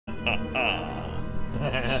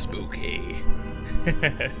Spooky.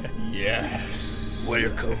 Yes.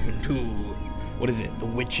 Welcome to, what is it? The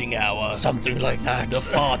witching hour. Something like that. The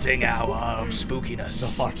farting hour of spookiness. The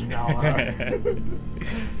farting hour.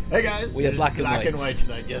 Hey guys, we are black and white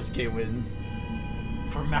tonight. Yes, K wins.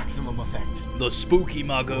 For maximum effect. The spooky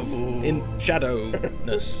mug of in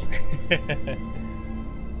shadowness.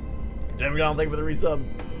 Damn, John, thank you for the resub.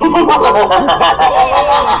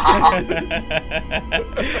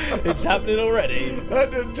 It's happening already.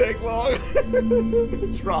 That didn't take long.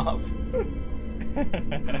 Drop.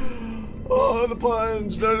 Oh, the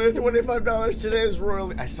puns. Donated $25. Today's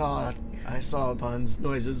royally. I saw puns,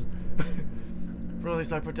 noises. Royally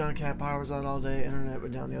suck. Put down cat power was out all day. Internet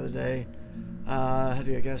went down the other day. Had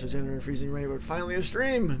to get gas for generator freezing rate, but finally a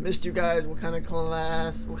stream. Missed you guys. What kind of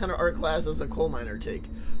art class does a coal miner take?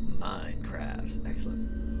 Minecraft. Excellent.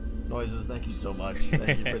 Noises, thank you so much.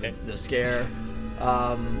 Thank you for the scare.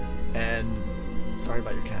 And sorry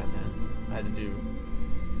about your cat, man. I had to do.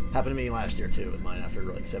 Happened to me last year too with mine after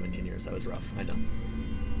like 17 years. That was rough. I know.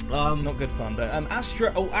 Not good fun, but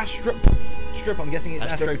Strip, I'm guessing it's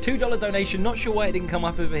Astro. $2 donation. Not sure why it didn't come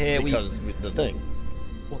up over here. Because the thing.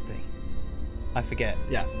 What thing? I forget.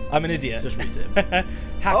 Yeah. I'm an idiot. Just read it.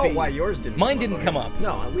 Happy. Oh, why yours didn't? Mine didn't come up.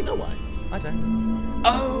 No, we know why. I don't.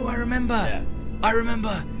 Oh, I remember. Yeah. I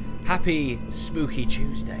remember. Happy Spooky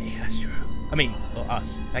Tuesday, Astro. I mean, well,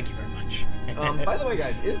 us. Thank you very much. By the way,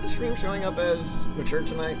 guys, is the stream showing up as mature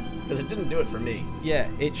tonight? Because it didn't do it for me. Yeah,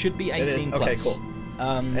 it should be 18 plus. Okay, cool.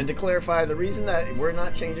 And to clarify, the reason that we're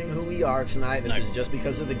not changing who we are tonight, this is just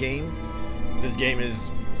because of the game. This game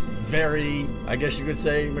is very, I guess you could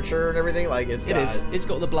say, mature and everything. Like it's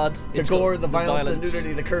got the blood, the gore, the violence, the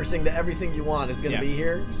nudity, the cursing, the everything you want is going to be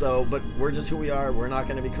here. So, but we're just who we are. We're not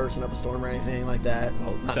going to be cursing up a storm or anything like that.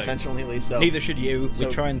 Well, not intentionally, at least. So neither should you. So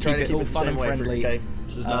we try and keep it all fun and friendly. Okay,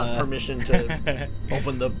 this is not permission to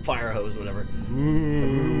open the fire hose, or whatever.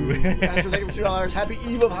 Astro, thank you for $2. Happy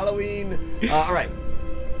Eve of Halloween. All right.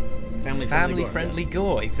 Family friendly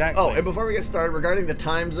gore, exactly. Oh, and before we get started, regarding the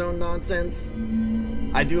time zone nonsense,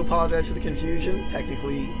 I do apologize for the confusion.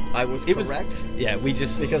 Technically, I was correct. Yeah, we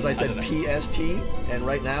just... Because I said PST, and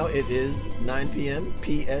right now it is 9 p.m.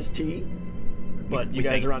 PST. But you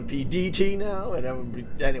guys are on PDT now,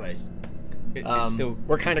 and anyways. It's still...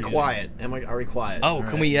 We're kind of quiet. Are we quiet? Oh,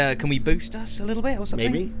 can we boost us a little bit or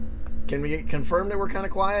something? Maybe. Can we confirm that we're kind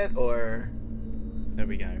of quiet, or... There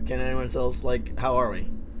we go. Can anyone else, like, how are we?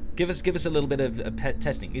 Give us a little bit of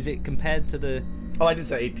testing. Is it compared to the... Oh, I did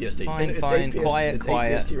say 8 PST. Fine, it's quiet. It's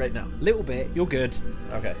 8 PST right now. Little bit. You're good.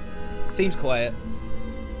 Okay. Seems quiet.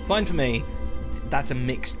 Fine for me. That's a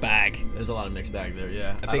mixed bag. There's a lot of mixed bag there,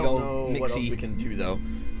 yeah. I don't know what else we can do, though.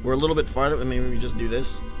 We're a little bit farther. I mean, we just do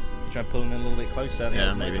this. Try pulling it a little bit closer.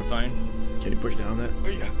 Yeah, maybe. Microphone. Can you push down that? Oh,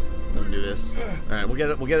 yeah. Let me do this. All right, we'll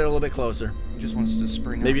get it a little bit closer. Just wants to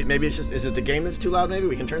spring maybe up. Maybe it's just... Is it the game that's too loud, maybe?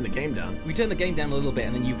 We can turn the game down. We turn the game down a little bit,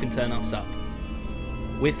 and then you can turn us up.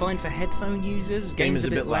 We're fine for headphone users. Game is a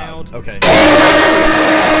bit loud. Okay. Oh,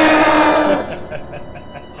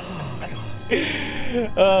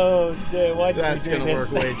 God. Oh, dear. Why did That's we do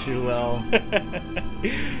this? That's going to work way too well.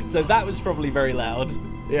 So that was probably very loud.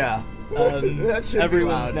 Yeah. That should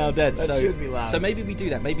everyone's be loud. now dead. That should be loud. So maybe we do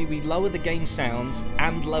that. Maybe we lower the game sounds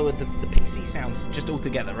and lower the PC sounds just all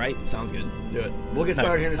together, right? Sounds good. Do it. We'll get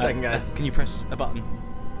started here in a second, guys. Can you press a button?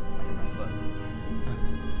 I can press a button.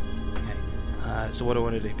 Okay. So what do I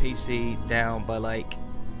want to do? PC down by like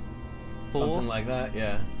 4? Something like that,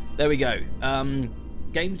 yeah. There we go.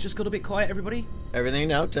 Game's just got a bit quiet, everybody. Everything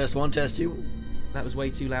now. Test 1, test 2. That was way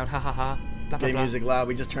too loud. Ha ha ha. Blah, blah, game blah. music loud.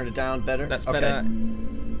 We just turned it down. Better. That's okay. better.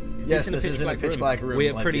 Yes, this is in a pitch black room. We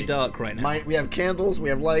are pretty dark right now. We have candles, we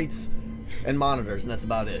have lights, and monitors, and that's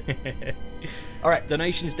about it. All right.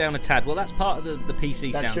 Donations down a tad. Well, that's part of the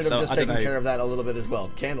PC sound. That should have just taken care of that a little bit as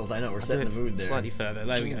well. Candles, I know, we're setting the mood there. Slightly further.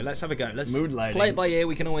 There we go. Let's have a go. Let's mood lighting. Play it by ear.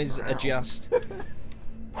 We can always adjust.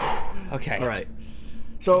 Okay. All right.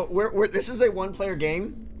 So this is a one-player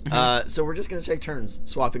game. So we're just going to take turns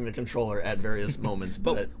swapping the controller at various moments.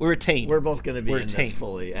 But we're a team. We're both going to be in this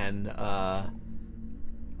fully, and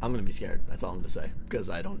I'm going to be scared. That's all I'm going to say, because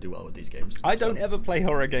I don't do well with these games. I don't ever play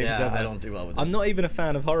horror games ever. I don't do well with this. I'm not even a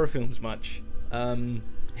fan of horror films much. So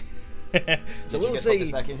we'll see. Focus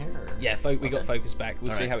back in here? Or? Yeah, we got focus back.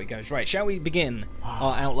 We'll see how it goes. Right, shall we begin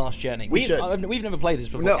our Outlast journey? We've never played this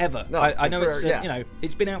before, ever. No, I know it's you know,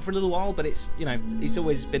 it's been out for a little while, but it's it's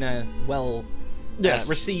always been a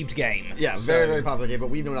received game. Yeah, very, very popular game, but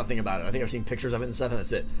we know nothing about it. I think I've seen pictures of it and stuff, and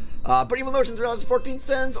that's it. But even though it's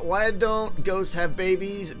 $3.14, why don't ghosts have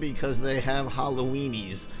babies? Because they have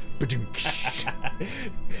Halloweenies.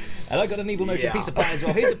 And I got an Evil Notion piece of pie as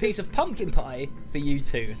well. Here's a piece of pumpkin pie for you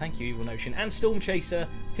too. Thank you, Evil Notion. And Storm Chaser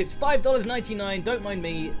tips $5.99. Don't mind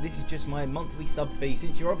me. This is just my monthly sub fee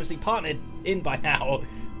since you're obviously partnered in by now.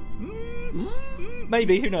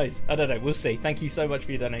 Maybe, who knows? I don't know. We'll see. Thank you so much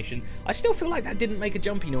for your donation. I still feel like that didn't make a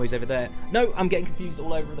jumpy noise over there. No, I'm getting confused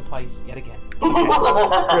all over the place yet again.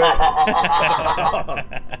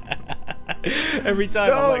 Every time.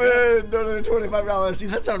 Stop donated $25. See,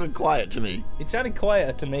 that sounded quiet to me. It sounded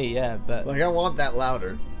quieter to me, yeah, but like I want that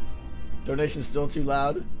louder. Donation's still too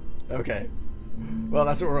loud. Okay. Well,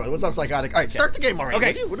 that's what we're. What's up, Psychotic? All right, start the game already.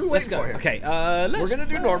 Okay, what are we waiting for here? Okay, we're gonna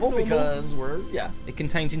do normal because It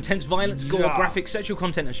contains intense violence, gore, graphic, sexual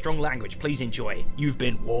content, and strong language. Please enjoy. You've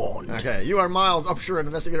been warned. Okay, you are Miles Upshur, an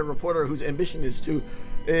investigative reporter whose ambition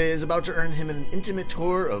is about to earn him an intimate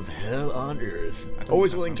tour of hell on earth.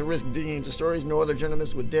 Always willing to risk digging into stories no other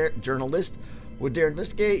journalist would dare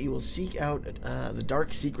investigate. You will seek out the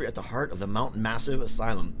dark secret at the heart of the Mount Massive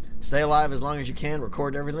Asylum. Stay alive as long as you can.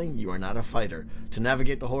 Record everything. You are not a fighter. To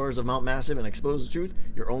navigate the horrors of Mount Massive and expose the truth,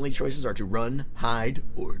 your only choices are to run, hide,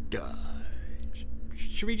 or die.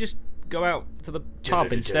 Should we just go out to the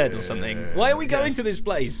pub instead or something? Why are we going to this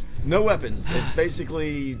place? No weapons. It's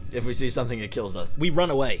basically, if we see something, it kills us. We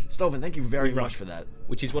run away. Stoven, thank you very much for that.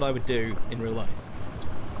 Which is what I would do in real life.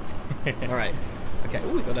 All right. Okay,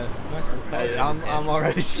 oh, we got a nice little car. I'm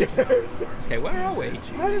already scared. Okay, where are we?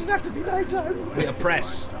 Why does it have to be nighttime? We are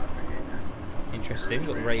press. Interesting, we've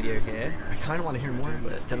got the radio here. I kind of want to hear more,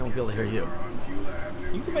 but then I won't be able to hear you.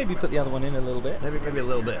 You can maybe put the other one in a little bit. Maybe a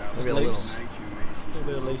little bit. Maybe a little. A little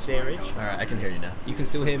bit of loose airage. Alright, I can hear you now. You can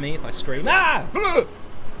still hear me if I scream. Ah!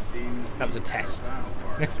 That was a test.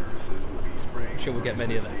 I'm sure we'll get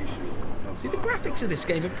many of them. See, the graphics of this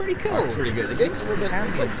game are pretty cool. Oh, pretty good. The game's a little bit,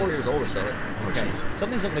 it's like 4 years old or so. Okay,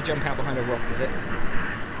 something's not going to jump out behind a rock, is it?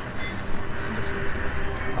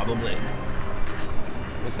 Probably.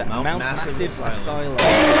 What's that? Mount Massive Asylum.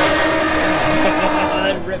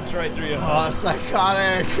 That rips right through your heart. Oh,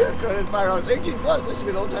 Psychotic. $25. 18 plus. This should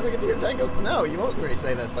be the whole time I get to hear tangles. No, you won't really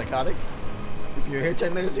say that, Psychotic. If you were here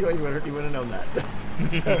 10 minutes ago, you would have known that.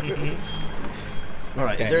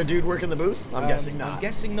 Alright, okay. Is there a dude working the booth? I'm guessing not. I'm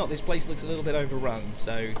guessing not. This place looks a little bit overrun,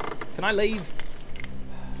 so... Can I leave?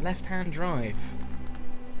 It's left-hand drive.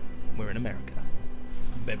 We're in America.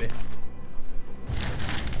 Baby.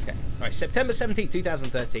 Okay. Alright, September 17th,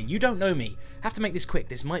 2013. You don't know me. Have to make this quick.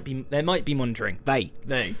 There might be monitoring. They.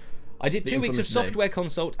 I did 2 weeks of software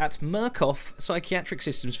consult at Murkoff Psychiatric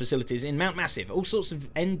Systems facilities in Mount Massive. All sorts of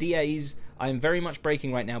NDAs I am very much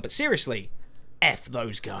breaking right now, but seriously, F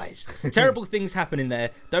those guys. Terrible things happen in there.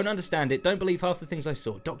 Don't understand it. Don't believe half the things I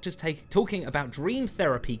saw. Doctors talking about dream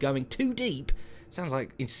therapy going too deep. Sounds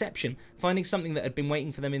like Inception. Finding something that had been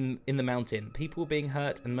waiting for them in the mountain. People being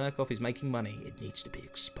hurt and Murkoff is making money. It needs to be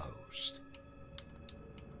exposed.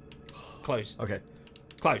 Close. Okay.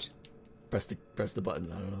 Close. Press the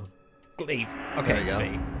button. I don't know. Leave. Okay. There you go.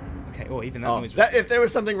 Okay. Oh, even that noise. If there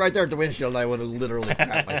was something right there at the windshield, I would have literally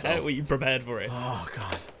crapped myself. Were you prepared for it? Oh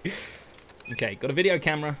God. Okay. Got a video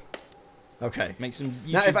camera. Okay. Make some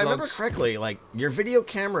YouTube now, if I vlogs. remember correctly, like your video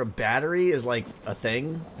camera battery is like a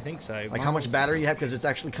thing. I think so. Like how much battery you have, because it's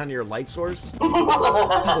actually kind of your light source.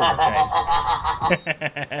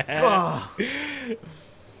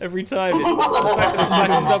 Every time the fact that it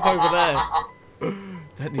flashes up over there.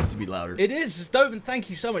 That needs to be louder. It is. Stoven, thank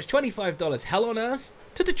you so much. $25. Hell on Earth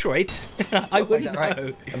to Detroit. I wouldn't know.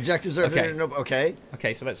 Right. Objectives are okay.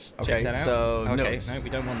 Okay, so let's check that out. So okay, notes. No,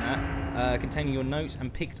 we don't want that. Containing your notes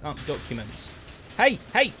and picked up documents. Hey!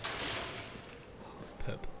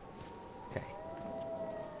 Poop. Okay.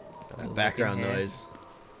 That background noise.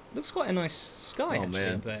 Looks quite a nice sky actually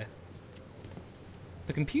up there.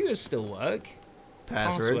 The computers still work.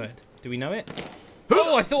 Password. Do we know it?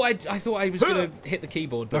 Oh, I thought I was gonna hit the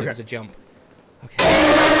keyboard, but it was a jump. Okay.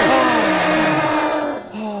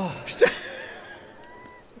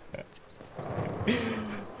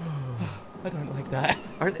 I don't like that.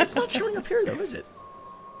 It's not showing up here though, is it?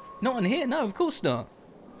 Not on here. No, of course not.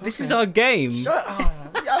 This is our game. Shut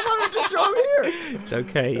up. I wanted to show him here. It's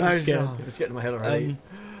okay. It's getting in my head already.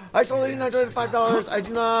 I saw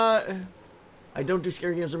 $89.5. I don't do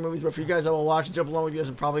scary games or movies, but for you guys, I will watch and jump along with you guys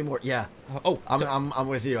and probably more. Yeah. I'm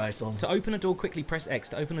with you, Isol. To open a door, quickly press X.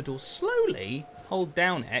 To open a door slowly, hold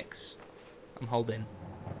down X. I'm holding.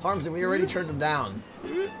 Harmson, we already turned him down.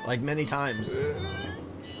 Like many times.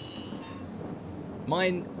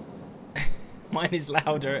 Mine is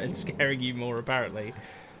louder and scaring you more, apparently.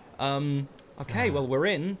 Okay, well, we're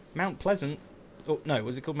in Mount Pleasant. Oh, no,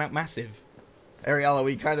 was it called Mount Massive? Ariella,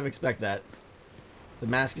 we kind of expect that. The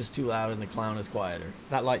mask is too loud and the clown is quieter.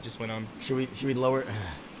 That light just went on. Should we lower?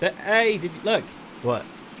 Hey, did you look? What?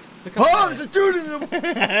 Look Oh, there's a dude in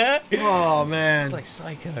the. Oh man. It's like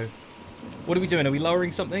Psycho. What are we doing? Are we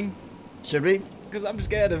lowering something? Should we? Because I'm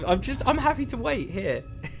scared of. I'm happy to wait here.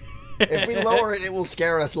 If we lower it, it will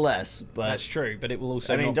scare us less. But that's true. But it will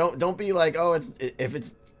also. I mean, don't be like, oh, if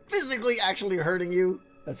it's physically actually hurting you,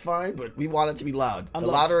 that's fine. But we want it to be loud. The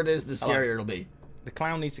louder it is, the scarier it'll be. The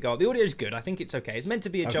clown needs to go up. The audio is good. I think it's okay. It's meant to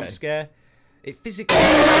be a jump scare. It physically.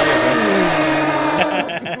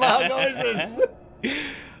 Loud noises.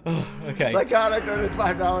 Oh, okay. Psychotic donated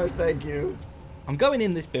 $5. Thank you. I'm going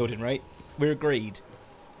in this building, right? We're agreed.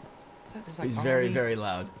 Like He's very, very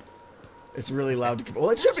loud. It's really loud.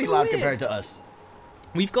 Well, it should be loud compared to us.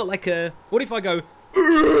 We've got like a. What if I go?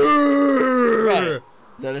 Right.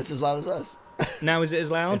 Then it's as loud as us. Now is it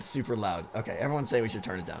as loud? It's super loud. Okay, everyone's saying we should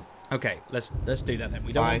turn it down. Okay, let's do that then.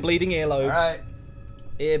 We don't want bleeding earlobes. All right.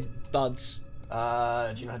 Earbuds.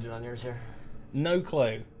 Do you know how to do it on yours here? No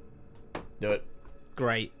clue. Do it.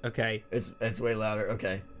 Great. Okay. It's way louder.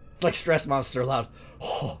 Okay. It's like Stress Monster loud.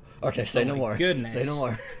 Oh, okay, say no more. Goodness. Say no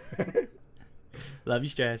more. Love you,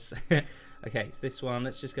 Stress. Okay, so this one,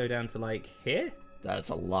 let's just go down to like here. That's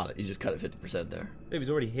a lot. You just cut it 50% there. It was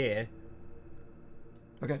already here.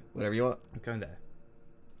 Okay, whatever you want. I'm going there.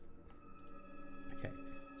 Okay.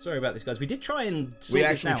 Sorry about this, guys. We did try and sort We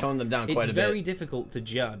this actually out. toned them down quite a bit. It's very difficult to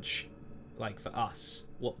judge, like for us,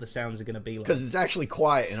 what the sounds are going to be like. Because it's actually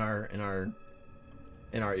quiet in our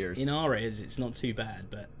ears. In our ears, it's not too bad,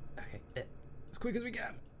 but okay, as quick as we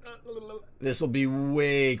can. This will be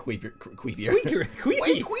way creepier. Creepier.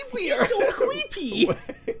 Way creepier. So creepy.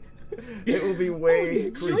 It will be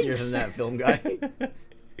way creepier than that film guy.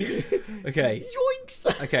 Okay. Yoinks.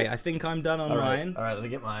 Okay, I think I'm done on mine. All right, let me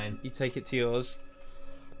get mine. You take it to yours.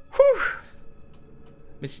 Whew.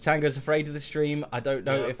 Mrs. Tango's afraid of the stream. I don't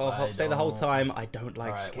know if I'll stay the whole time. I don't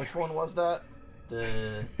like scary. Which one was that?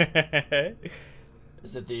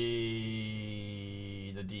 Is it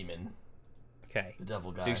the demon? Okay. The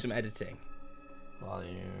devil guy. Do some editing.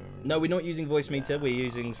 Volume. No, we're not using voice meter. We're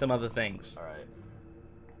using some other things. All right.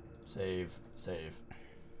 Save.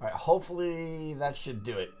 All right. Hopefully that should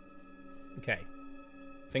do it. Okay.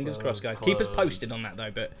 Fingers crossed, guys. Keep us posted on that though.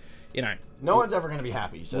 But you know, no one's ever gonna be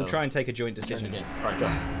happy. So we'll try and take a joint decision. All right, go.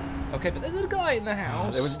 Okay, but there's a guy in the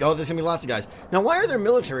house. There's gonna be lots of guys. Now, why are there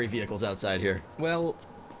military vehicles outside here? Well,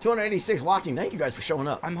 286 watching. Thank you guys for showing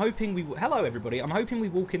up. I'm hoping hello everybody. I'm hoping we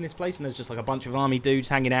walk in this place and there's just like a bunch of army dudes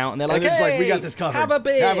hanging out and they're like, hey, hey, like, we got this covered. Have a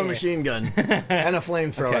beer. Have a machine gun and a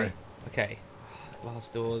flamethrower. Okay. Glass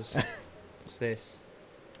doors. What's this?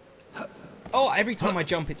 Oh, every time I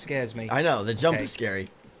jump, it scares me. I know the jump is scary.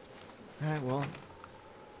 All right, well,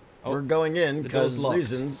 we're going in because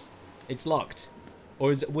reasons. It's locked,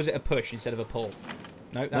 or was it a push instead of a pull?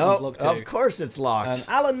 No, that one's locked too. Of course it's locked.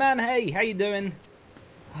 Alan, man, hey, how you doing?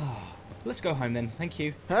 Let's go home then. Thank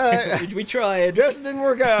you. Hey, we tried. Guess it didn't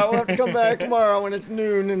work out. We'll have to come back tomorrow when it's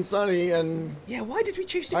noon and sunny and yeah. Why did we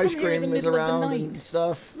choose to come here in the middle of the night and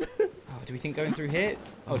stuff? Do we think going through here?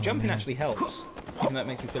 Oh, jumping actually helps. Even though it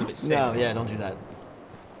makes me feel a bit sick. No, yeah, don't do that.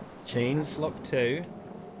 Chains. Lock 2. Do you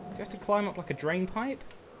have to climb up like a drain pipe?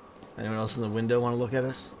 Anyone else in the window want to look at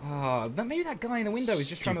us? But maybe that guy in the window is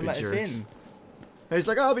just trying to let us in. He's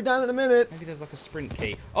like, oh, I'll be down in a minute. Maybe there's like a sprint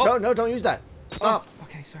key. Oh, no, don't use that. Stop. Oh,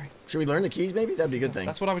 okay, sorry. Should we learn the keys maybe? That'd be a good thing.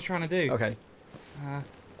 That's what I was trying to do. Okay.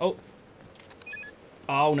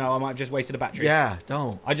 Oh no, I might have just wasted a battery. Yeah,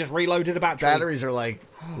 don't. I just reloaded a battery. Batteries are like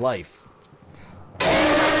life.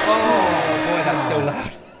 Oh boy, that's still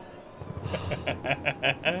loud.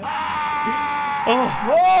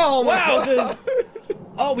 Oh wow!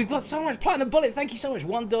 Oh, we've got so much platinum bullet. Thank you so much.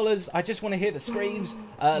 $1. I just want to hear the screams.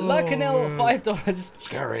 Lurkanil, $5.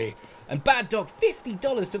 Scary. And Bad Dog,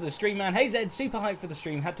 $50 to the stream, man. Hey Zed, super hyped for the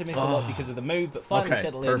stream. Had to miss a lot because of the move, but finally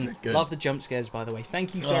settled in. Good. Love the jump scares, by the way.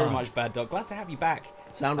 Thank you so much, Bad Dog. Glad to have you back.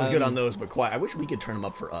 Sound was good on those, but quiet. I wish we could turn them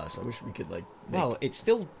up for us. I wish we could like. Well, it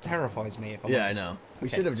still terrifies me if I'm honest. I know. We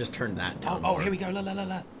should have just turned that down. Oh, here we go. Look.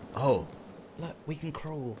 Oh. Look, we can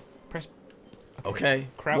crawl. Press. Okay.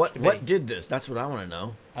 Crouch. What did this? That's what I want to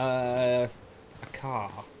know. A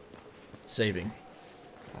car. Saving.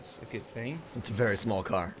 That's a good thing. It's a very small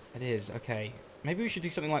car. It is. Okay. Maybe we should do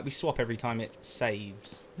something like we swap every time it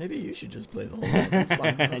saves. Maybe you should just play the whole thing. That's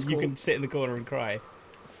fine. That's cool. You can sit in the corner and cry.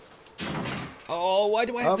 Oh, why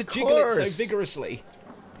do I have to jiggle it so vigorously?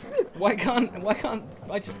 Why can't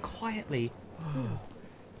I just quietly?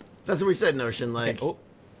 That's what we said, Notion. Like,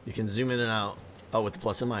 you can zoom in and out. Oh, with the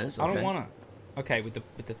plus and minus. Okay. I don't wanna. Okay, with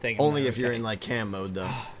the thing. Only if you're in like cam mode, though.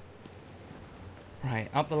 Right,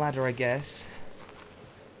 up the ladder, I guess.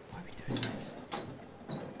 Why are we doing this?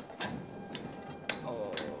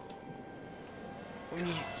 I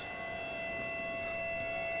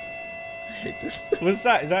hate this. What's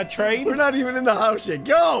that? Is that a train? We're not even in the house yet.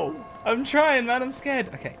 Go! I'm trying, man. I'm scared.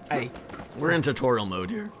 Okay, A. We're in tutorial mode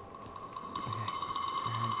here. Okay.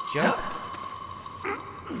 Jump.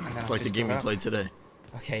 It's like the game we played today.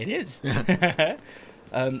 Okay, it is. Yeah,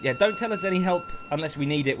 don't tell us any help unless we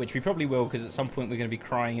need it, which we probably will, because at some point we're going to be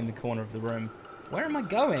crying in the corner of the room. Where am I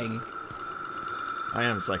going? I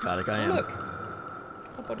am psychotic. I am. Look.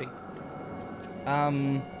 Oh, buddy.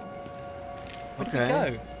 Where did we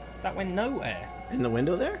go? That went nowhere. In the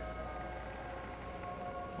window there?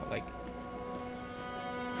 What, like...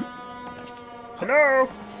 Hello?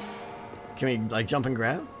 Can we, like, jump and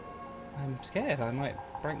grab? I'm scared. I might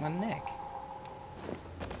break my neck.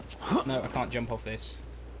 No, I can't jump off this.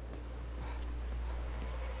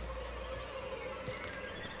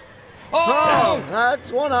 Oh!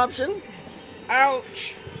 That's one option.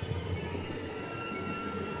 Ouch!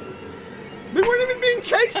 We weren't even being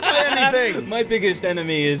chased by anything! My biggest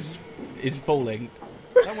enemy is falling.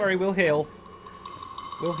 Don't worry, we'll heal.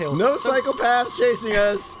 We'll heal. No psychopaths chasing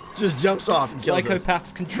us. Just jumps off and kills us.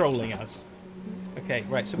 Psychopaths controlling us. Okay,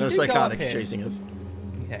 right, so we No do go up psychotics here. chasing us.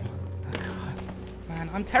 Okay. Oh, God. Man,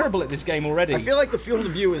 I'm terrible at this game already. I feel like the field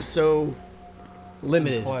of view is so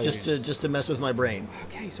limited Close. just to mess with my brain.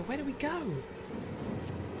 Okay, so where do we go?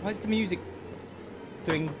 Why is the music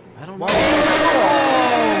doing... I don't know.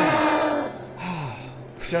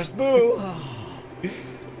 Just boo.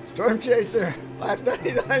 Storm Chaser,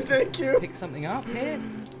 $5.99, thank you. Pick something up here?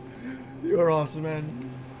 You are awesome, man.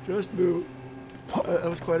 Just boo. That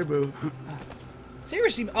was quite a boo.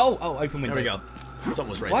 Seriously? Oh, open window. There we go. Something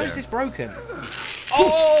was right Why there. is this broken?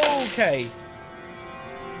 Oh, okay.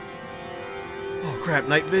 Oh crap,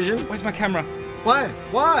 night vision? Where's my camera? Why?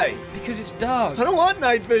 Why? Because it's dark. I don't want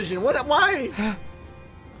night vision. What? Why?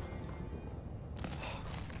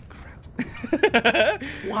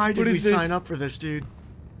 Why did we sign up for this, dude?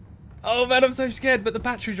 Oh man, I'm so scared, but the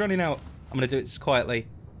battery's running out. I'm gonna do it quietly.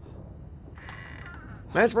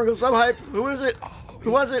 Man Sprinkle sub hype. Who is it?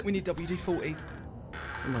 Who was it? We need WD-40.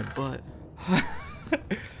 For my butt.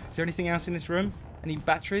 Is there anything else in this room? Any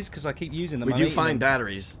batteries? Because I keep using them. We I'm do eating find them.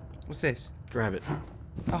 batteries. What's this? Grab it.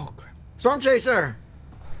 Oh crap. Storm Chaser.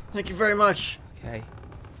 Thank you very much. Okay.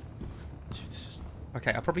 Dude, this is...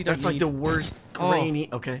 Okay, I probably don't That's like the worst grainy...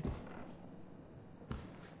 Oh. Okay.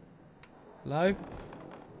 Hello?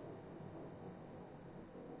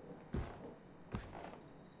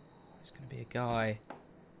 There's gonna be a guy.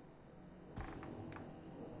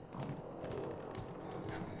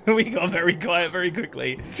 We got very quiet very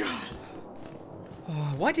quickly. God. Oh,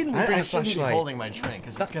 why didn't we bring a I shouldn't be flashlight? holding my drink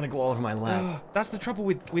because that's gonna go all over my lap. That's the trouble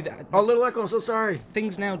with Oh, Little Echo, I'm so sorry.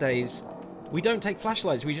 things nowadays. We don't take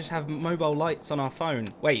flashlights. We just have mobile lights on our phone.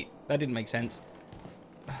 Wait, that didn't make sense.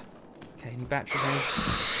 Okay, any batteries?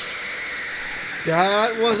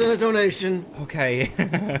 That wasn't a donation.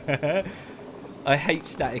 Okay. I hate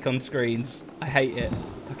static on screens. I hate it.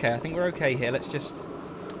 Okay, I think we're okay here. Let's just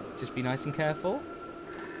be nice and careful.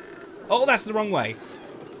 Oh, that's the wrong way.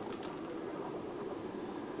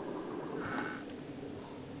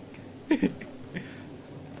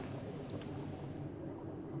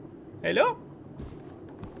 Hello?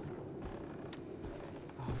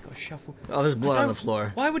 Oh, we got to shuffle. Oh, there's blood on the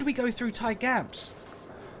floor. Why would we go through tight gaps?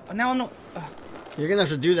 Oh, now I'm not... You're gonna have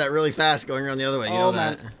to do that really fast going around the other way. You know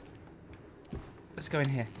that. Let's go in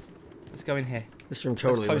here. Let's go in here. This room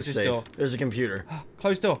totally close looks this safe. door. There's a computer.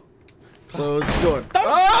 Closed door. Close the door. Don't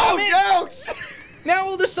Oh, no! Now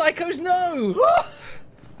all the psychos know!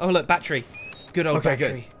 Oh, look, battery. Good old Okay,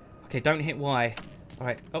 battery. Okay, don't hit Y.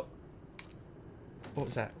 Alright. Oh. What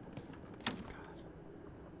was that?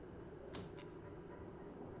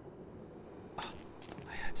 Oh,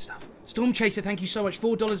 I heard stuff. Storm Chaser, thank you so much.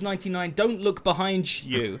 $4.99. Don't look behind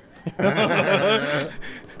you.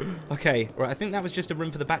 Okay, right. I think that was just a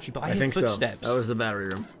room for the battery, but I hear footsteps. So. That was the battery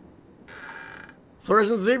room.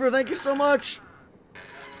 Fluorescent Zebra, thank you so much.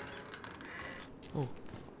 Oh.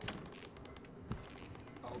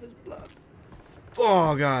 Oh, there's blood.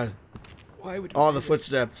 Oh, God. Why would All the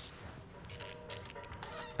footsteps.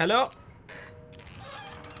 Hello?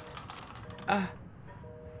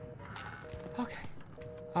 Okay.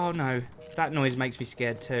 Oh, no. That noise makes me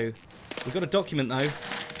scared, too. We've got a document, though.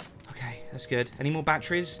 Okay, that's good. Any more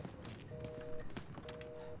batteries?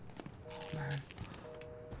 Oh, man.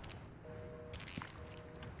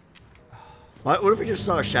 What if we just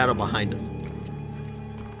saw a shadow behind us?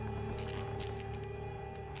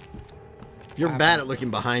 You're bad at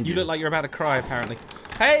looking behind you. You look like you're about to cry, apparently.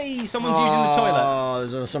 Hey, someone's using the toilet.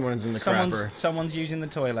 Oh, someone's in the crapper. Someone's using the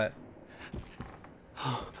toilet.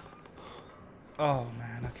 Oh,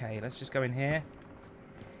 man. Okay, let's just go in here.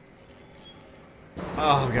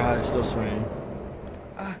 Oh god, it's still swinging.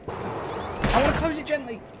 I want to close it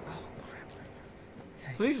gently. Oh crap.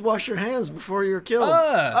 Okay. Please wash your hands before you're killed.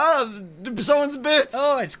 Oh, someone's bits.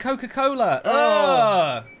 Oh, it's Coca-Cola.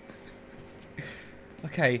 Oh.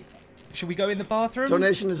 Okay. Should we go in the bathroom?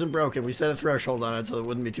 Donation isn't broken. We set a threshold on it so it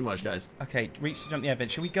wouldn't be too much, guys. Okay, reach to jump the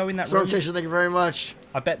event. Should we go in that Storm room? Chaser, thank you very much.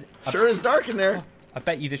 Sure is dark in there. I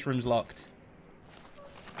bet you this room's locked.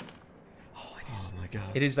 Oh, it is. Oh my god.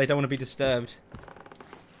 It is. They don't want to be disturbed.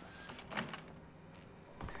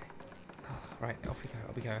 Okay. Oh, right, off we go.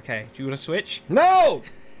 Off we go. Okay. Do you want to switch? No!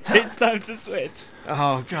 It's time to switch.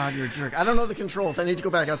 Oh god, you're a jerk. I don't know the controls. I need to go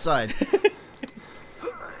back outside.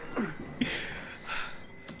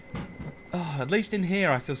 Oh, at least in here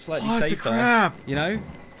I feel slightly what safer. The crap? You know?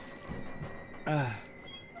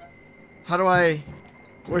 How do I...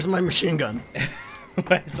 Where's my machine gun?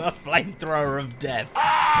 Where's our flamethrower of death?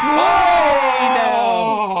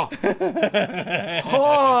 Oh!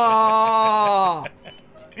 Oh!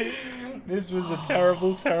 This was a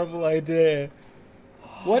terrible, terrible idea.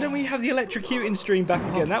 Why don't we have the electrocuting stream back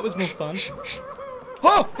again? That was more fun.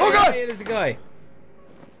 Oh! Oh god! Hey, there's a guy.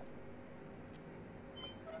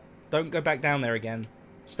 Don't go back down there again.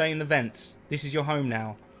 Stay in the vents. This is your home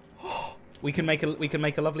now. We can make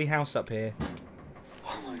a lovely house up here.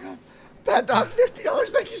 Oh my god. Bad dog, $50,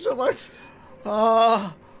 thank you so much.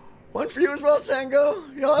 One for you as well, Django.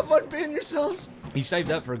 You'll have fun being yourselves. You saved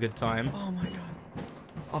up for a good time. Oh my god.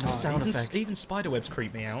 Oh, the sound effects. Even spiderwebs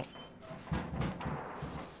creep me out.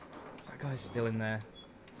 That guy's still in there.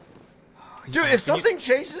 Dude, if something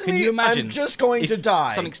chases me, you imagine I'm just going to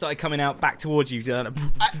die. Something started coming out back towards you.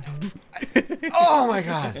 Oh my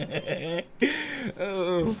god.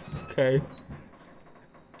 Oh, okay.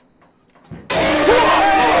 Oh.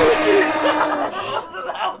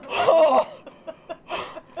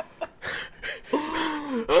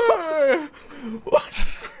 What the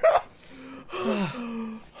crap?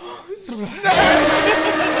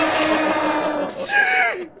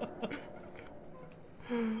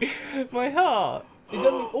 My heart. It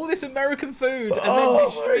doesn't. All this American food and then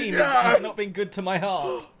this stream has not been good to my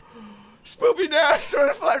heart. Spoopy Dash,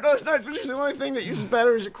 $25 night vision is the only thing that uses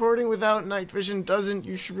batteries. Recording without night vision doesn't.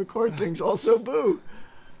 You should record things. Also, boo.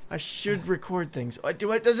 I should record things.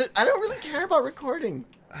 Does it? I don't really care about recording.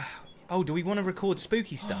 Oh, do we want to record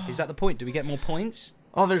spooky stuff? Is that the point? Do we get more points?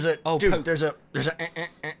 Oh, there's a. Oh, dude, there's a.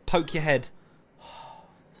 Poke your head.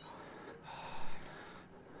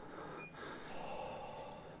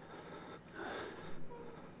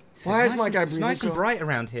 Why is my guy breathing? It's nice and bright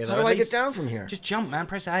around here, though. How do I get down from here? Just jump, man.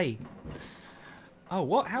 Press A. Oh,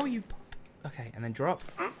 what? How are you? Okay, and then drop.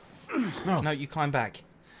 No, you climb back.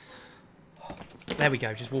 There we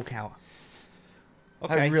go. Just walk out.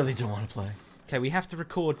 Okay. I really don't want to play. Okay, we have to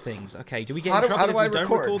record things. Okay, do we get in trouble how do if I we don't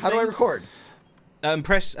record? record How do I record?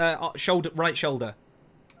 Press right shoulder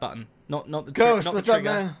button. Not the Ghost, not what's the up,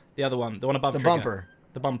 trigger. man? The other one, the one above the trigger. bumper.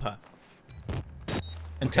 The bumper.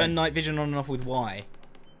 And turn night vision on and off with Y.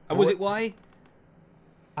 Oh, was it Y?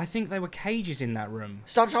 I think there were cages in that room.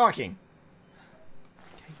 Stop talking.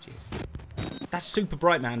 Cages. That's super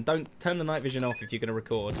bright, man. Don't turn the night vision off if you're going to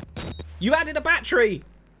record. You added a battery!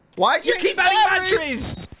 Why do you keep adding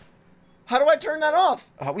batteries? How do I turn that off?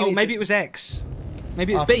 Maybe it was X.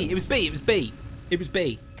 Maybe it was B. It was B. It was B. It was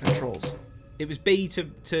B. Controls. It was B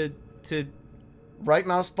to right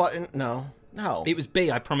mouse button. No. It was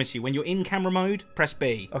B. I promise you. When you're in camera mode, press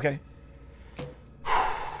B. Okay.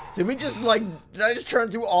 Did we just did I just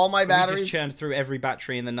churn through all my batteries? We just churned through every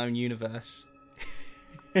battery in the known universe.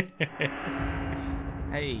 Hey,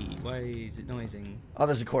 why is it noising? Oh,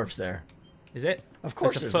 there's a corpse there. Is it? Of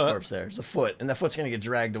course there's a corpse there. There's a foot, and that foot's gonna get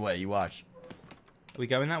dragged away. You watch. Are we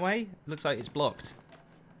going that way? It looks like it's blocked.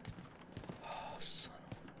 Oh, son.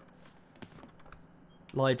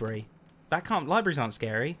 Library. Libraries aren't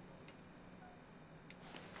scary.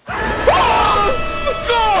 Oh,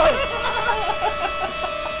 God!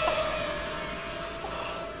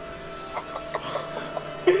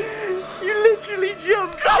 You literally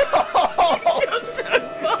jumped.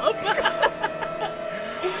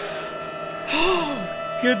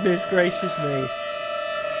 Oh, goodness gracious me.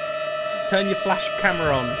 Turn your flash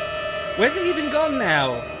camera on. Where's it even gone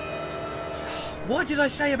now? What did I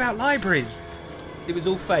say about libraries? It was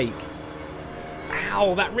all fake.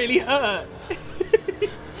 Ow, that really hurt.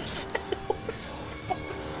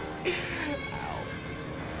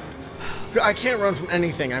 I can't run from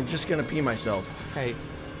anything. I'm just gonna pee myself. Okay.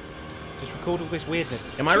 Just record all this weirdness.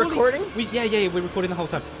 Am I recording? Yeah, we're recording the whole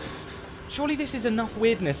time. Surely this is enough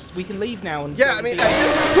weirdness. We can leave now and... Yeah, I mean,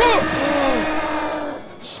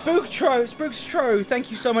 Spookstro,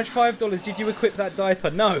 thank you so much, $5. Did you equip that diaper?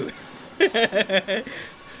 No.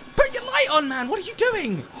 Put your light on, man. What are you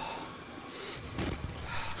doing?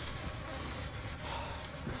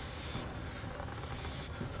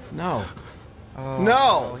 No. Oh,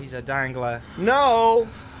 No. Oh, he's a dangler. No.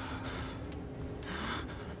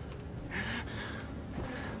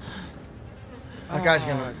 That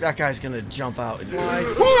guy's gonna jump out.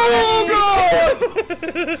 Oh,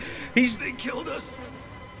 God! They killed us.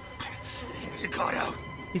 He got out.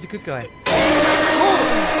 He's a good guy.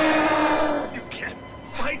 You can't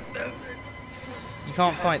fight them. You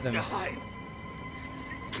can't fight them. You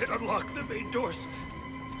can unlock the main doors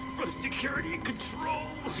from security control.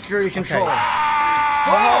 Security control. Okay.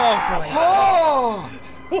 Oh!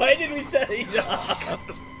 Why did we say Get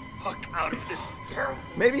the fuck out of this terrible.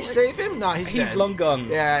 Maybe save him? Nah, he's dead. long gone.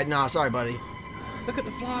 Yeah, nah, sorry, buddy. Look at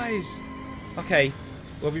the flies. Okay,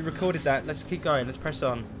 well, we recorded that. Let's keep going. Let's press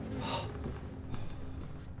on.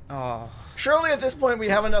 Oh. Surely at this point we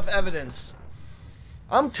have enough evidence.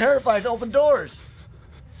 I'm terrified to open doors.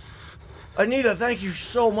 Anita, thank you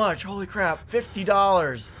so much. Holy crap,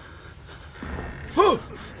 $50. Oh,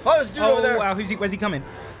 there's a dude over there. Wow, where's he coming?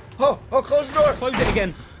 Oh, close the door. Close it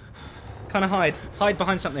again. Kind of hide. Hide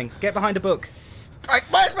behind something. Get behind a book.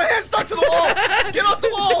 Why is my hand stuck to the wall? Get off the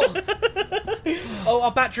wall. Oh,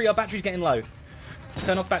 our battery's getting low.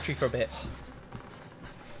 Turn off battery for a bit.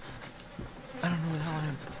 I don't know where the hell I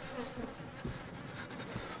am.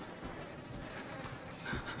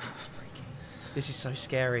 This is so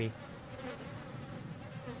scary.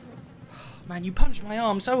 Man, you punched my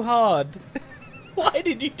arm so hard. Why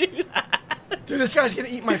did you do that? Dude, this guy's gonna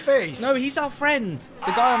eat my face. No, he's our friend.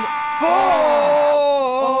 The guy on the...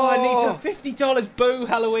 Oh! I need $50. Boo,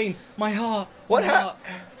 Halloween. My heart. What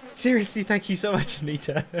happened? Seriously, thank you so much,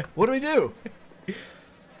 Anita. What do we do?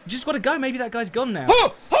 Just gotta go. Maybe that guy's gone now.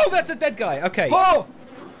 Oh, that's a dead guy. Okay. Oh!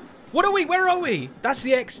 What are we? Where are we? That's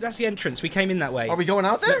the entrance. We came in that way. Are we going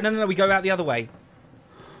out there? No. We go out the other way.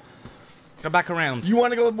 Go back around. You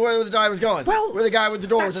want to go where the guy was going? Well, where the guy with the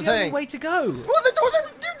door was the that's the thing. only way to go. Well, the door.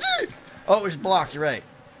 Oh, it was blocked. You're right.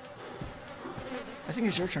 I think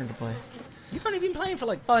it's your turn to play. You've only been playing for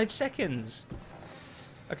like 5 seconds.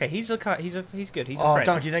 Okay, he's good. He's a friend. Oh,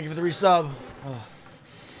 Donkey, thank you for the resub. Oh.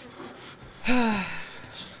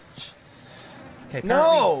 Okay,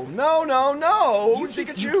 no,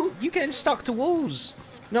 Pikachu. You getting stuck to walls.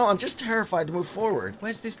 No, I'm just terrified to move forward.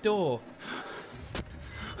 Where's this door?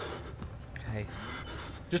 Okay.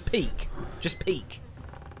 Just peek. Just peek.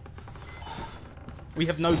 We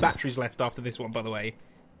have no batteries left after this one, by the way.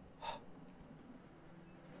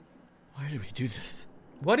 Why did we do this?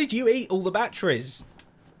 Why did you eat all the batteries?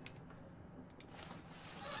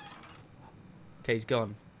 Okay, he's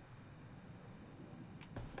gone.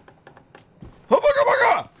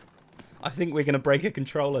 I think we're going to break a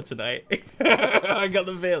controller tonight. I got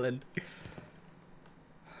the feeling.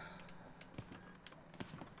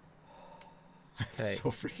 Okay. I'm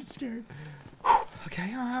so freaking scared.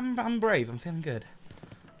 Okay, I'm brave. I'm feeling good.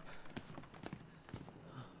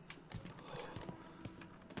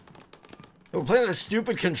 We're playing with a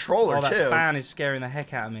stupid controller, that too. fan is scaring the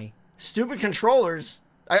heck out of me. Stupid controllers.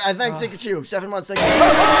 I thank Pikachu. 7 months. Thank you.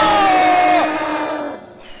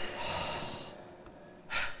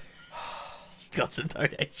 Got some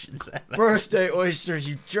donations there. Birthday oyster,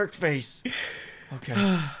 you jerk face.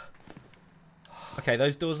 Okay. Okay,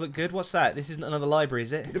 those doors look good. What's that? This isn't another library,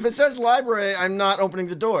 is it? If it says library, I'm not opening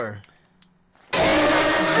the door.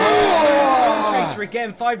 Oh! Tracer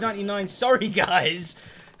again, $5.99. Sorry, guys.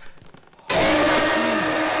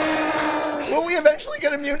 Will we eventually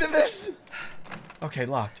get immune to this? Okay,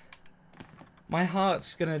 locked. My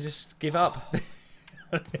heart's gonna just give up.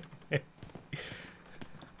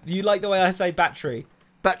 Do you like the way I say battery?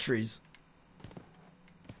 Batteries.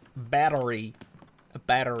 Battery. A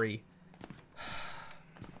battery.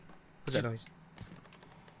 What's that noise?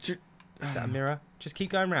 Is that a mirror? Just keep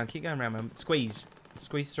going around. Keep going around, man. Squeeze.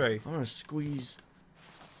 Squeeze through. I'm gonna squeeze.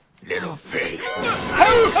 Little fake.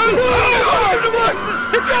 Oh,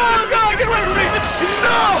 God, get away from me!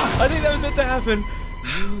 No! I think that was meant to happen.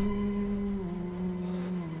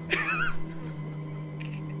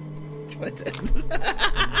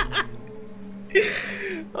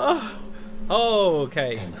 Oh,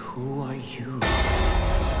 okay. And who are you?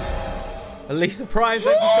 Aletha Prime,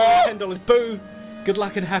 thank you so much, $10. Boo! Good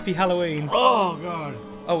luck and happy Halloween. Oh, God.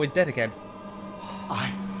 Oh, we're dead again.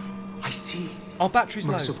 I see. Our battery's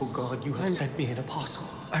low. Merciful God, you have sent me an apostle.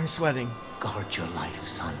 I'm sweating. Guard your life,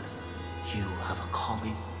 son. You have a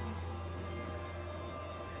calling.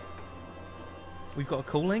 We've got a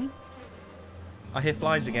calling? I hear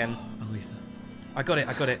flies again. Aletha. I got it.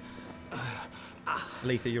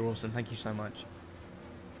 Aletha, you're awesome. Thank you so much.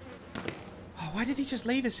 Oh, why did he just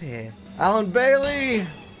leave us here? Alan Bailey,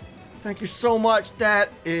 thank you so much. That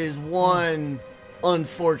is one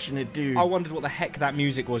unfortunate dude. I wondered what the heck that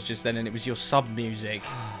music was just then, and it was your sub music.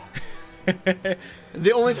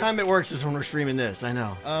 The only time it works is when we're streaming this. I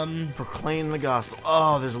know. Proclaim the gospel.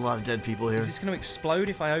 Oh, there's a lot of dead people here. Is this going to explode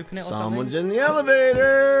if I open it or something? Someone's in the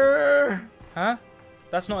elevator. Huh?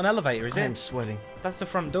 That's not an elevator, is it? I'm sweating. That's the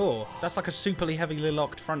front door. That's like a superly heavily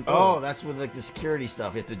locked front door. Oh, that's what like the security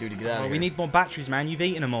stuff you have to do to get out of here. We need more batteries, man. You've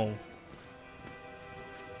eaten them all.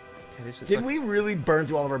 Okay, this Did we really burn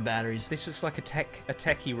through all of our batteries? This looks like a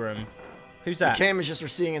techie room. Who's that? The cam is just for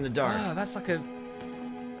seeing in the dark. Oh, that's like a...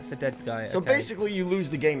 That's a dead guy. So okay. basically you lose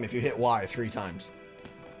the game if you hit Y 3 times.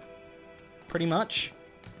 Pretty much.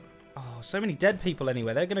 Oh, so many dead people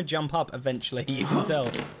anyway. They're going to jump up eventually, you can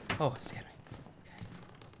tell. Oh, it scared me. Okay.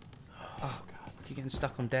 Oh, God. Keep getting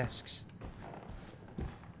stuck on desks.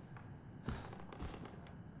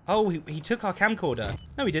 Oh, he took our camcorder.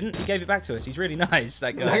 No, he didn't. He gave it back to us. He's really nice,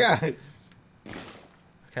 that guy.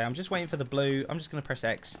 Okay, I'm just waiting for the blue. I'm just going to press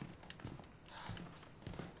X.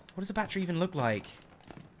 What does the battery even look like?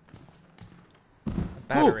 A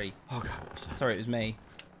battery. Ooh. Oh, God. Sorry, it was me.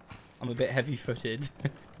 I'm a bit heavy-footed.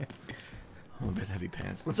 I'm a bit heavy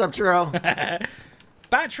pants. What's up, Churro?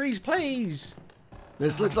 Batteries, please!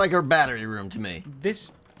 This looks like our battery room to me.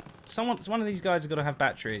 One of these guys has got to have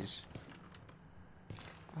batteries.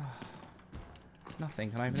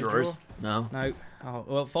 Nothing. Can I open a drawer? No. No. Oh,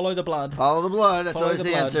 well, follow the blood. Follow the blood. That's always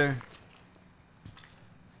the answer.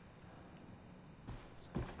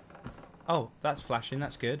 Oh, that's flashing.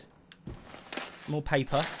 That's good. More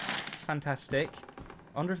paper. Fantastic.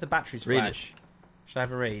 I wonder if the batteries flash. Should I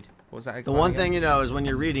have a read? What was that? The one thing you know is when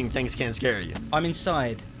you're reading, things can't scare you. I'm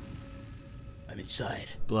inside. I'm inside.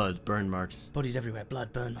 Blood, burn marks. Bodies everywhere.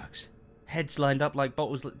 Blood, burn marks. Heads lined up like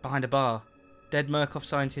bottles behind a bar. Dead Murkoff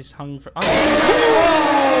scientists hung for... Oh,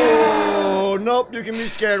 nope. You can be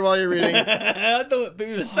scared while you're reading. I thought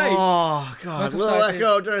we were safe. Oh, God. Little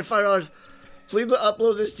Echo, $25. Please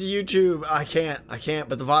upload this to YouTube. I can't,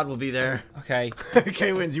 but the VOD will be there. Okay.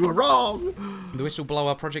 Okay, Wins, you were wrong. The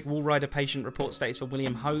Whistleblower Project Wall Rider patient report status for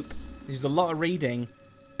William Hope. There's a lot of reading.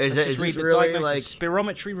 Is this really like...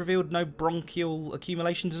 Spirometry revealed no bronchial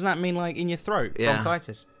accumulation. Doesn't that mean like in your throat? Yeah.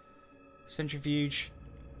 Bronchitis. Centrifuge.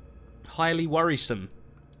 Highly worrisome.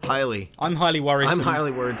 Highly. I'm highly worrisome. I'm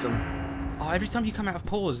highly worrisome. Oh, every time you come out of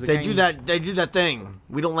pause, They do that thing.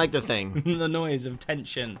 We don't like the thing. The noise of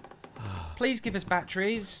tension. Please give us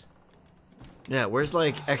batteries. Yeah, where's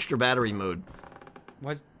like extra battery mode?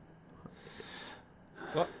 Why's...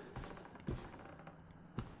 What?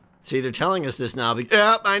 See, they're telling us this now.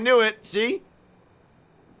 Yep, I knew it. See?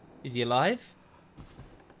 Is he alive?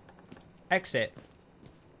 Exit.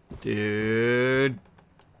 Dude.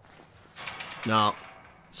 No.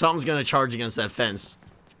 Something's gonna charge against that fence.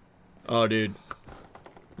 Oh, dude.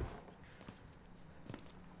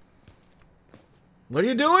 What are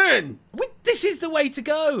you doing? This is the way to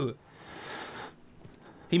go.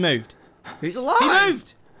 He moved. He's alive. He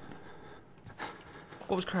moved.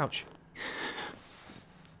 What was crouch?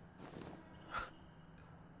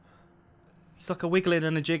 He's like a wiggling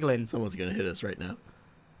and a jiggling. Someone's gonna hit us right now.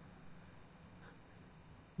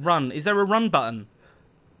 Run. Is there a run button?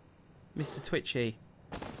 Mr. Twitchy.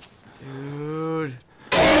 Dude.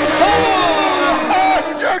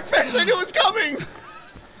 Oh! Jerk face! I knew it was coming!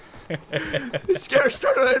 Scare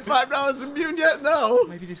started at $5 immune yet? No.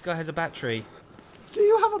 Maybe this guy has a battery. Do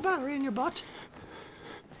you have a battery in your butt?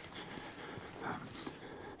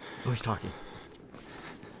 Oh, he's talking.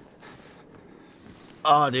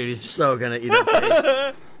 Oh, dude, he's so gonna eat our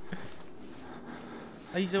face.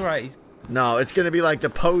 Oh, he's alright. No, it's gonna be like the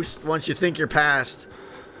post once you think you're past.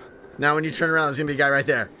 Now when you turn around, there's gonna be a guy right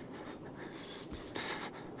there.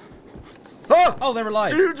 Oh, they're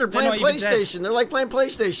alive. Dudes are playing PlayStation. They're like playing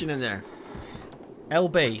PlayStation in there.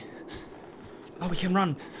 LB. Oh, we can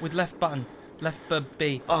run with left button. Left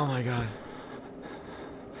B. Oh my god.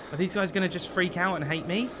 Are these guys going to just freak out and hate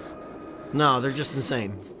me? No, they're just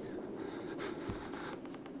insane.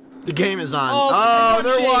 The game is on. Oh,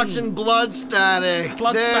 they're watching Blood Static.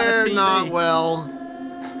 They're not well.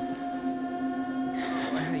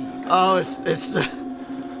 I hate you guys. Oh,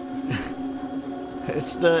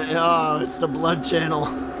 it's the Blood Channel.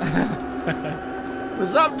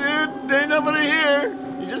 What's up, dude? There ain't nobody here.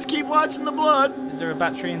 You just keep watching the blood. Is there a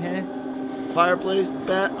battery in here? Fireplace,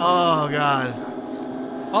 oh god.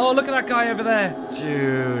 Oh, look at that guy over there.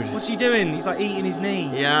 Dude. What's he doing? He's like eating his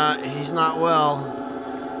knee. Yeah, he's not well.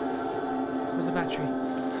 Where's the battery?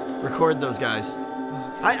 Record those guys.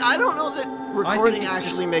 I don't know that recording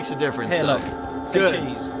actually makes a difference. Here, though. look. Good.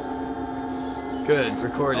 Cheese. Good,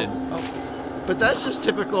 recorded. Oh. But that's just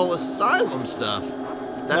typical asylum stuff.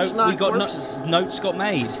 That's not corpses. Notes got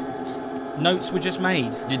made. Notes were just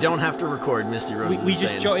made. You don't have to record, Misty Rose. We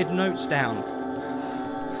just jotted notes down.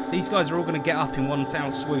 These guys are all going to get up in one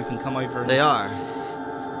foul swoop and come over. They are.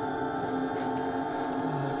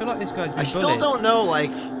 I feel like this guy's been I still don't know,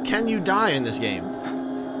 like, can you die in this game? I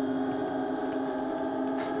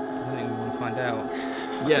think we want to find out.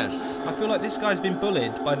 Yes. I feel like this guy's been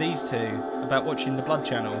bullied by these two about watching the Blood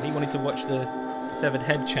channel. He wanted to watch the Severed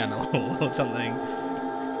Head channel or something.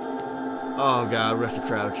 Oh god, we have to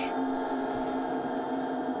crouch.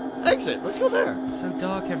 Exit. Let's go there. It's so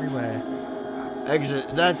dark everywhere.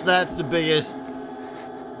 Exit. That's the biggest.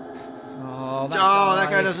 Oh, that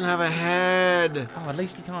guy doesn't have a head. Oh, at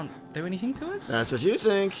least he can't do anything to us? That's what you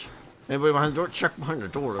think. Anybody behind the door? Check behind the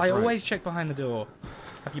door. I always check behind the door.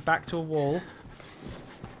 Have your back to a wall.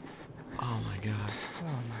 Oh my god.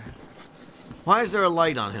 Oh man. Why is there a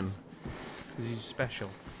light on him? Because he's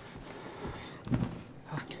special.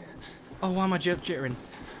 Oh, why am I jittering?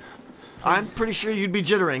 I'm pretty sure you'd be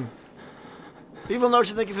jittering. Evil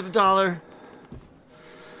Notion, thank you for the $1.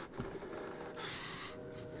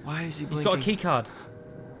 Why is he blinking? He's got a key card.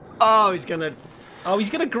 Oh, he's gonna... Oh,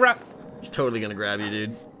 he's gonna grab... He's totally gonna grab you,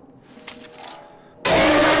 dude.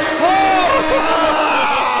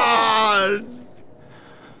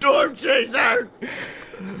 Dorm chaser!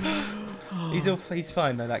 He's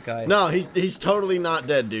fine though, that guy. No, he's totally not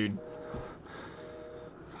dead, dude.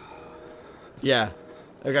 Yeah.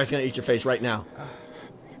 That guy's gonna eat your face right now.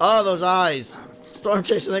 Oh, those eyes. Storm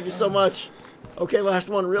chaser, thank you so much. Okay, last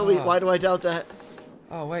one. Really? Why do I doubt that?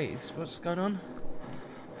 Oh, wait. What's going on?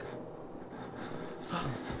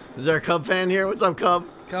 Is there a Cub fan here? What's up, Cub?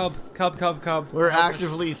 Cub. We're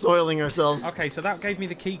actively soiling ourselves. Okay, so that gave me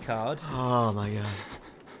the key card. Oh, my God.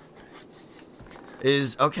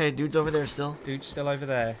 Okay, dude's over there still? Dude's still over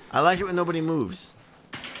there. I like it when nobody moves.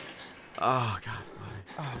 Oh, God, why?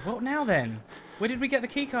 Oh, what now then? Where did we get the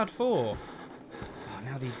key card for? Oh,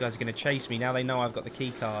 now these guys are going to chase me. Now they know I've got the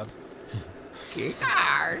key card. Key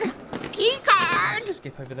card! Key card!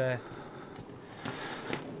 Skip over there.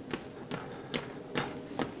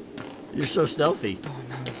 You're so stealthy. Oh,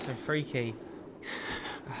 man, it's so freaky.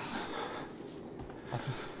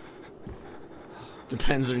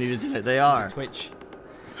 Depends on needed tonight. They are. Twitch.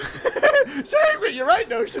 Sacred, you're right,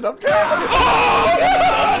 Notion. I'm terrible.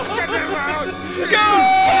 Oh,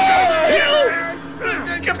 go! Go!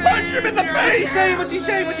 Punch him in the face! What's he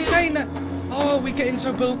saying? Oh, we're getting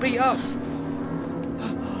so beat up.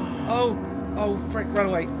 Oh, frick, run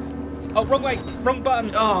away. Oh, wrong way, wrong button.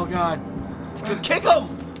 Oh, God. Kick him!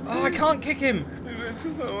 Oh, I can't kick him.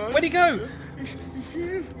 Where'd he go?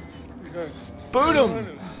 Boot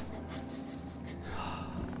him!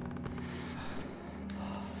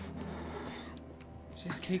 Is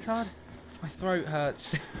this key card? My throat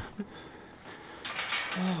hurts.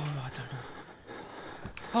 Oh, I don't know.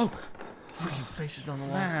 Oh, freaking faces on the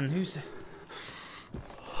wall. Man, who's...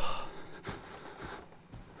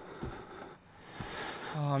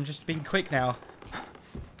 Oh, I'm just being quick now.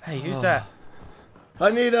 Hey, who's that? I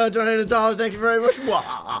need a donate $1. Thank you very much.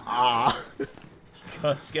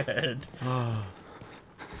 Got scared. I'm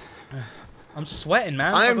sweating,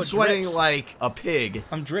 man. I'm sweating like a pig.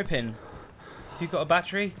 I'm dripping. Have you got a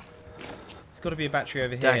battery? There's got to be a battery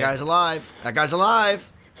over here. That guy's alive. That guy's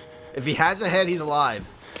alive. If he has a head, he's alive.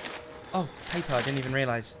 Oh, paper. I didn't even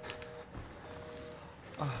realize.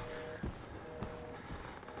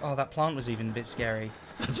 Oh, that plant was even a bit scary.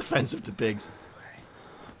 That's offensive to pigs.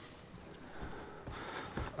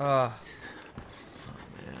 Oh,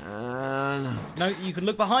 man. No, you can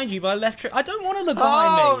look behind you by left trip. I don't want to look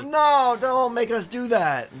behind me. Oh, no, don't make us do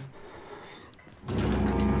that. You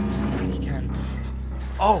can.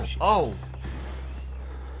 Oh.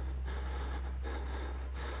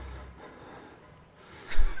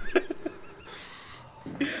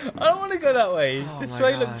 I don't want to go that way. Oh This my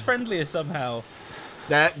way God. looks friendlier somehow.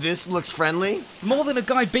 This looks friendly? More than a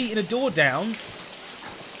guy beating a door down.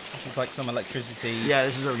 This is like some electricity. Yeah,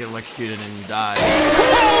 this is where we get electrocuted and die.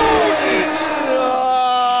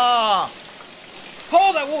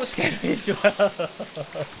 Oh, that water scared me as well.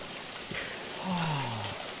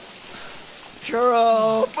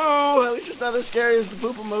 Churro! Boo! At least it's not as scary as the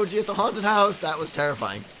poop emoji at the haunted house. That was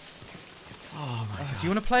terrifying. Oh my God. Do you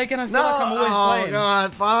want to play again? I feel No! like I'm always playing. Oh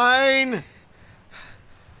God, fine!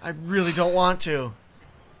 I really don't want to.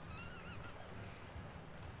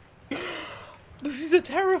 This is a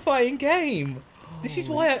terrifying game. This is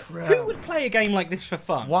why who would play a game like this for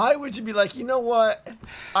fun? Why would you be like, you know what?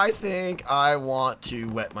 I think I want to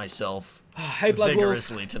wet myself Hey, Blood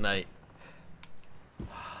vigorously tonight.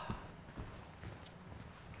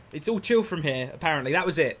 It's all chill from here, apparently. That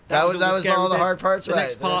was it. That was all the bits. hard parts, The right.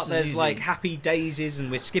 next part, The rest is there's easy. like happy daisies,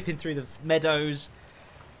 and we're skipping through the meadows.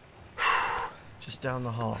 Just down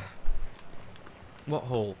the hall. What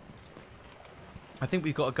hall? I think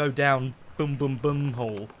we've got to go down boom boom boom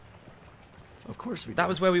hall. Of course we do. That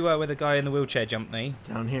was where we were, where the guy in the wheelchair jumped me.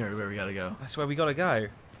 Down here where we gotta go. That's where we got to go.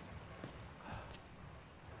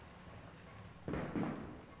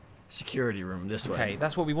 Security room this way. Okay,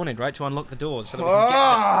 that's what we wanted, right? To unlock the doors so that we can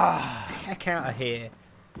get the heck out of here.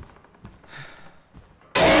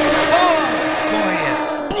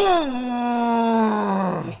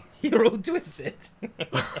 Oh, you're all twisted.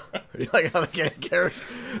 Like how the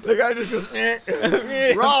guy just goes,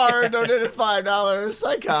 "Rawr, donated $5.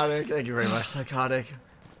 Psychotic." Thank you very much, psychotic.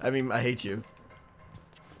 I mean, I hate you.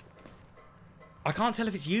 I can't tell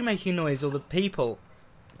if it's you making noise or the people.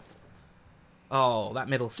 Oh, that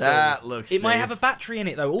middle stall. That looks It might safe. have a battery in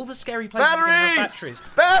it, though. All the scary places are gonna have batteries.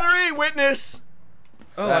 Battery! Witness!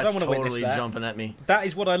 Oh, That's I don't want to totally witness that. jumping at me. That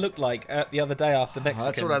is what I looked like the other day after Mexico.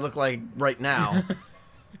 That's what I look like right now.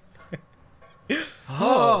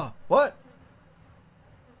 Oh, what?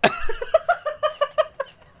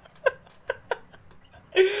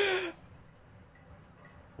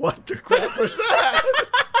 What the crap was that?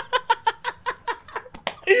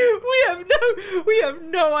 We have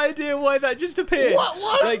no idea why that just appeared. What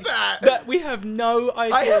was that? We have no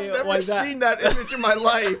idea. I have why never seen that image in my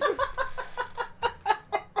life.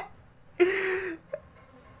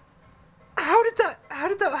 How did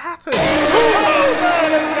that happen? Oh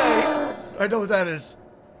man, okay. I know what that is.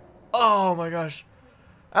 Oh my gosh.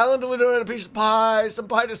 Alan donated a piece of pie, some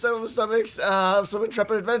pie to settle the stomachs, some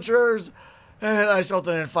intrepid adventurers, and I still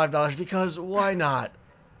donated $5 because why not?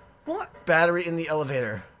 What? Battery in the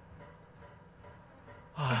elevator.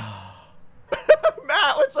 Matt,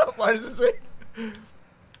 what's up? Why does this say?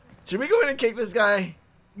 Should we go in and kick this guy?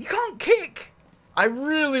 You can't kick. I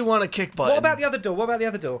really want to kick button. What about the other door? What about the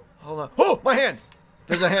other door? Hold on. Oh, my hand.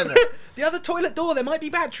 There's a hand there. The other toilet door. There might be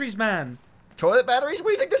batteries, man. Toilet batteries? What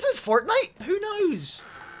do you think this is? Fortnite? Who knows?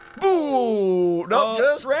 Boo! Nope, Oh,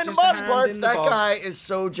 just random just a body hand parts. in the That box. guy is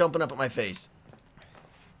so jumping up at my face.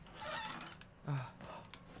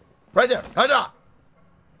 Right there. Oh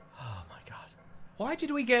my god. Why did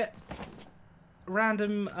we get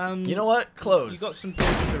random? You know what? Close. You got some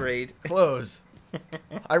things to read. Close.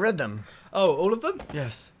 I read them. Oh, all of them?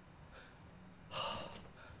 Yes.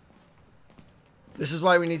 This is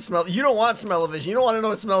why we need smell. You don't want smell-o-vision. You don't want to know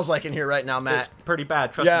what it smells like in here right now, Matt. It's pretty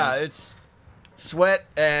bad. Trust Yeah, me. it's sweat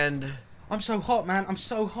and. I'm so hot, man. I'm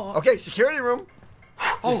so hot. Okay, security room.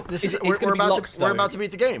 Oh, this it's is gonna we're be about locked, to we're though. about to beat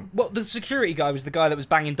the game. Well, the security guy was the guy that was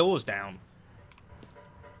banging doors down.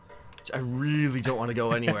 I really don't want to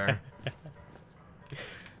go anywhere.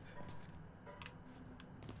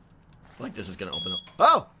 Like this is gonna open up.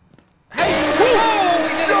 Oh! Hey! Whoa! We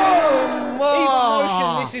did it! Come on! Evil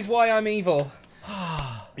Notion, this is why I'm evil.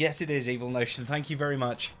 Yes, it is Evil Notion. Thank you very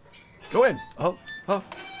much. Go in. Oh, oh,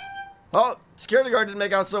 oh! Security guard didn't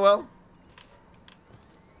make out so well.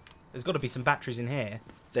 There's got to be some batteries in here.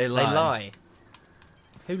 They lie. They lie.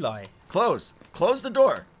 Who lie? Close. Close the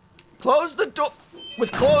door. Close the door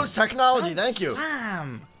with closed technology. Don't Thank you.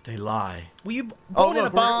 Slam. They lie. Were you born Oh in a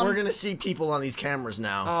look, barn? we're gonna see people on these cameras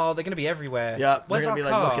now. Oh, they're gonna be everywhere. Yeah, they're Where's gonna be our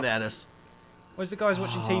like car? looking at us. Where's the guys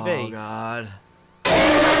watching Oh TV? God.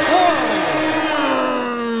 Whoa!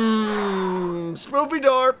 Spoopy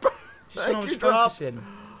door. Just when I Thank was you, drop. focusing.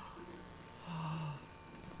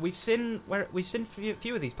 We've seen a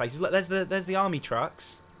few of these places. Look, there's the army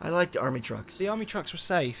trucks. I like the army trucks. The army trucks were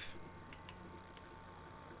safe.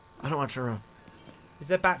 I don't want to turn around. Is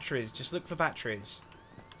there batteries? Just look for batteries.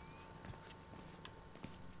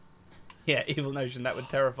 Yeah, Evil Notion, that would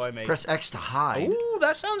terrify me. Press X to hide. Ooh,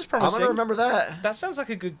 that sounds I'm promising. gonna remember that. That sounds like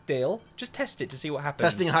a good deal. Just test it to see what happens.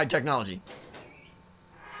 Testing hide technology.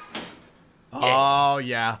 Yeah. Oh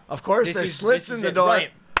yeah. Of course, there's slits in the it. door.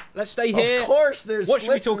 Right. Let's stay here. Of course, there's What should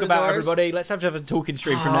we slits in talk the about, doors. everybody? Let's have a talking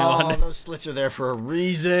stream from now Oh, on. those slits are there for a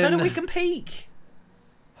reason. So that we can peek.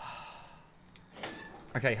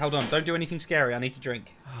 Okay, hold on. Don't do anything scary. I need to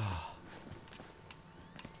drink.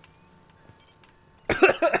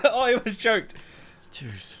 Oh, I almost choked.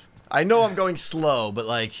 Dude, I know I'm going slow, but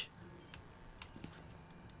like.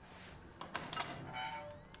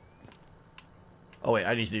 Oh wait,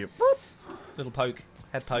 I need to do. Boop, Little poke.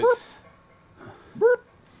 Head poke. boop.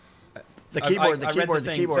 The keyboard, I read the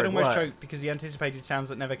thing. keyboard. Fred almost What? choked because he anticipated sounds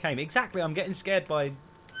that never came. Exactly. I'm getting scared by.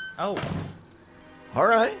 Oh, All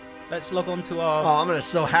right. let's log on to Oh, our I'm gonna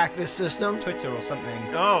so hack this system. Twitter or something.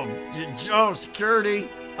 Oh, security.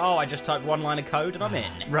 Oh, I just typed one line of code and I'm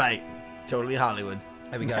in. Right. Totally Hollywood.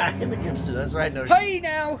 There we go. Back in the Gibson. That's right. No. Hey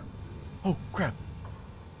now! Oh crap!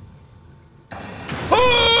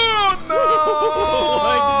 Oh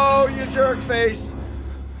no! You jerk face!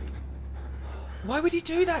 Why would he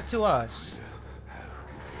do that to us?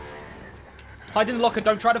 Hide in the locker.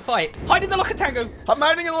 Don't try to fight. Hide in the locker, Tango. I'm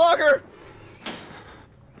hiding in the locker.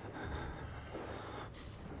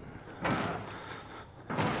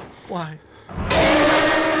 Why?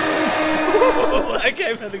 That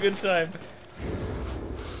game had a good time.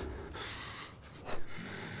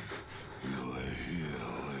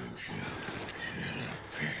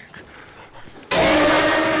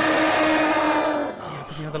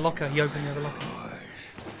 He opened the other locker. He opened the other locker.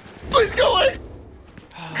 Please go away!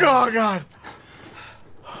 Oh god!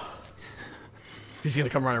 He's gonna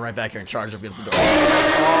come running right back here and charge up against the door.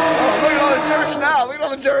 Oh, look at all the jerks now! Look at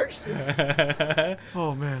all the jerks!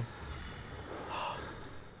 Oh man.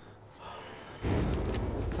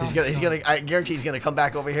 He's gonna. I guarantee he's gonna come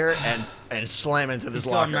back over here and slam into this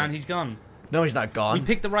locker. He's gone, man. He's gone. No, he's not gone. We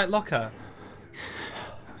picked the right locker.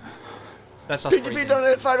 That's us. PGP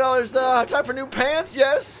donated $5. Time for new pants.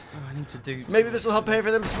 Yes. Oh, I need to do. Maybe this will help pay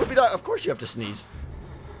for them. Swoopy dog. Of course you have to sneeze.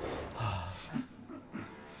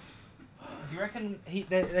 Do you reckon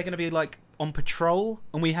they're going to be like on patrol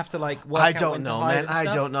and we have to like work I out don't when to know, hide man. and I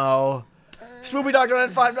stuff? don't know. Swoopy dog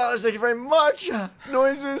donated $5. Thank you very much.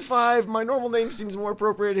 Noises 5. My normal name seems more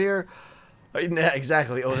appropriate here. Yeah,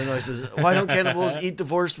 exactly. Oh, the noises. Why don't cannibals eat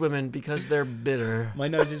divorced women? Because they're bitter. My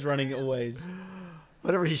nose is running always.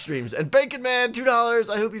 Whatever he streams. And Bacon Man, $2.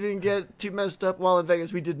 I hope you didn't get too messed up while in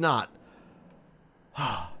Vegas. We did not.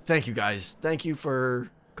 Thank you, guys. Thank you for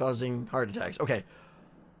causing heart attacks. Okay.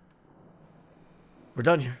 We're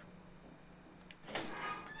done here.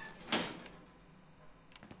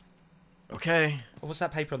 Okay. What's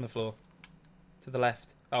that paper on the floor? To the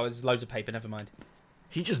left. Oh, there's loads of paper. Never mind.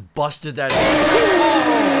 He just busted that.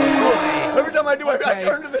 Oh, every time I do, I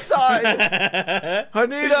turn to the side.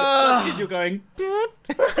 Anita! Because you're going.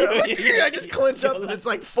 I just clench up and it's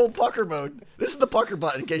like full pucker mode. This is the pucker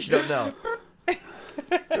button in case you don't know.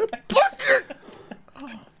 Pucker!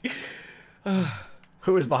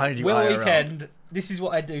 Who is behind you? Will IRL? Weekend. This is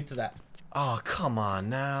what I do to that. Oh, come on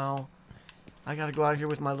now. I gotta go out here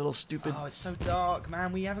with my little stupid. Oh, it's so dark,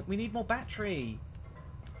 man. We need more battery.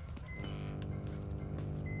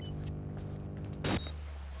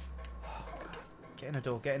 Get in a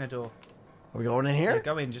door. Get in a door. Are we going in here? Yeah,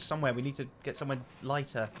 go in, just somewhere. We need to get somewhere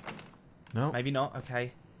lighter. No. Maybe not.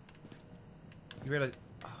 Okay. You realize?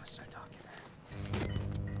 Oh, it's so dark in there.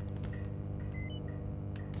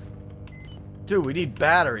 Dude, we need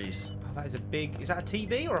batteries. Oh, that is a big. Is that a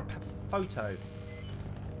TV or a photo?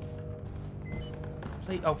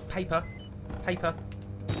 Please. Oh, paper. Paper.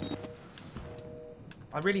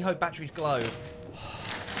 I really hope batteries glow.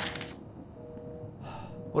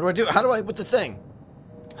 What do I do? How do I with the thing?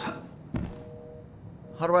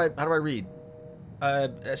 How do I read?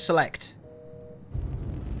 Select.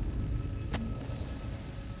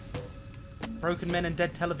 Broken Men and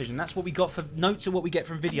Dead Television. That's what we got for notes of what we get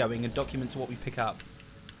from videoing and documents of what we pick up.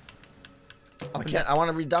 I can't. I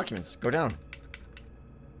want to read documents. Go down.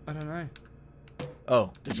 I don't know.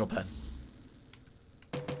 Oh, digital pen.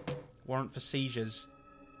 Warrant for seizures.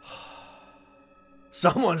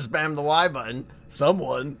 Someone spammed the Y button.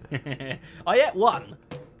 Someone. I ate 1.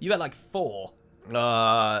 You had like 4.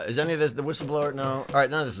 Is any of this the whistleblower? No. All right,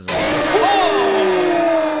 none of this is.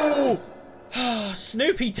 Oh!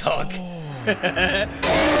 Snoopy Dog. Oh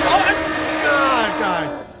God,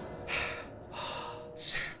 guys.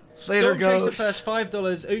 Later goes. Chaser first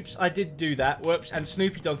 $5. Oops, I did do that. Whoops. And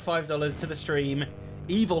Snoopy Dog $5 to the stream.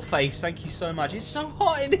 Evil Face, thank you so much. It's so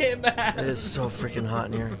hot in here, man. It is so freaking hot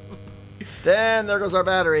in here. Then there goes our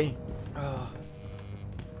battery. Oh.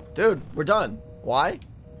 Dude, we're done. Why?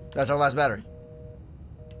 That's our last battery.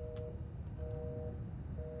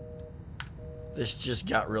 This just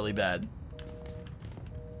got really bad.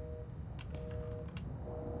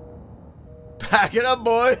 Pack it up,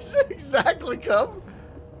 boys. Exactly, come.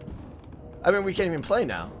 I mean, we can't even play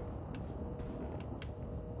now.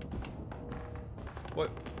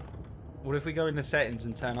 What if we go in the settings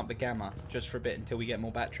and turn up the gamma just for a bit until we get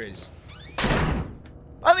more batteries?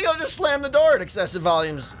 I think I'll just slam the door at excessive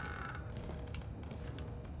volumes.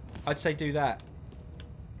 I'd say do that.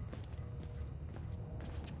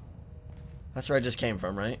 That's where I just came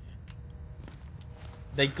from, right?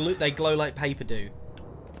 They glow like paper do.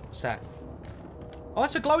 What's that? Oh,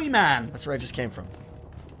 it's a glowy man. That's where I just came from.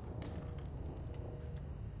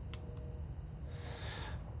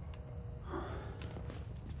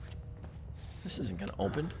 This isn't gonna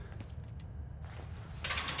open.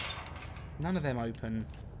 None of them open.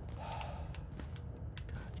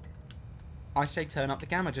 I say turn up the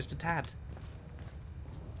gamma just a tad.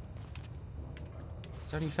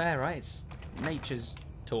 It's only fair, right? It's nature's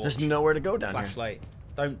torch. There's nowhere to go down here. Flashlight.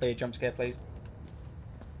 Don't be a jump scare, please.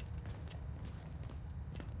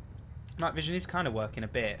 Night vision is kind of working a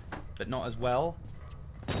bit, but not as well.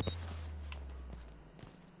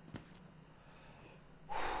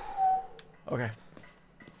 Okay.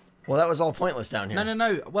 Well, that was all pointless down here.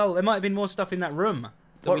 No. Well, there might have been more stuff in that room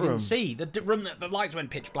that What we room? didn't see. The room that the lights went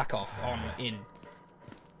pitch black off on in.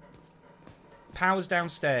 Power's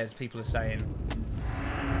downstairs, people are saying.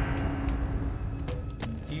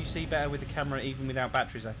 You see better with the camera even without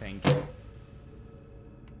batteries, I think.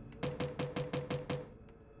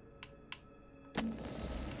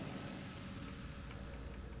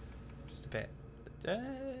 Just a bit.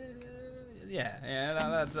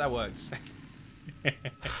 Yeah, that works.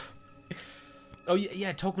 Oh,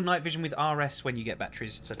 yeah, toggle night vision with RS when you get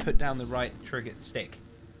batteries. So put down the right trigger stick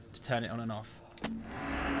to turn it on and off.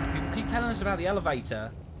 People keep telling us about the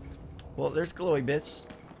elevator. Well, there's glowy bits.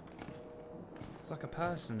 It's like a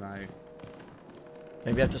person, though.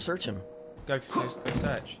 Maybe I have to search him. Go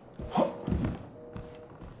search.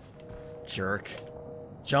 Jerk.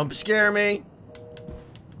 Jump scare me.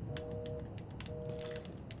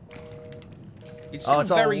 It's Oh,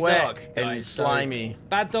 it's all very wet dark, and guys, slimy. So,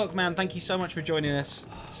 Bad Dog Man, thank you so much for joining us.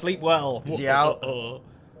 Sleep well. Is he out?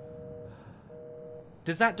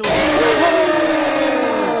 Does that door...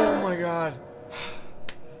 Oh my god.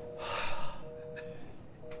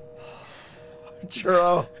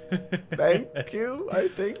 Churro. Thank you, I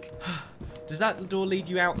think. Does that door lead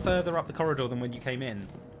you out further up the corridor than when you came in?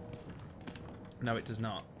 No, it does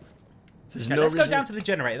not. There's Okay, no let's reason. go down to the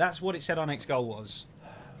generator. That's what it said our next goal was.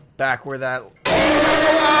 Back where that.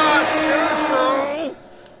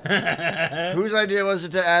 Whose idea was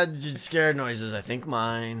it to add scare noises? I think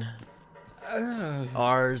mine.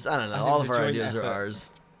 Ours. I don't know. All of our ideas are ours.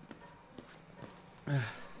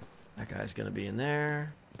 That guy's gonna be in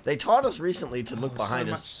there. They taught us recently to look behind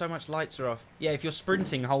us. So much lights are off. Yeah, if you're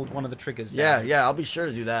sprinting, hold one of the triggers Yeah, down. yeah, I'll be sure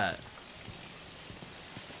to do that.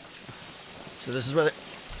 So this is where they...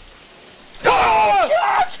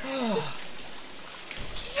 Oh!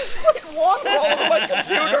 She just sprayed water all over my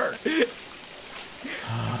computer!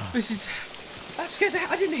 This is... That scared the...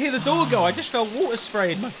 I didn't hear the door go. I just felt water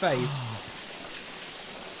spray in my face.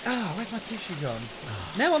 Oh, where's my tissue gone?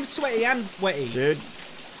 Now I'm sweaty and wetty. Dude,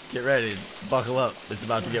 get ready. Buckle up. It's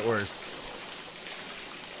about to get worse.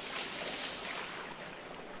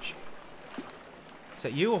 Is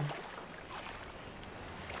that you or...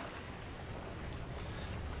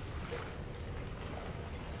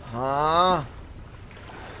 Huh?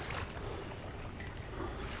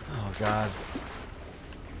 Oh, God.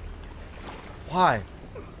 Why?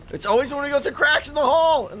 It's always when we go through cracks in the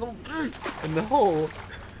hole! In the hole.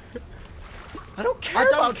 I don't care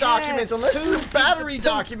about documents unless they're battery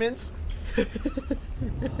documents.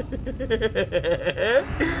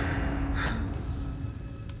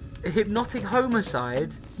 Hypnotic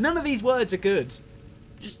homicide? None of these words are good.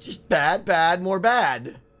 Just bad, bad, more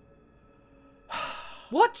bad.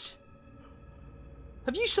 What?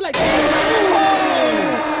 Have you selected...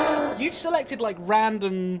 You've selected, like,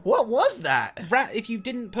 random... What was that? If you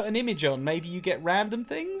didn't put an image on, maybe you get random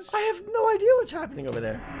things? I have no idea what's happening over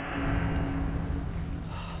there.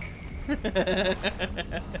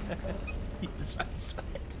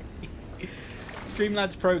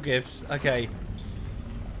 Streamlad's Pro Gifts. Okay.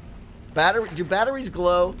 Do batteries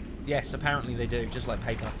glow? Yes, apparently they do, just like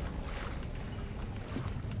paper.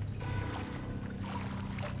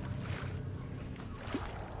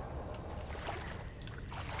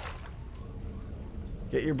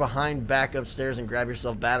 Get your behind back upstairs and grab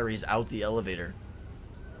yourself batteries out the elevator.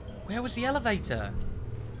 Where was the elevator?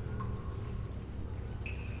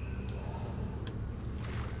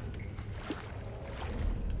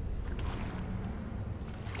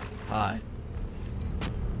 Hi.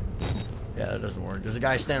 Yeah, that doesn't work. There's a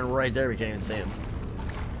guy standing right there. We can't even see him.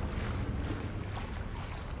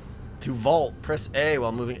 To vault, press A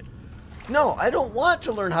while moving. No, I don't want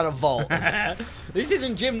to learn how to vault. This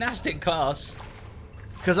isn't gymnastic class.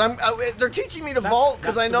 Because they're teaching me to vault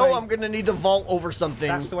because I know I'm going to need to vault over something.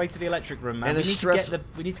 That's the way to the electric room, man. And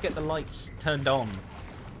we need to get the lights turned on.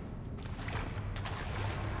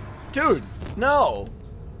 Dude, no.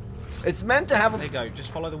 It's meant to have a... There you go.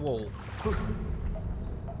 Just follow the wall.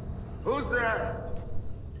 Who's there?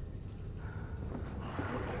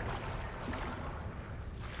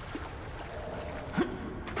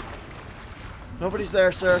 Nobody's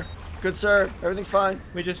there, sir. Good sir. Everything's fine.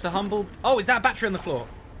 We're just a humble... Oh, is that a battery on the floor?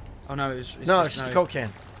 Oh, no, it's No, it's just a Coke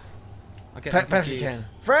can. I get Pepsi can.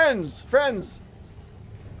 Friends! Friends!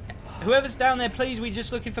 Whoever's down there, please, we're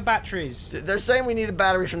just looking for batteries. They're saying we need a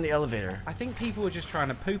battery from the elevator. I think people were just trying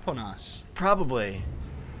to poop on us. Probably.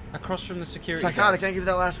 Across from the security Psychotic, desk. can't give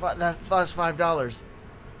that last $5.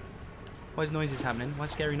 Why is noises happening? Why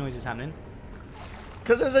is scary noises happening?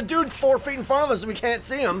 Because there's a dude 4 feet in front of us and we can't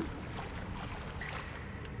see him.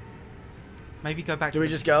 Maybe go back to Do we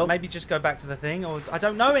just go? Maybe just go back to the thing, or I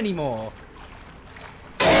don't know anymore.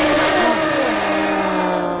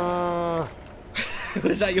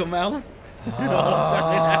 Was that your mouth?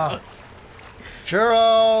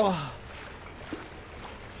 Churro!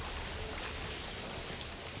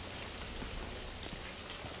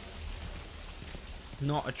 It's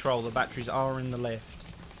not a troll. The batteries are in the lift.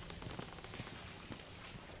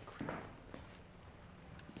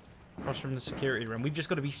 Across from the security room. We've just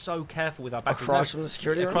got to be so careful with our batteries. Across from the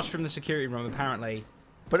security room? Across from the security room, apparently.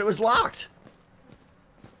 But it was locked.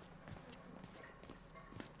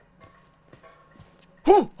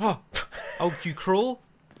 Whew! Oh. Oh, do you crawl?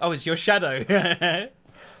 Oh, it's your shadow.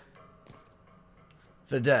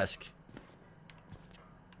 The desk.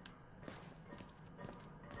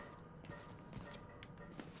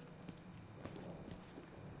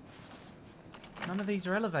 None of these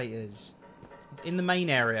are elevators. In the main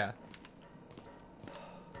area.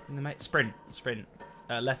 In the sprint.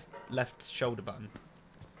 Left shoulder button.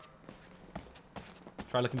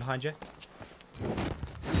 Try looking behind you.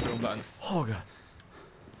 Wrong button. Oh god.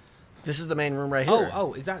 This is the main room right here.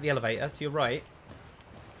 Oh, is that the elevator to your right?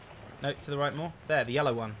 No, to the right more. There, the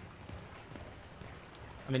yellow one.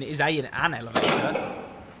 I mean, it is an elevator.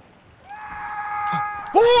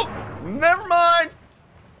 Oh! Never mind.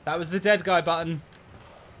 That was the dead guy button.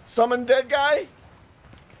 Summon dead guy.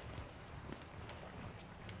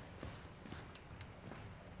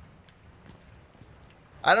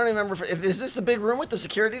 I don't even remember. Is this the big room with the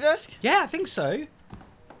security desk? Yeah, I think so.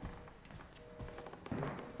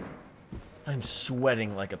 I'm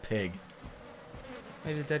sweating like a pig.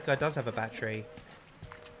 Maybe the dead guy does have a battery.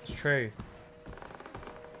 It's true.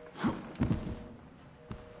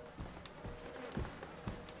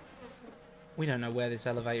 We don't know where this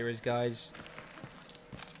elevator is, guys.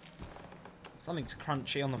 Something's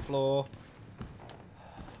crunchy on the floor.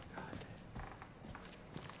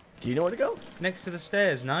 Do you know where to go? Next to the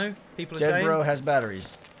stairs, no? People are Dead saying. bro has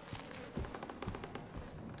batteries.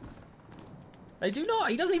 They do not.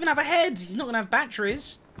 He doesn't even have a head. He's not going to have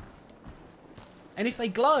batteries. And if they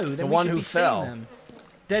glow, then The we one should who be seeing fell. them.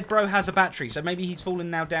 Dead bro has a battery, so maybe he's fallen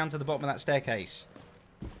now down to the bottom of that staircase.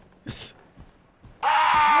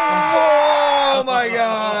 Oh my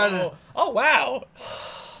god! Oh wow!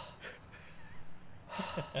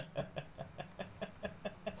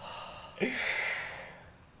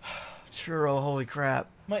 Churro, holy crap.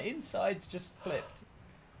 My insides just flipped.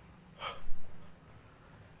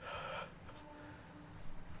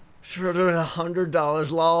 Churro doing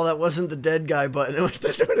 $100. Lol, that wasn't the dead guy button. It was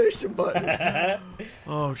the donation button.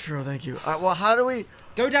 Oh, Churro, thank you. Well, how do we...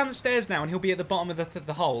 Go down the stairs now and he'll be at the bottom of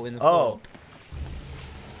the hole in the floor.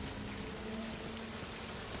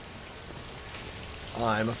 Oh.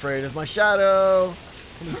 I'm afraid of my shadow.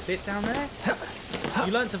 Can we fit down there?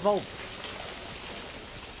 You learned to vault.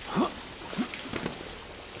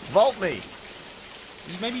 Vault me.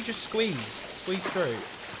 You maybe just squeeze. Squeeze through.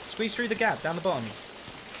 Squeeze through the gap down the bottom.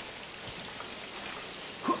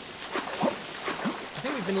 I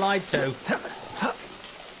think we've been lied to.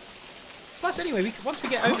 Plus, anyway, once we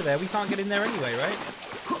get over there, we can't get in there anyway, right?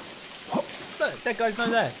 Look, that guy's not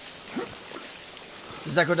there.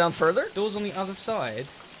 Does that go down further? Door's on the other side.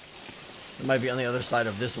 It might be on the other side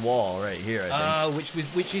of this wall right here, I think.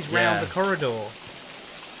 Which is round the corridor.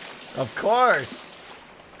 Of course.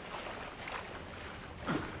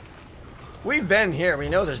 We've been here. We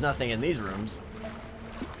know there's nothing in these rooms.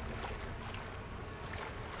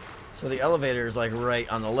 So the elevator is like right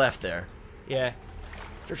on the left there. Yeah.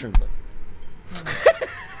 Your turn.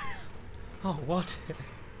 Oh, what?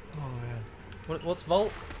 Oh, man. What's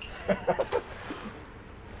vault?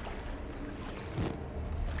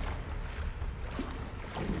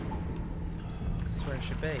 This is where it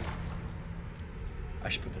should be. I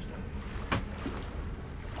should put this down.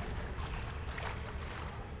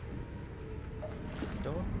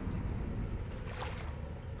 Door?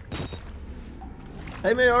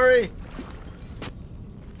 Hey, Maori!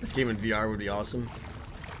 This game in VR would be awesome.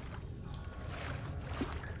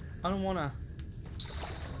 I don't wanna.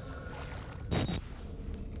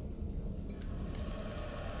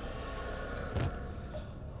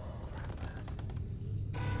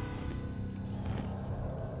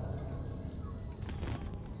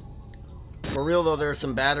 For real though, there are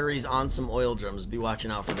some batteries on some oil drums. Be watching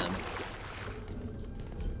out for them.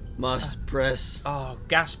 Must press. Oh,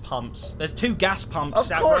 gas pumps. There's 2 gas pumps Of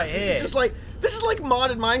sat course, right this here. is just like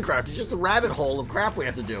modded Minecraft. It's just a rabbit hole of crap we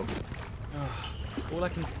have to do. All I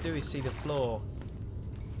can do is see the floor.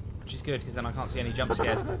 Which is good, because then I can't see any jump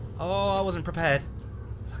scares. Oh, I wasn't prepared.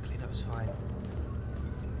 Luckily, that was fine.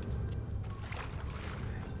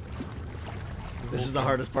 This is the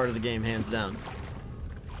hardest part of the game, hands down.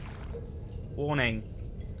 Warning.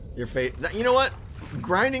 Your face. You know what?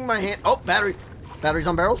 Grinding my hand. Oh, battery. Batteries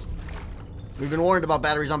on barrels? We've been warned about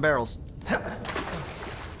batteries on barrels. I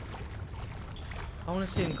want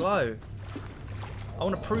to see him glow. I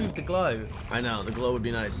want to prove the glow. I know, the glow would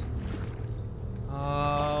be nice.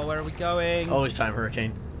 Oh, where are we going? Always time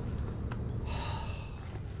hurricane.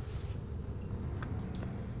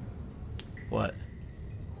 What?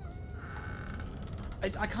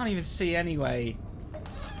 I can't even see anyway.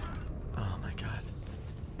 Oh my god.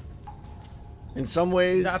 In some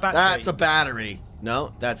ways, Is that a battery? that's a battery.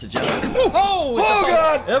 No, that's a generator. Oh! It's Oh, a button.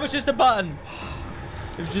 God! That was just a button.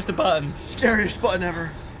 It was just a button. Scariest button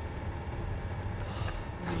ever.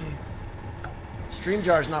 Stream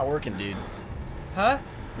jar's not working, dude. Huh?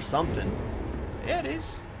 Or something. Yeah, it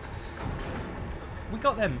is. We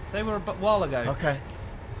got them. They were a while ago. Okay.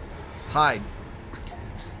 Hide.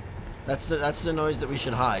 That's the noise that we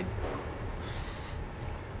should hide.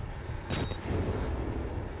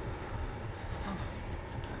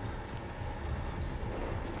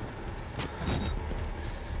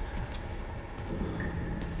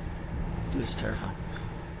 Dude, it's terrifying.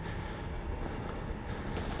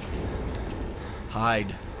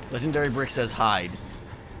 Hide. Legendary Brick says hide.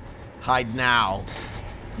 Hide now.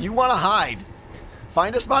 You want to hide.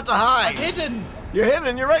 Find a spot to hide. I'm hidden. You're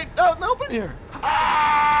hidden. You're right out in the open here.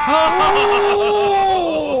 Oh!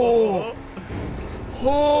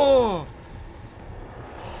 Oh!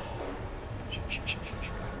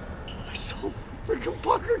 I'm so freaking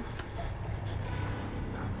puckered.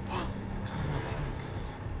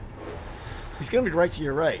 He's gonna be right to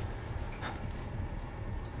your right.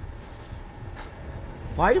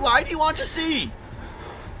 Why do you want to see?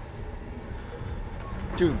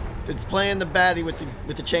 Dude, it's playing the baddie with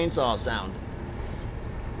the chainsaw sound.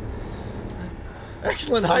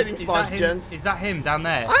 Excellent hiding spots, Gems. Is that him down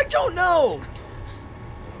there? I don't know.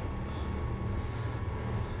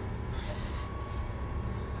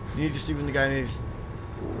 You need to see when the guy moves.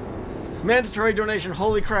 Mandatory donation.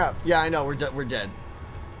 Holy crap! Yeah, I know. We're dead.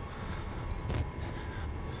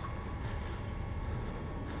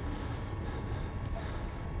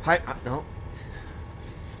 Hi. No.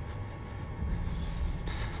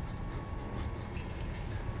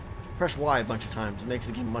 Press Y a bunch of times. It makes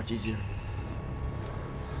the game much easier.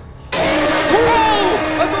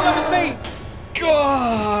 I thought that was me!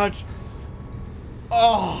 God!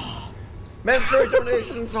 Oh! Mandatory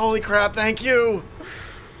donations, holy crap, thank you!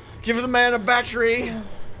 Give the man a battery.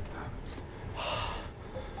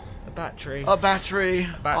 A battery. A battery.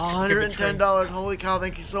 $110, holy cow,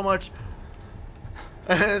 thank you so much.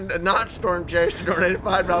 And not Storm Chase donated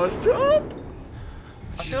 $5 to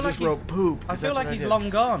I feel like just wrote poop. I feel like he's long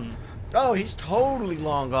gone. Oh, he's totally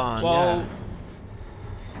long gone. Well, yeah.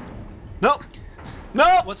 Nope.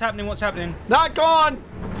 Nope. What's happening? What's happening? Not gone.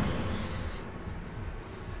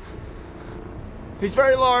 He's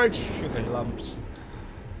very large. Sugar lumps.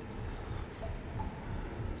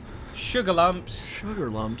 Sugar lumps.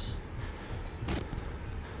 Sugar lumps.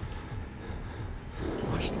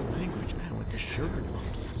 Watch the language, man, with the sugar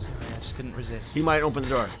lumps. Sorry, I just couldn't resist. He might open the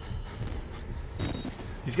door.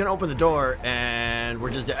 He's gonna open the door, and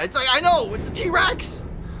we're just dead. It's like, I know, it's the T-Rex.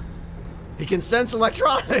 He can sense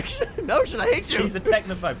electronics. No, should I hate you? He's a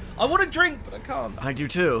technophobe. I want a drink, but I can't. I do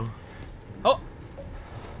too. Oh.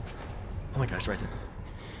 Oh my gosh, right there.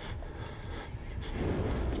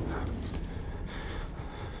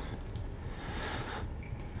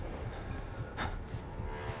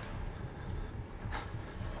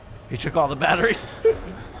 He took all the batteries.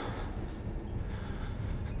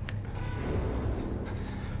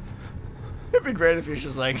 It'd be great if he was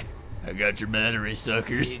just like, I got your battery,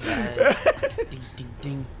 suckers. Ding, ding,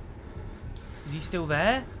 ding. Is he still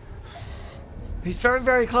there? He's very,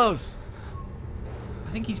 very close.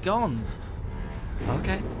 I think he's gone.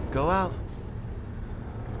 Okay, go out.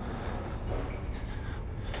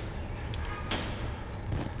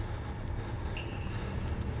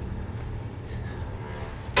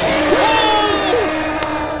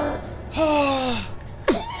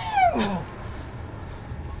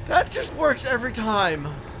 That just works every time.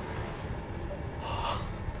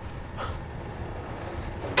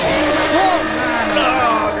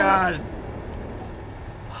 Oh God.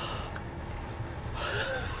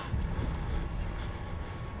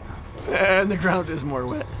 And the ground is more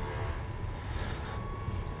wet.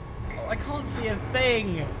 can't see a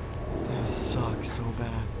thing. This sucks so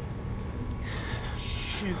bad.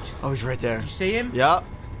 Shoot. Oh, he's right there. You see him? Yep.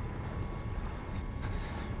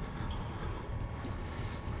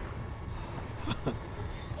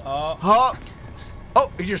 Oh. Huh?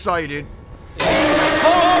 Oh, he just saw you, dude.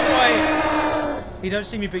 Oh, boy! He don't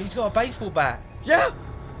see me, but he's got a baseball bat. Yeah.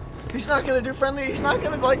 He's not gonna do friendly. He's not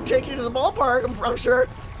gonna like take you to the ballpark. I'm sure.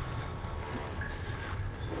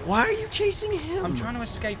 Why are you chasing him? I'm trying to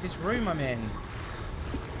escape this room I'm in.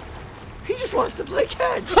 He just wants to play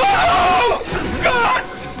catch. Oh God!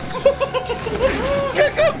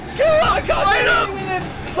 Kick him! Kill him! I can't fight him!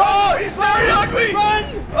 Oh, he's very ugly!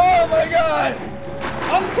 Run! Oh my God!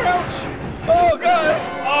 Uncrouch! Oh God!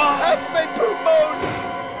 Oh. Activate poop mode!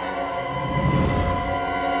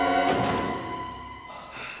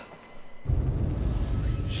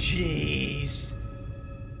 Jeez.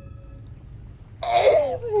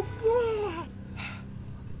 Oh my God!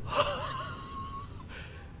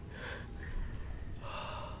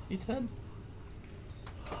 You turn.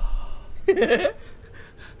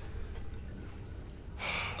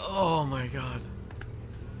 Oh my God.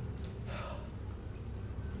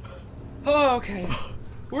 Oh, okay.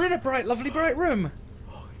 We're in a bright, lovely, bright room.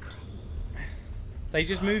 Holy crap. They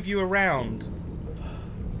just move you around.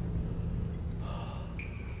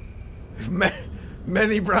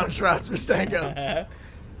 Many brown trouts, Mustango.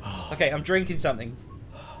 Okay, I'm drinking something.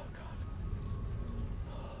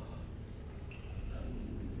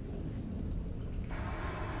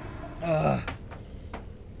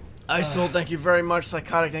 Isold, thank you very much.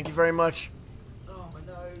 Psychotic, thank you very much. Oh, my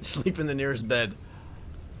nose. Sleep in the nearest bed.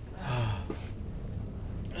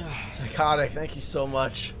 Psychotic, thank you so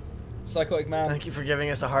much. Psychotic man. Thank you for giving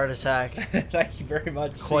us a heart attack. Thank you very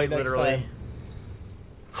much. Quite See you next literally.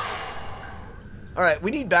 Alright,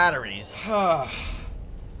 we need batteries. time.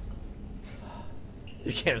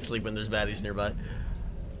 You can't sleep when there's batteries nearby.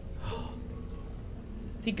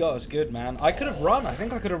 He got us good, man. I could have run. I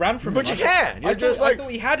think I could have ran from him. But you can! You're I just thought, like... I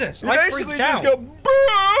thought he had us. You I basically freaked just out. go...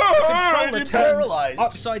 Controller You're turned paralyzed.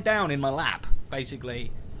 upside down in my lap,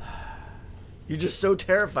 basically. You're just so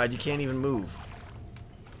terrified you can't even move.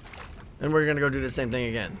 And we're gonna go do the same thing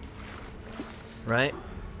again. Right?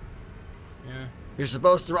 Yeah. You're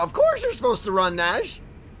supposed to... Of course you're supposed to run, Nash!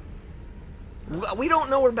 We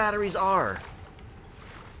don't know where batteries are.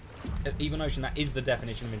 Even Ocean, that is the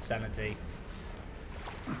definition of insanity.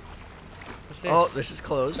 What's this? Oh, this is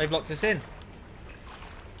closed. They've locked us in.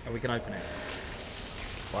 Oh, we can open it.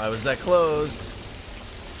 Why was that closed?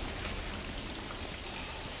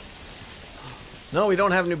 No, we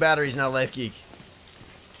don't have new batteries now, Life Geek.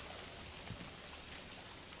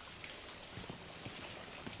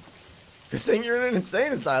 Good thing you're in an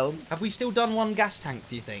insane asylum. Have we still done one gas tank,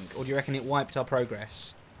 do you think? Or do you reckon it wiped our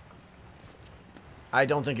progress? I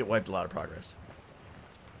don't think it wiped a lot of progress.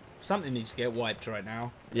 Something needs to get wiped right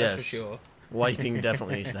now. Yes. That's for sure. Wiping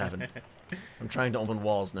definitely needs to happen. I'm trying to open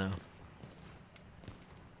walls now.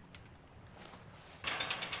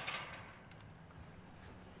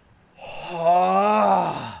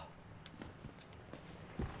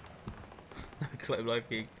 Club Life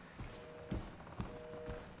Geek.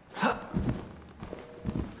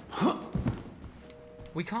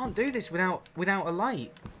 We can't do this without a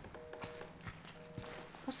light.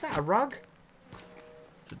 What's that? A rug?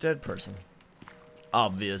 It's a dead person.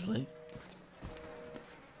 Obviously.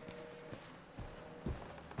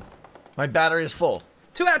 My battery is full.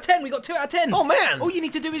 2 out of 10. We got 2 out of 10. Oh man! All you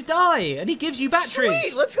need to do is die, and he gives you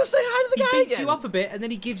batteries. Sweet! Let's go say hi to the He guy beats again. you up a bit, and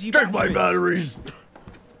then he gives you Take batteries. my batteries.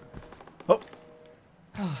 Oh.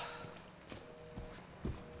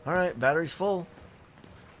 All right, battery's full.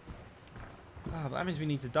 Oh, but that means we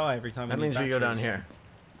need to die every time. That we need means we go down batteries. here.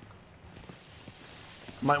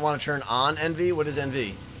 Might want to turn on NV. What is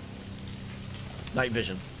NV? Night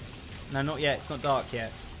vision. No, not yet. It's not dark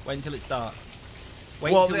yet. Wait until it's dark.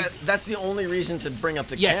 Wait Well, until that's the only reason to bring up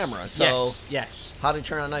the yes, camera. So, yes, yes. how do you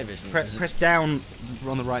turn on night vision? Is it- Press down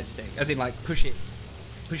on the right stick, as in like push it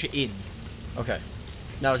in. Okay.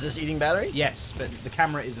 Now, is this eating battery? Yes, but the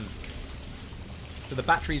camera isn't. So the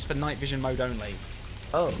battery's for night vision mode only.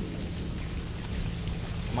 Oh,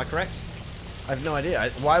 Am I correct? I have no idea.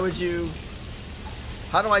 Why would you?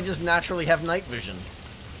 How do I just naturally have night vision?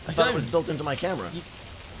 I thought it was built into my camera.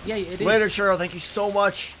 Yeah, it is. Later, Churro. Thank you so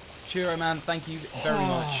much. Churro man, thank you very much.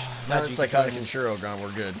 Now Glad that you Psychotic could and join Churro gone,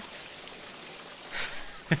 we're good.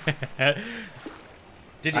 us.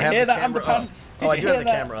 Did you I have hear the that, camera underpants? up. Oh, I Did do you have hear the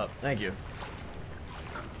that? camera up. Thank you.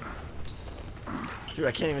 Dude,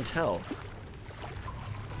 I can't even tell.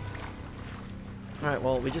 Alright,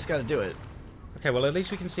 well, we just gotta do it. Okay, well at least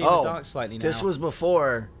we can see in the dark slightly now. This was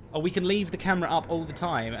before Oh, we can leave the camera up all the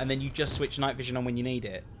time, and then you just switch night vision on when you need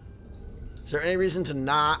it. Is there any reason to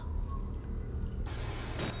not?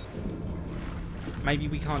 Maybe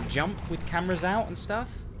we can't jump with cameras out and stuff?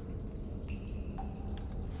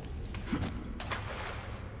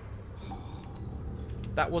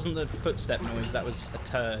 That wasn't the footstep noise, that was a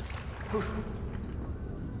turd.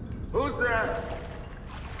 Who's there?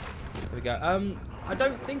 There we go. I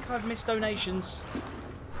don't think I've missed donations.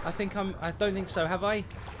 I don't think so. Have I?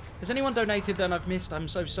 Has anyone donated and I've missed? I'm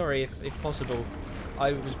so sorry if possible.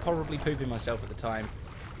 I was probably pooping myself at the time.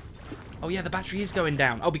 Oh yeah, the battery is going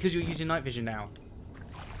down. Oh, because you're using night vision now.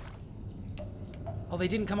 Oh, they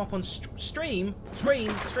didn't come up on stream.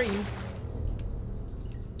 Stream.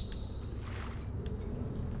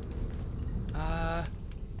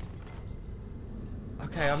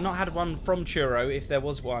 Okay, I've not had one from Churro, if there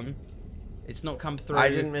was one. It's not come through. I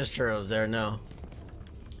didn't miss Churros there, no.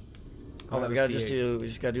 Oh, we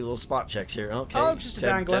just gotta do little spot checks here. Okay. Oh, just a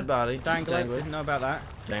dangler. Dead body. Dangler. Didn't know about that.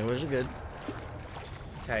 Danglers are good.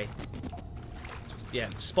 Okay. Just, yeah,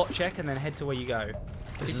 spot check and then head to where you go.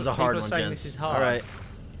 This is a hard one, gents. This is hard. All right.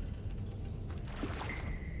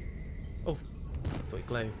 Oh, I thought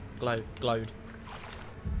it glowed.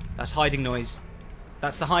 That's hiding noise.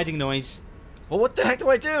 That's the hiding noise. Well, what the heck do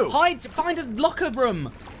I do? Hide! Find a locker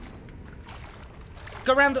room!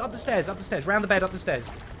 Go round up the stairs, round the bed, up the stairs.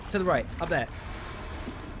 To the right, up there.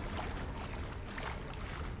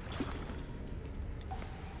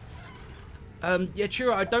 Yeah,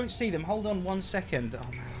 Churro, I don't see them. Hold on 1 second. Oh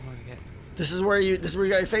man, I'm gonna get... This is where you got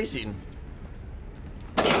your face eaten.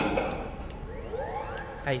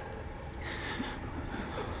 Hey.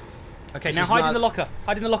 Okay, now hide in the locker.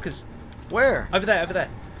 Hide in the lockers. Where? Over there, over there.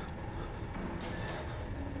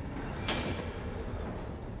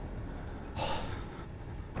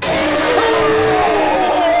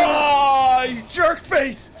 Oh, you jerk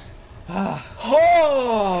face!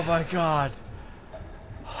 Oh my god.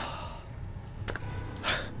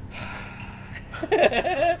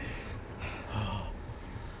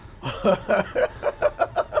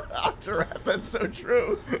 That's so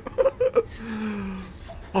true.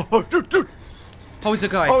 Oh, dude. Oh, he's a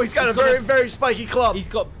guy. Oh, he's got a very spiky club.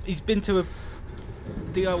 He's been to a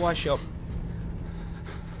DIY shop.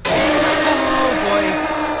 Oh boy.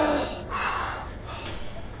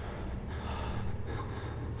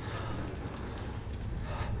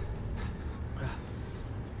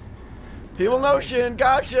 People Notion,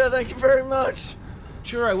 gotcha. Thank you very much.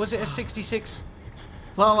 Churro, was it a 66?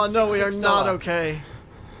 Lala, no, we are not okay.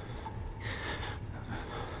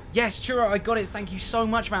 Yes, Churro, I got it. Thank you so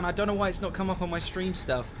much, man. I don't know why it's not come up on my stream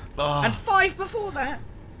stuff. Oh. And 5 before that.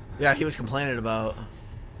 Yeah, he was complaining about.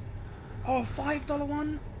 Oh, $5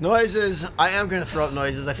 one? Noises. I am going to throw up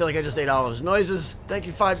noises. I feel like I just ate olives. Noises. Thank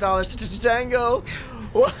you, $5 to Tango.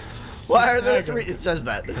 Why are there 3? It says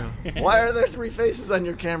that. Why are there 3 faces on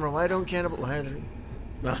your camera? Why don't cannibal? Why are there?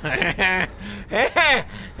 No.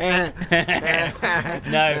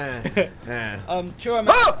 Churro,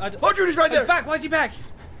 man. Oh, Judy's right there. He's back. Why is he back?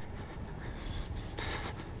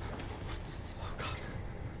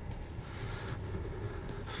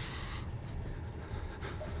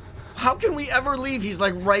 How can we ever leave? He's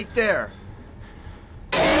like right there.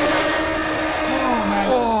 Oh, man.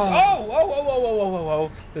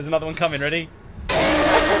 Oh. There's another one coming. Ready?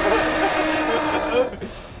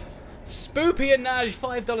 Spoopy and Naj,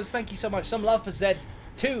 $5. Thank you so much. Some love for Zed.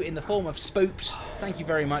 2 in the form of Spoops. Thank you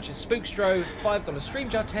very much. It's Spookstro, $5 stream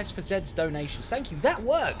jar test for Zed's donations. Thank you. That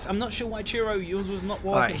worked. I'm not sure why Churro, yours was not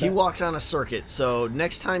working. Alright, he walks on a circuit, so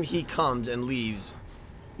next time he comes and leaves,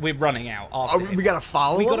 we're running out after him. We gotta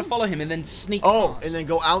follow him? We gotta follow him and then sneak past. And then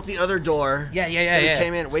go out the other door. Yeah. He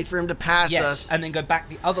came in, wait for him to pass us. And then go back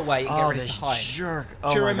the other way and get ready to hide. Jerk.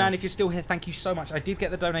 Churro, man, if you're still here, thank you so much. I did get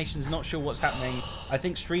the donations, not sure what's happening. I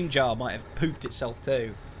think StreamJar might have pooped itself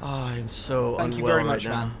too. Oh, I'm so Thank you very much,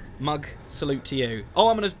 man. Mug, salute to you. Oh,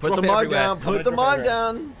 I'm gonna put the mug down. Put the mug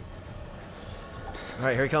down.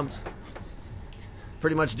 Alright, here he comes.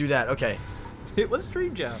 Pretty much do that. Okay. It was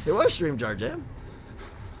StreamJar. It was StreamJar, Jam.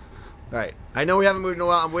 Alright, I know we haven't moved in a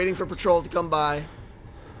while. I'm waiting for patrol to come by.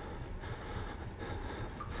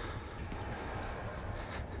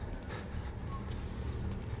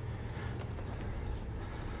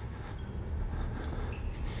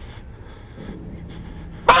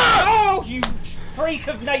 Oh, you freak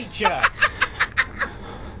of nature!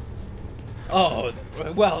 Oh,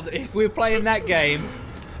 well, if we're playing that game...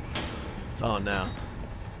 It's on now.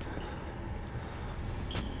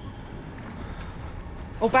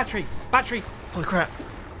 Oh, battery! Battery! Holy crap.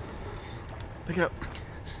 Pick it up.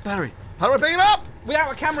 Battery. How do I pick it up?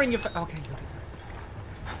 Without a camera in your face. Okay, got it.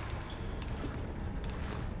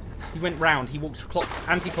 He went round. He walks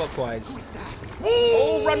anti-clockwise.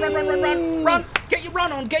 Oh, run, run, run, run, run, run! Get your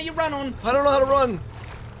run on, get your run on! I don't know how to run.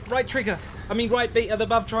 Right trigger. I mean, right beat, the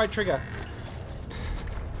above right trigger.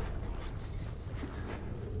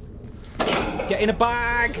 Get in a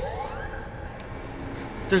bag!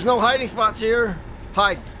 There's no hiding spots here.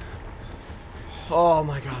 Hide. Oh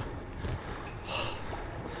my god.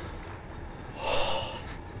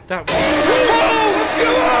 That was...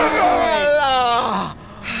 Oh,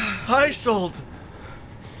 I sold.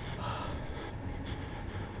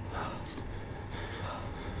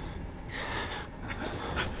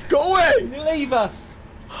 Go away! Leave us!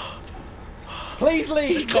 Please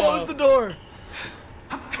leave! Just close the door.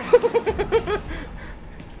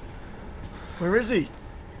 Where is he?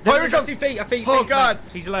 No, Here he comes. I feet. Oh god!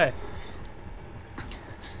 He's there.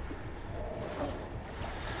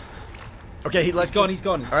 Okay, he's gone. He's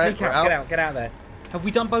gone. All right, Sneak out. Get out of there. Have we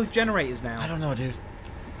done both generators now? I don't know, dude.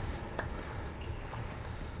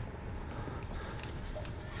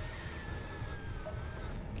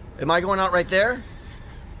 Am I going out right there?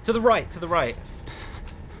 To the right. To the right.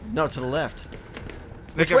 No, to the left.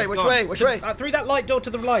 Which way? Which way? Which way? Through that light door to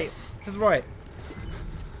the right. To the right.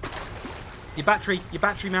 Your battery,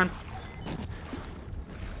 man.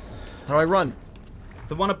 How do I run?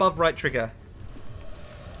 The one above right trigger.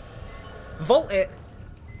 Vault it.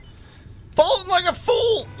 Vault like a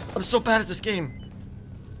fool! I'm so bad at this game.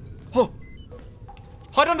 Oh.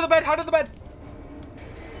 Hide under the bed. Hide under the bed.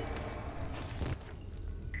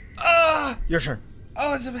 Ah! Your turn.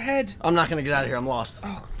 Oh, it's a head. I'm not gonna get out of here. I'm lost.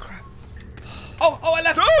 Oh crap. Oh, I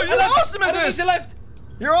left. Oh, you're awesome at this. I left.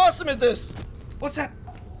 You're awesome at this. What's that?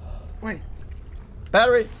 Wait.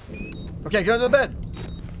 Battery. Okay, get under the bed.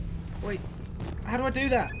 Wait. How do I do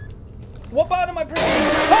that? What button am I pressing?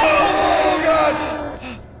 Oh god!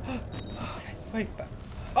 Okay, wait.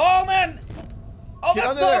 Oh man! Oh, Get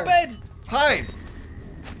that's under not there. a bed. Hide.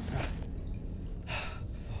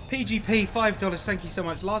 PGP, $5. Thank you so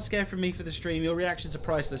much. Last scare from me for the stream. Your reactions are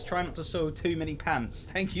priceless. Try not to soil too many pants.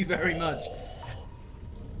 Thank you very much.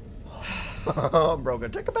 I'm broken.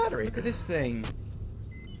 Take a battery. Look at this thing.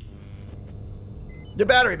 Your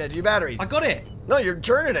battery, man. Your battery. I got it. No, you're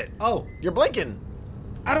turning it. Oh. You're blinking.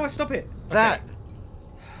 How do I stop it? That.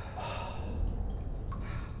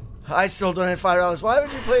 I still don't have $5. Why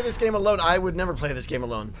would you play this game alone? I would never play this game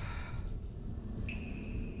alone.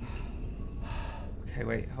 Okay,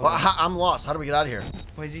 wait. Hold Well, on. I'm lost. How do we get out of here?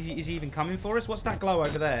 Well, is he even coming for us? What's that glow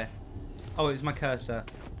over there? Oh, it was my cursor.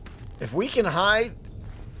 If we can hide,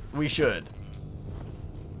 we should.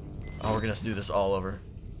 Oh, we're gonna have to do this all over.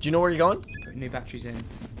 Do you know where you're going? Put new batteries in.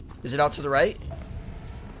 Is it out to the right?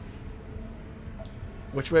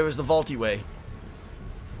 Which way was the vaulty way?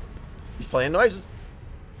 He's playing noises.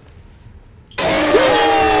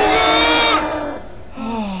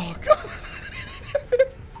 Oh god.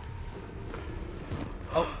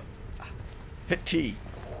 Oh. Hit T.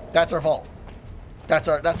 That's our vault. That's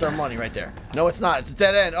our money right there. No, it's not. It's a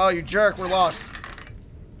dead end. Oh, you jerk. We're lost.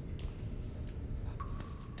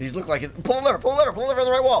 These look like it. Pull a lever. Pull a lever. Pull a lever on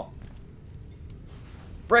the right wall.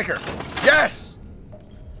 Breaker. Yes!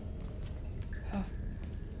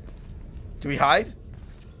 Do we hide?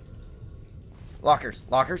 Lockers.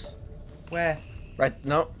 Lockers. Where? Right.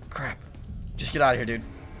 No. Crap. Just get out of here, dude.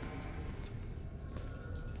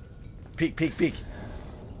 Peek, peek, peek.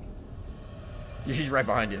 He's right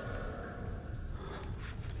behind you.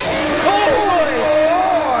 Oh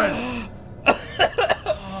my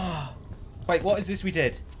God! Wait, what is this we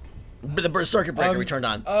did? The circuit breaker we turned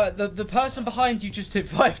on. The person behind you just hit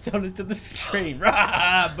 $5 to the screen.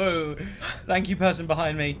 Rah, boo. Thank you, person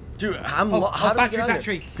behind me. Dude, how do we get out of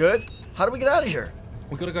here? Good. How do we get out of here?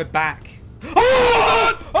 We gotta go back.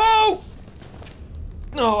 Oh! Oh!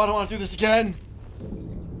 No, I don't want to do this again.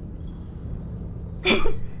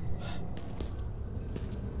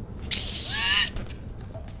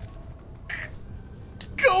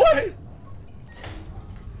 Go away.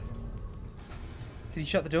 Did he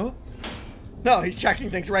shut the door? No, he's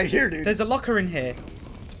checking things right here, dude. There's a locker in here.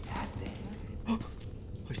 Oh,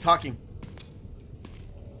 he's talking.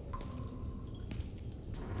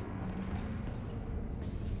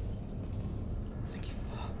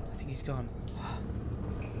 I think he's gone.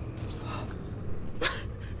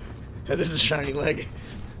 That is a shiny leg.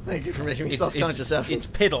 Thank you for making me self-conscious, F. It's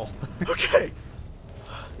Piddle. Okay.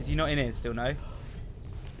 Is he not in here still, no?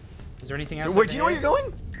 Is there anything else? Wait, do you know where you're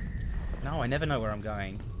going? No, I never know where I'm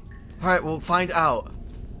going. Alright, we'll find out.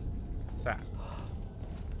 What's that?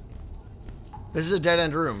 This is a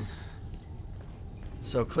dead-end room.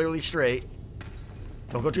 So clearly straight.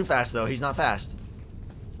 Don't go too fast, though. He's not fast.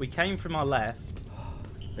 We came from our left.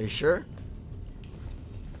 Are you sure?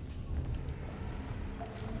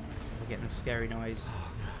 getting a scary noise.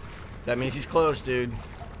 That means he's close, dude.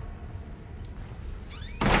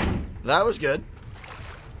 That was good.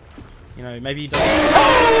 You know, maybe you don't.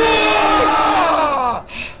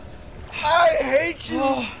 I hate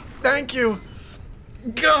you. Thank you.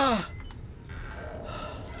 Gah.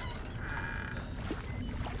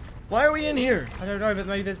 Why are we in here? I don't know, but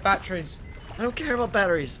maybe there's batteries. I don't care about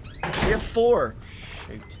batteries. We have 4.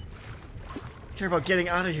 Shoot. I care about getting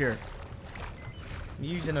out of here. I'm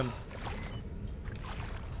using them.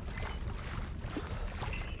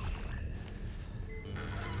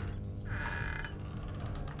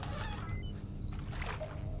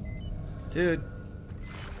 Dude.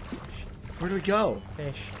 Where do we go?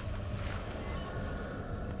 Fish.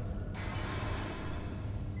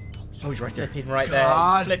 Oh, he's right there. Flipping right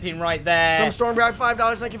God. there. Flipping right there. Some storm grab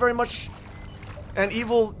 $5. Thank you very much. And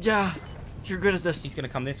evil, yeah, you're good at this. He's gonna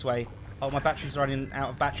come this way. Oh, my battery's running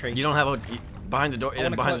out of battery. You don't have a behind the door.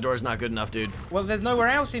 Behind the door is not good enough, dude. Well, there's nowhere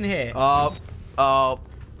else in here. We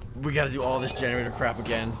gotta do all this generator crap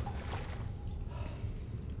again.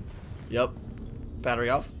 Yep. Battery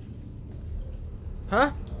off.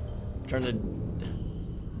 Huh? Turn the.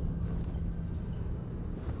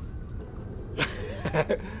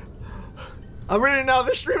 I'm reading now.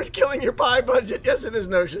 This stream is killing your pie budget. Yes, it is,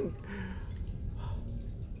 Notion.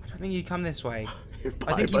 I don't think you come this way. Pie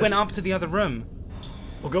I think you budget. went up to the other room.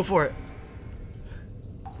 Well, go for it.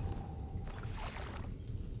 Oh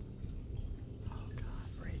god,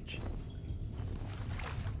 fridge.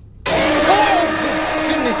 Oh,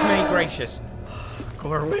 goodness me gracious.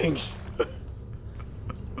 Core wings.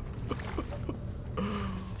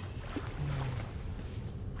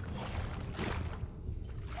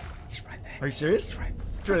 He's right there. Are you serious? He's right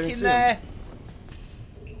Sure, I didn't in see there. him.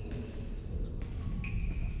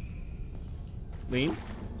 Lean.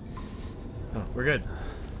 Oh, we're good.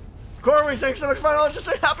 Core wings, thanks so much for $5. Just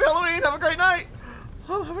say happy Halloween. Have a great night.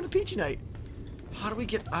 Oh, I'm having a peachy night. How do we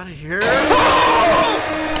get out of here? Goodness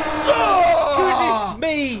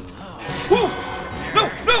me! Whoa! No!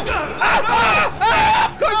 No!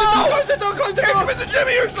 Close the door! Close the door! Close the door! Kick him in the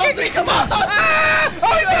Jimmy or something! Come on!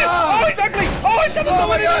 Oh, he's ugly! Oh, I shut the door! Oh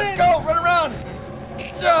my God! Go! Run around!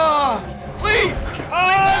 Flee!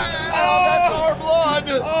 That's our blood!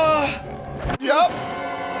 Yup!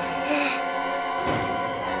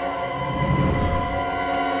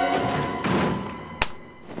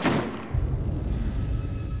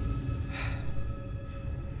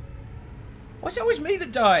 Why is it always me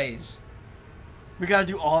that dies? We gotta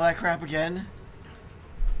do all that crap again?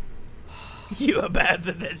 You are bad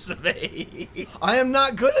for this, me. I am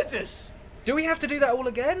not good at this! Do we have to do that all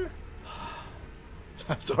again?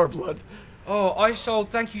 That's our blood. Oh, I sold.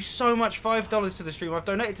 Thank you so much. $5 to the stream. I've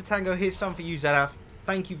donated to Tango. Here's some for you, Zadaf.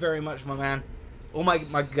 Thank you very much, my man. Or my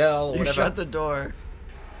girl. Or You whatever. shut the door.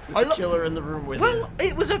 With the killer in the room with you. Well,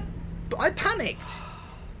 it was a. I panicked.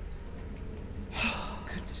 Oh,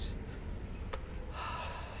 goodness.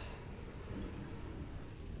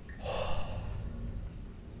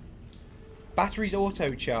 Batteries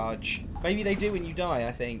auto charge. Maybe they do when you die,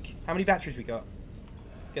 I think. How many batteries we got?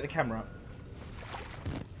 Get the camera up.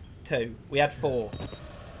 2. We had 4.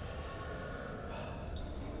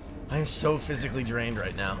 I'm so physically drained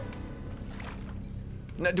right now.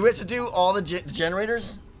 Now, do we have to do all the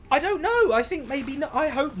generators? I don't know. I think maybe not. I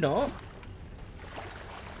hope not.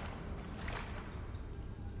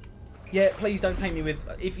 Yeah, please don't take me with...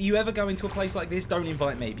 If you ever go into a place like this, don't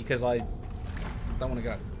invite me because I don't want to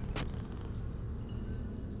go.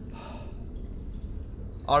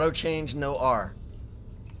 Auto change, no R.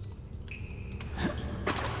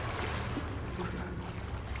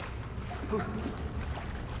 Who's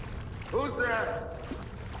there?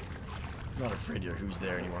 I'm not afraid you're who's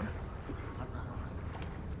there anymore.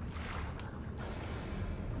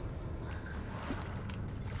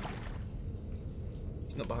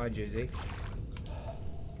 He's not behind you, is he?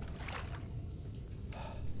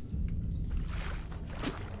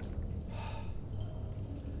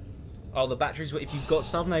 Oh, the batteries, if you've got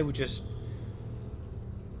some, they will just...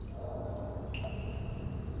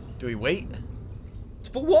 Do we wait?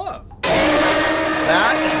 For what?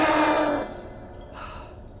 That?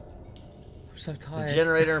 I'm so The tired.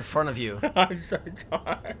 generator in front of you. I'm so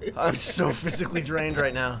tired. I'm so physically drained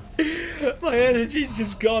right now. My energy's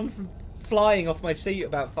just gone from flying off my seat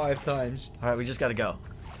about 5 times. Alright, we just gotta go.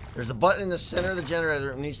 There's a button in the center of the generator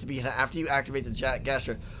room. It needs to be hit after you activate the gas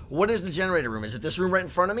jet. What is the generator room? Is it this room right in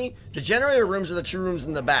front of me? The generator rooms are the 2 rooms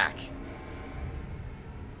in the back.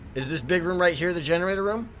 Is this big room right here the generator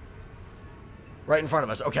room? Right in front of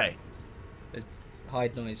us. Okay. There's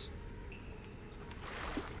hide noise.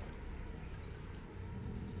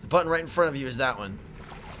 The button right in front of you is that one.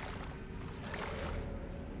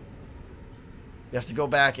 You have to go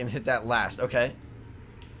back and hit that last. Okay.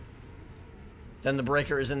 Then the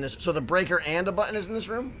breaker is in this. So the breaker and a button is in this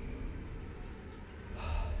room?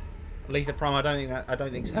 Lethal Prime, I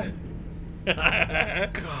don't think so.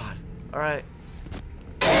 God. Alright.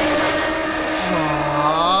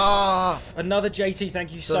 Another JT,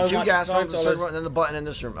 thank you so two much. gas pumps, $5. and then the button in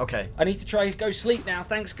this room. Okay. I need to try go sleep now.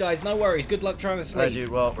 Thanks, guys. No worries. Good luck trying to sleep. Alright, dude.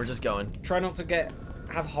 Well, we're just going. Try not to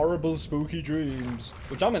have horrible, spooky dreams,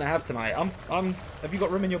 which I'm gonna have tonight. Have you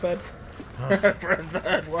got room in your bed for a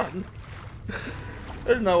third one?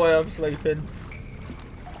 There's no way I'm sleeping.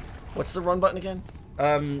 What's the run button again?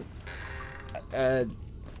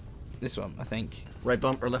 This one, I think. Right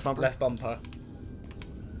bump or left bumper? Left bumper.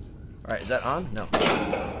 Alright, is that on? No.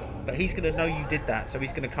 But he's gonna know you did that, so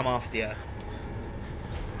he's gonna come after you.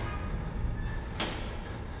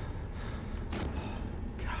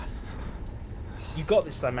 God. You got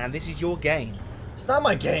this though, man. This is your game. It's not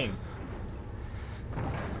my game.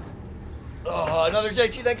 Oh, another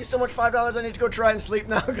JT. Thank you so much. $5. I need to go try and sleep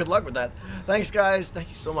now. Good luck with that. Thanks, guys. Thank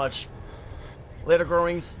you so much. Later,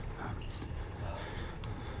 growings.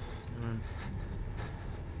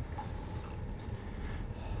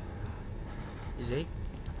 Is he?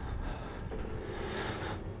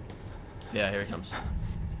 Yeah, here he comes.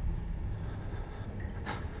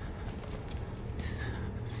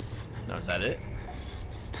 No, is that it?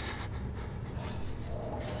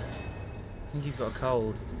 I think he's got a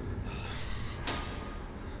cold.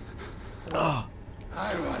 Oh.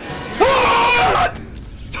 I want it.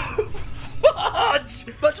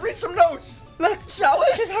 Let's read some notes. Shall we?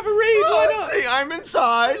 Just have a read. Why not? Let's see. I'm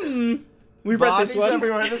inside. We've read Bodies this one.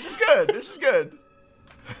 everywhere. This is good. This is good.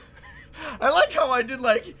 I like how I did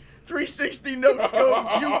like 360 note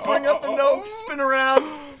scope. You bring up the notes, spin around.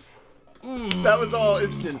 That was all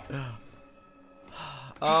instant.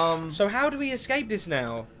 So how do we escape this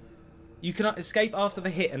now? You cannot escape after the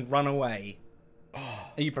hit and run away.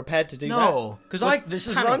 Are you prepared to do that? No. Because this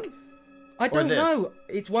is panic. run. I don't this? know.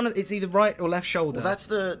 It's it's either right or left shoulder. Well, that's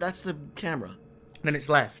the camera. Then it's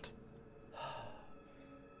left.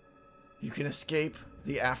 You can escape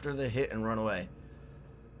after the hit and run away.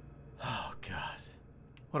 Oh God.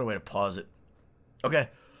 What a way to pause it. Okay.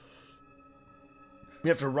 You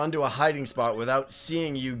have to run to a hiding spot without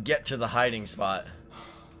seeing you get to the hiding spot.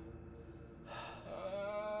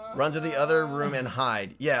 Run to the other room and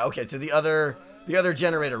hide. Yeah, okay, to the other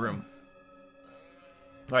generator room.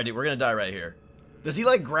 Alright, dude, we're gonna die right here. Does he,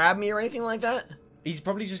 like, grab me or anything like that? He's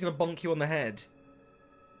probably just going to bonk you on the head.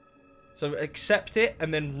 So accept it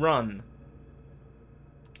and then run.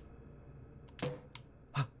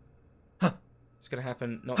 It's going to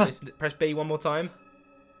happen. Not this. Press B one more time.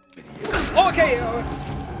 Oh, okay.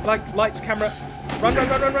 Like, lights, camera. Run, run,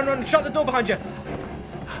 run, run, run, run. Shut the door behind you.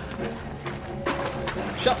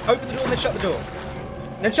 Open the door and then shut the door.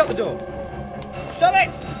 And then shut the door. Shut it!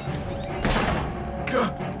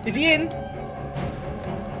 Is he in?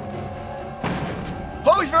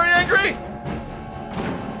 Oh, he's very angry!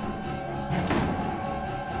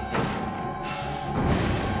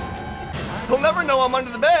 He'll never know I'm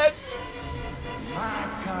under the bed.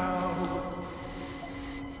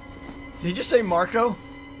 Did he just say Marco?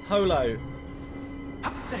 Holo.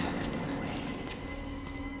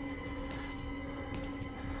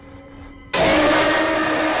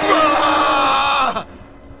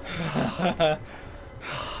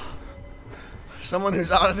 Someone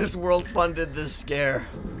who's out of this world funded this scare.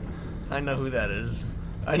 I know who that is.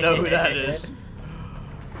 I know who that is.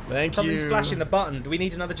 Thank Something's you. flashing the button. Do we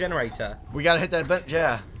need another generator? We gotta hit that button.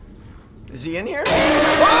 Yeah. Is he in here?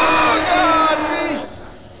 Oh God!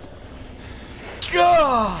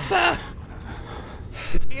 God!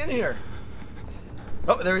 Is he in here?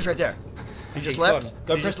 Oh, there he is right there. He just left? Gone.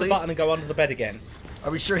 Go Did he press just the leave? button and go under the bed again.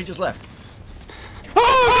 Are we sure he just left?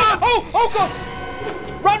 Oh God!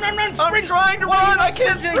 Run, run, run! Sprint! I'm trying to run! I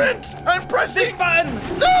can't sprint! I'm pressing! This button!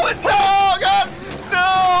 No, it's not! Oh God!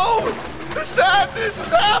 No! The sadness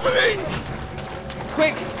is happening!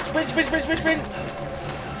 Quick! Sprint, sprint, sprint, sprint, sprint!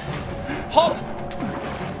 Hop!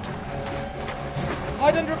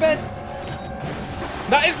 Hide under a bed!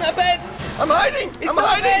 That isn't a bed! I'm hiding! It's I'm not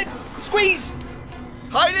hiding! a bed! Squeeze!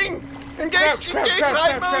 Hiding! Engage! Crouch, crouch, Engage! crouch,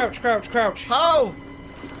 Hide crouch, mode! crouch, crouch, crouch. How?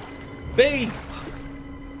 B!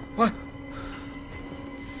 What?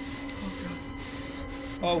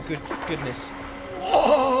 Oh, goodness.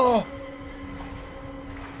 Oh!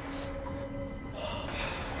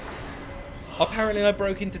 Apparently I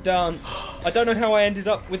broke into dance. I don't know how I ended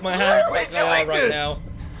up with my Why hands are we like they are doing right this? now.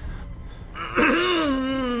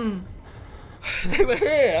 They were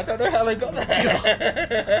here. I don't know how they got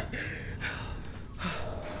there.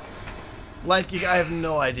 Life Geek, I have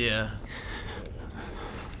no idea.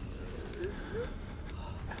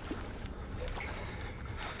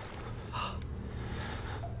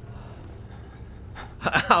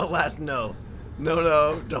 Outlast, no.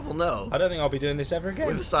 No, double no. I don't think I'll be doing this ever again.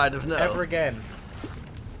 With a side of no. Ever again.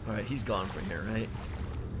 Alright, he's gone from here, right?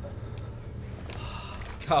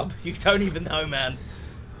 Cub, you don't even know, man.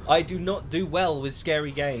 I do not do well with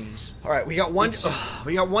scary games. Alright, we got one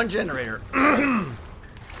we got one generator.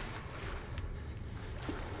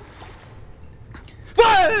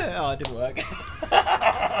 Oh, it didn't work.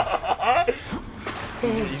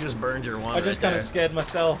 You just burned your one. I just kind of scared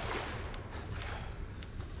myself.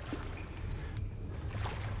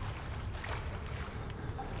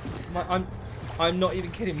 I'm not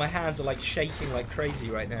even kidding. My hands are like shaking like crazy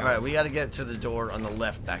right now. All right, we got to get to the door on the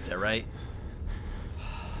left back there, right?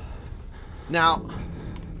 Now,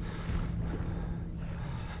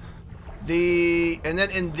 and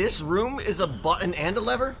then in this room is a button and a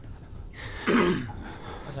lever. I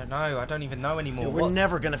don't know. I don't even know anymore. Dude, we're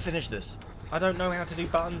never gonna finish this. I don't know how to do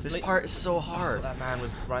buttons. This part is so I hard. thought that man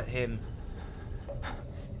was right. Him.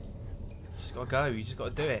 You just gotta go. You just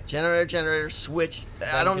gotta do it. Generator, switch.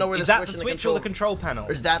 I don't know where the is that switch the and switch or the control panel?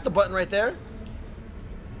 Or is that the button right there?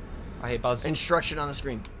 I hear buzz. Instruction on the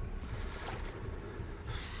screen.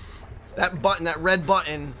 That button, that red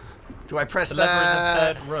button. Do I press the that? lever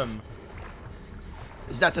is a third room.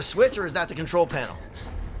 Is that the switch or is that the control panel?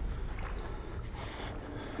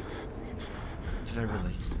 Did I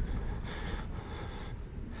really?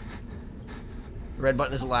 The red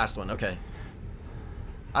button is the last one. Okay.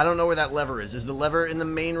 I don't know where that lever is. Is the lever in the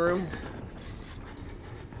main room?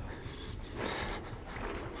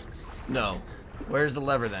 No. Where's the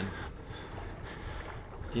lever then?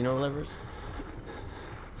 Do you know where the lever is?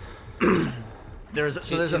 There's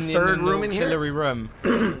a third room in here. Auxiliary room.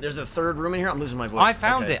 There's a third room in here. I'm losing my voice. I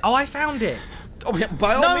found it. Oh, I found it. Oh, yeah,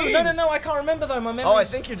 by all means. No. I can't remember though. My memory. Oh, I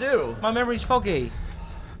think you do. My memory's foggy.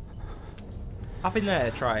 Up in there,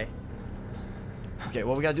 try. Okay,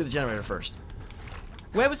 well we gotta do the generator first.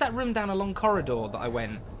 Where was that room down a long corridor that I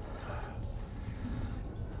went?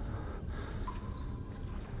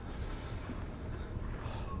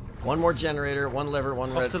 One more generator, one lever,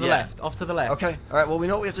 one red. Off to the left. Off to the left. Okay. All right. Well, we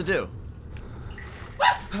know what we have to do.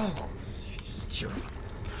 Oh, Sure.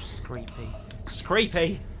 creepy.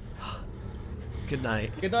 Creepy. Good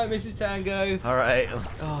night. Good night, Mrs. Tango. All right.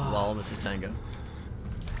 Lol, Mrs. Tango.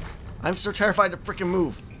 I'm so terrified to freaking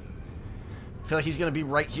move. I feel like he's gonna be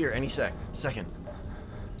right here any second.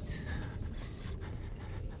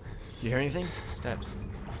 Do you hear anything? Steps.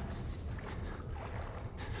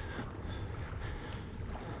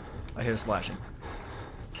 I hear splashing.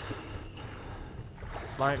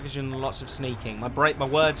 Light vision, lots of sneaking. My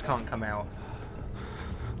words can't come out.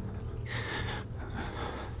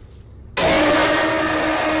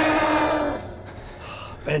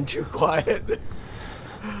 Been too quiet.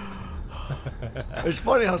 It's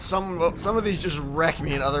funny how some of these just wreck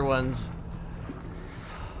me and other ones.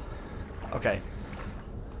 Okay.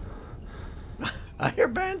 I hear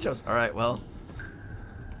banjos. All right, well.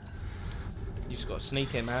 You just gotta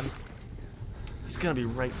sneak in, man. He's gonna be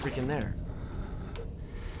right freaking there.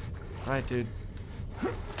 All right, dude.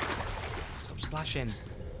 Stop splashing.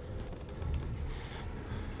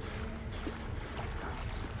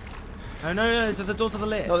 No, to the door to the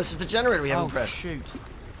left. No, this is the generator we haven't Oh, pressed. shoot.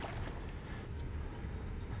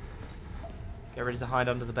 Get ready to hide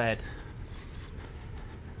under the bed.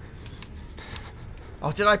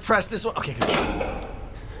 Oh, did I press this one? Okay, good.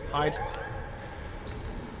 Hide.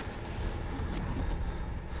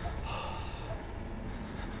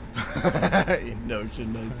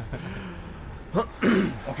 Nice.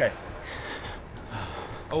 Okay.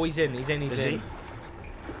 Oh, he's in. He's in. Is he?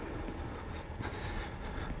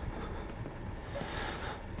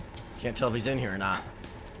 Can't tell if he's in here or not.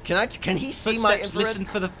 Can he see my Footsteps, infrared? listen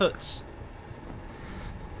for the foots.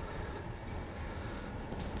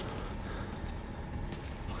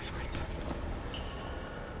 Oh, he's right there.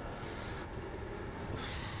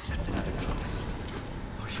 Just another ghost.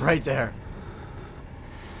 Oh, he's right there.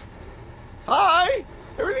 Hi!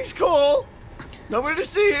 Everything's cool. Nobody to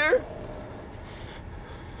see here.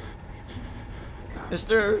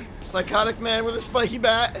 Mr. Psychotic Man with a spiky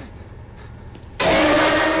bat.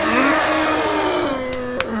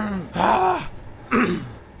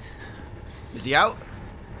 Is he out?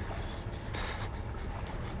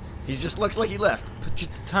 He just looks like he left.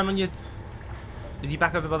 Turn on your... Is he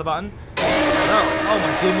back over by the button? No. Oh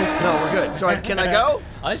my goodness. No, we're good. So can I go?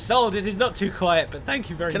 I sold it. It's not too quiet, but thank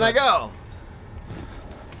you very Can much. I go?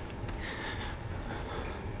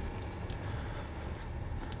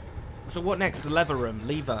 So what next? The lever room.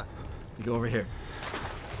 Lever. You go over here.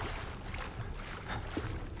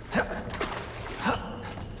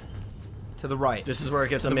 To the right. This is where it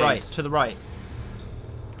gets to the right. amazed. To the right.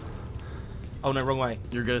 Oh no, wrong way.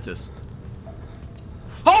 You're good at this.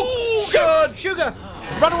 Oh, God! Sugar!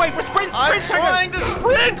 Run away! Sprint! I'm Sprint! trying to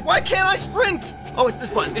sprint! Why can't I sprint? Oh, it's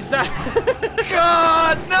this button. It's that.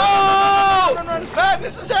 God, no! Run!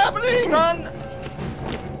 Madness is happening! Run!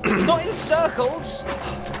 Not in circles.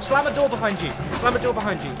 Slam a door behind you. Slam a door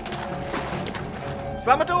behind you.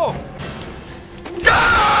 Slam a door.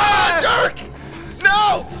 God, jerk!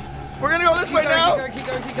 No! We're gonna go this way now. Keep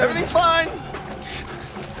going. Everything's fine.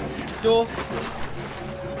 Door.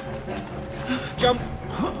 Jump.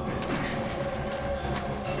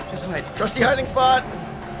 Just hide. Trusty hiding spot.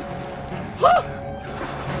 Huh.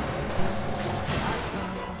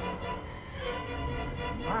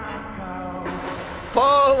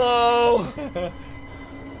 Polo!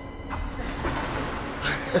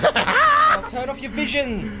 Oh, turn off your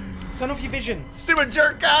vision. Turn off your vision. Stupid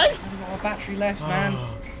jerk guy! We've got a battery left, man.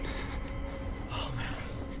 Oh, man.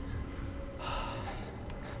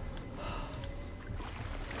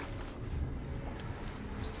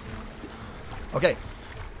 Okay.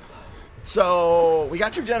 So, we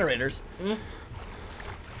got 2 generators. Mm.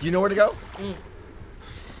 Do you know where to go? Mm.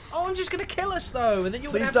 Oh, I'm just gonna kill us though, and then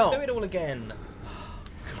you're gonna Please have to don't. do it all again.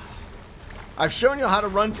 I've shown you how to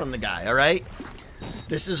run from the guy, alright?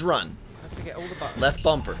 This is run. I forget all the buttons. Left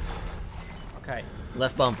bumper. Okay.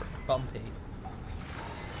 Left bumper. Bumpy.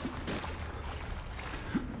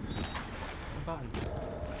 Button.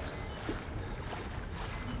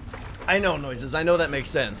 I know noises. I know that makes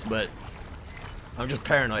sense, but I'm just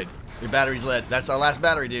paranoid. Your battery's lit. That's our last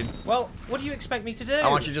battery, dude. Well, what do you expect me to do? I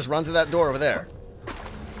want you to just run through that door over there.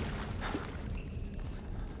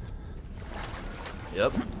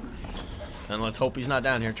 Yep. And let's hope he's not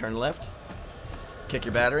down here. Turn left. Kick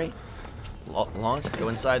your battery. Launch. Go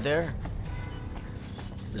inside there.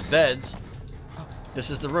 There's beds. This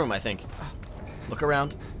is the room, I think. Look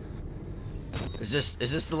around. Is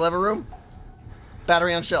this the lever room?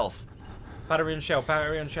 Battery on shelf. Battery on shelf.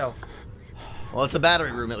 Battery on shelf. Well, it's a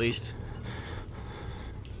battery room at least.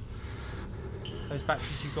 Those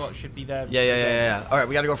batteries you got should be there. Yeah. All right,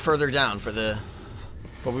 we got to go further down for the.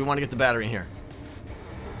 But we want to get the battery in here.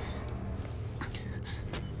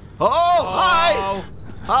 Oh, hi!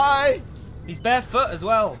 Hi! He's barefoot as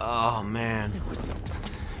well. Oh, man.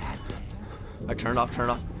 All right, turn it off,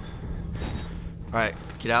 All right,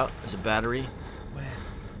 get out. There's a battery. Where?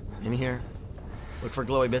 In here. Look for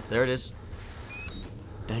glowy bits. There it is.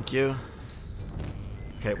 Thank you.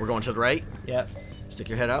 Okay, we're going to the right. Yep. Stick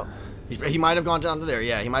your head out. He might have gone down to there.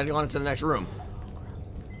 Yeah, he might have gone into the next room.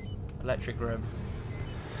 Electric room.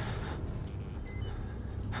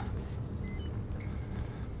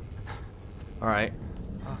 All right.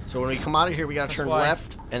 So when we come out of here, we gotta turn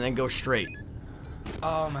left and then go straight.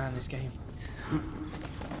 Oh man, this game.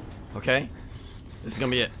 Okay. This is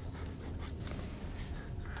gonna be it.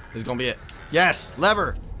 This is gonna be it. Yes,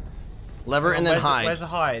 lever. Lever and then hide. Where's the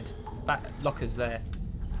hide? Lockers there.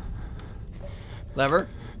 Lever.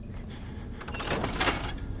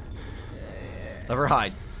 Lever,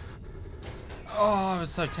 hide. Oh, I was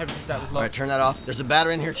so tempted that was locked. All right, turn that off. There's a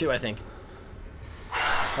battery in here too, I think.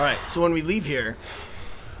 All right, so when we leave here,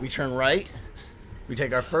 we turn right, we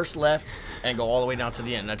take our first left, and go all the way down to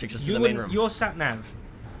the end. That takes us to the main room. You're sat nav.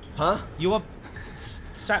 Huh? You're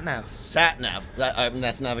sat nav. Sat nav.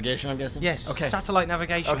 That's navigation, I'm guessing? Yes. Okay. Satellite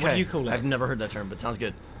navigation. Okay. What do you call it? I've never heard that term, but sounds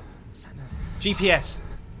good. Sat nav. GPS.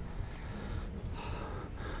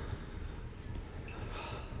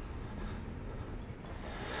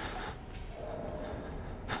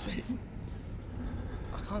 Satan.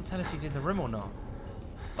 I can't tell if he's in the room or not.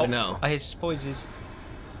 I know. I hear voices.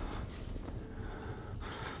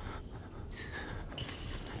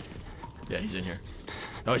 Yeah, he's in here.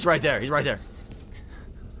 No, he's right there. He's right there.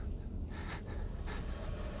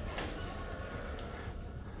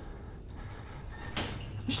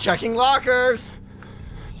 He's checking lockers.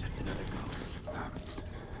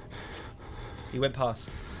 He went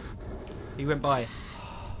past. He went by.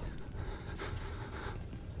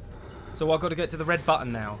 So I've got to get to the red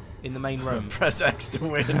button now in the main room. Press X to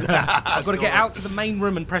win. I've got to get out to the main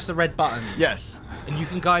room and press the red button. Yes. And you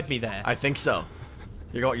can guide me there. I think so.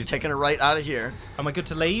 You're taking it right out of here. Am I good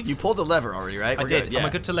to leave? You pulled the lever already, right? I We're did. Good. Yeah. Am I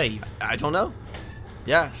good to leave? I don't know.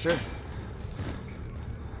 Yeah, sure.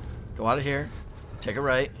 Go out of here. Take a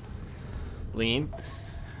right. Lean.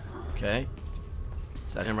 Okay.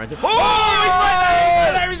 Is that him right there? Oh! He's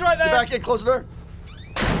right there! He's right there! Get back in. Close the door.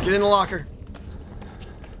 Get in the locker.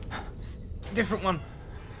 Different one.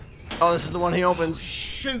 Oh, this is the one he opens.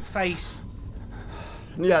 Shoot face.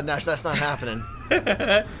 Yeah, Nash, that's not happening.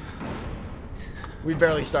 We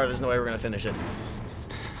barely started. There's no way we're going to finish it.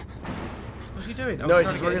 What's he doing? No, he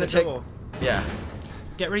says we're going to take... Yeah.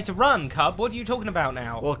 get ready to run, Cub. What are you talking about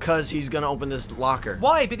now? Well, cause he's gonna open this locker.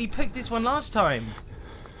 Why? But he picked this one last time.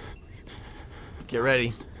 Get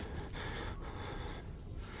ready.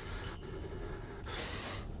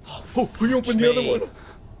 Oh, we opened the other one.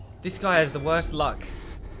 This guy has the worst luck.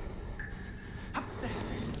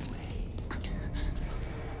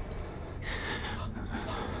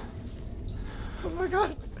 Oh my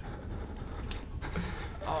god.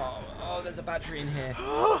 Oh, there's a battery in here.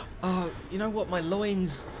 Oh, you know what? My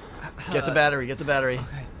loins hurt. Get the battery, get the battery.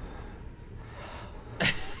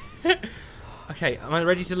 Okay. Okay, am I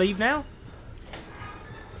ready to leave now?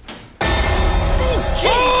 Oh, gee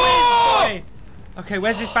whiz, boy! Okay,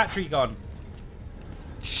 where's this battery gone?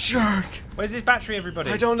 Shark. Where's this battery,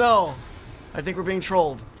 everybody? I don't know. I think we're being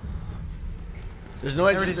trolled. There's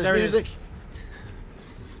noise, There it is, there's there it music. is.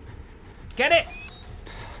 Get it!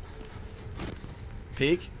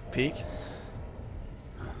 Peek, peek.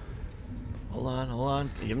 Hold on, hold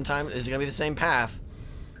on. Give him time. Is it gonna be the same path?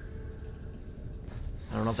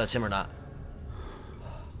 I don't know if that's him or not.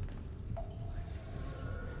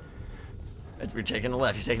 You're taking the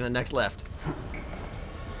left. You're taking the next left.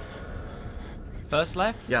 First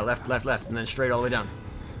left? Yeah, left, left, left, and then straight all the way down.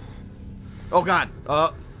 Oh God!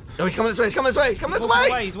 No, he's coming this way. He's coming this way. He's coming this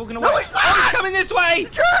way. He's walking away. No, he's not. Oh, he's coming this way.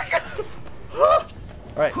 Jerk! All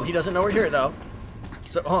right, he doesn't know we're here though.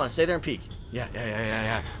 So hold on, stay there and peek. Yeah.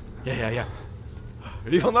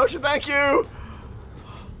 Evil notion, thank you.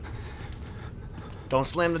 Don't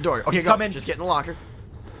slam the door. Okay, He's go. coming. Just get in the locker.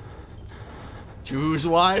 Choose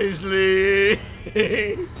wisely.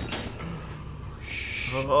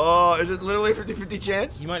 Oh, is it literally a 50-50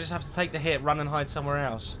 chance? You might just have to take the hit, run and hide somewhere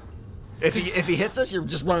else. If he hits us, you're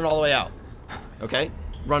just running all the way out. Okay?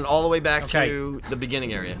 Run all the way back to the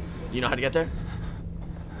beginning area. You know how to get there?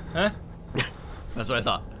 Huh? That's what I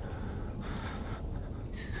thought.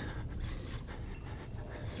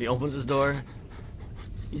 If he opens his door,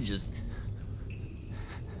 you just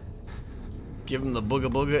give him the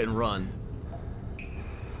booga booga and run.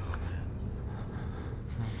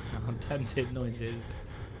 I'm tempted. Noises.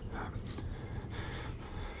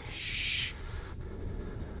 Shh.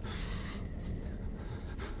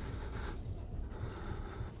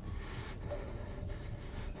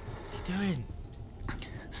 What's he doing?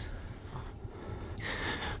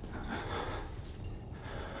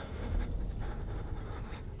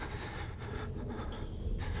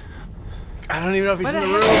 I don't even know if he's Where in the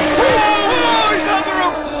the room. heck- Oh, he's not in the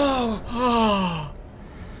room. Oh.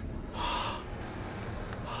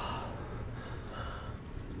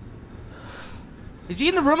 Is he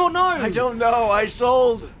in the room or no? I don't know. I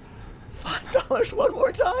sold $5 one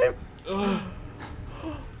more time.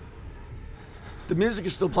 The music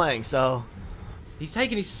is still playing, so He's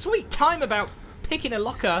taking his sweet time about picking a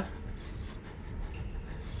locker.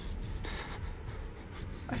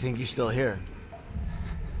 I think he's still here.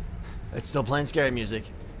 It's still playing scary music.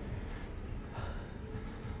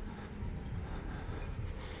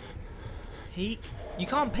 Peek? You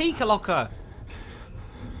can't peek a locker.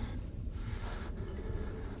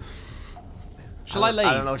 Shall I leave?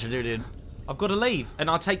 I don't know what to do, dude. I've got to leave,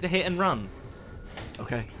 and I'll take the hit and run.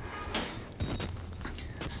 Okay.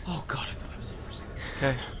 Oh god, I thought that was it for a second.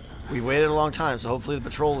 Okay. We've waited a long time, so hopefully the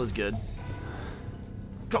patrol is good.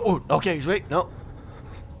 Go. Oh, okay, wait. No.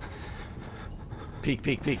 Peek,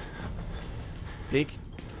 peek, peek. Peek.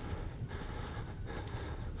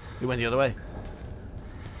 He went the other way.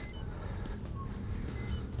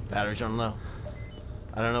 Battery's running low.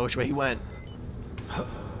 I don't know which way he went. I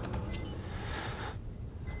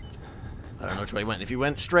don't know which way he went. If he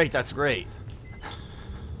went straight, that's great.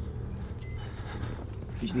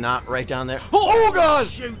 If he's not right down there. Oh God!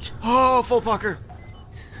 Shoot! Oh, full pucker.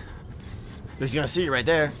 He's gonna see you right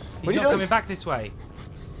there. He's not coming back this way.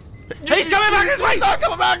 He's coming back this way! He's not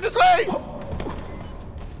coming back this way!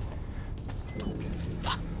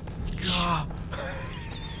 Fuck. God.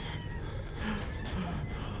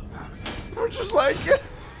 We're just like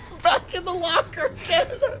back in the locker again.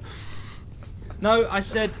 No, I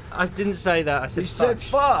didn't say that. I said He said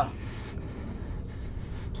pho.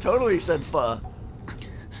 Totally said pho.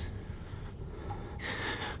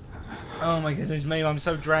 Oh my goodness me, I'm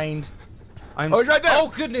so drained. Oh, he's right there! Oh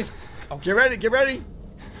goodness! Oh. Get ready, get ready!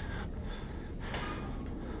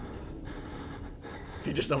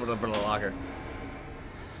 He just opened up in the locker.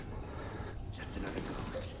 Just another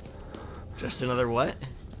ghost. Just another what?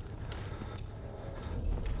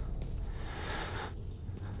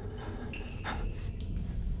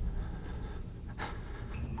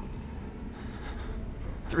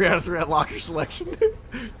 Three out of three on locker selection.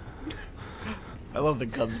 I love the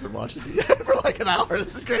Cubs been watching me for like an hour.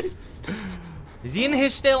 This is great. Is he in here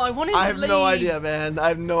still? I want him to I have leave. no idea, man. I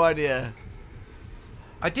have no idea.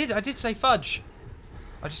 I did say fudge.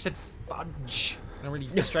 I just said fudge in a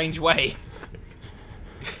really strange way.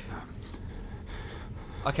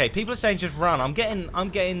 Okay, people are saying just run. I'm getting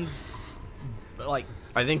like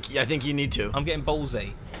I think you need to. I'm getting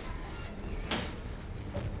ballsy.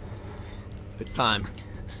 It's time.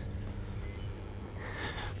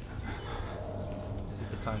 This is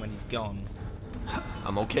the time when he's gone.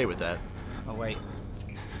 I'm okay with that. Oh wait.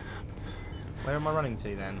 Where am I running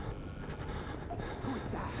to then?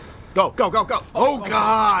 Go, go, go, go! Oh,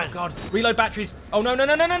 God! Oh God! Reload batteries! Oh no no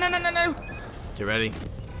no no no no no no no! Get ready.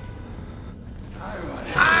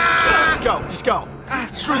 Just go, just go.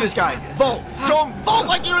 Screw this guy. Vault. Show him vault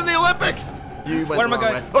like you're in the Olympics. You went Where am I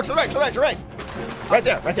going? way. Oh, to the right, to the right, to the right. Right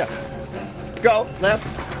there, right there. Go, left.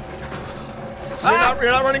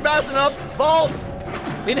 You're not running fast enough. Vault.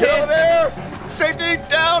 In Get here. over there. Safety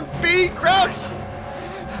down. B. Crouch.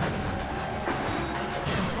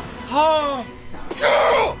 Oh.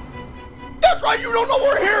 That's right. You don't know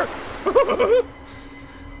we're here.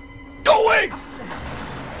 Go away.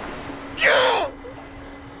 Yeah.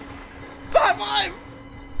 High five.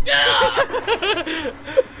 Yeah.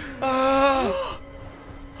 Oh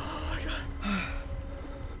my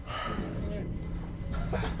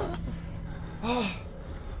God.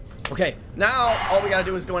 Okay, now all we gotta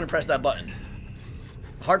do is go in and press that button.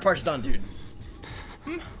 The hard part's done, dude.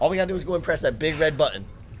 All we gotta do is go and press that big red button.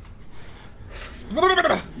 You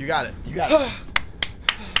got it. You got it.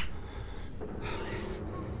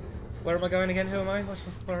 Where am I going again? Who am I?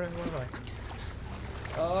 Where am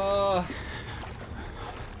I?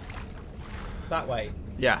 That way.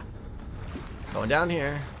 Yeah. Going down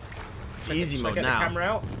here. It's easy Should I mode get now. the camera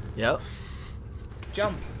out. Yep.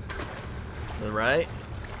 Jump. To the right.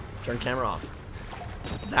 Turn camera off.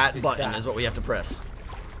 That Is button that? is what we have to press.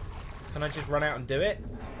 Can I just run out and do it,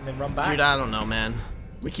 and then run back? Dude, I don't know, man.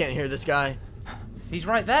 We can't hear this guy. He's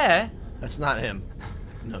right there. That's not him.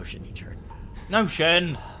 Notion, you jerk.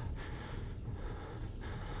 Notion.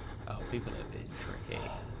 Oh, people are being tricky.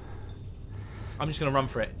 I'm just gonna run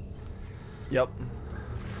for it. Yep.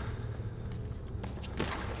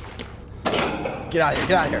 Get out of here.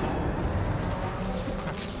 Get out of here.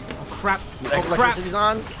 Oh crap! Oh crap! Electricity's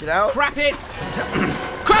on. Get out. Crap it!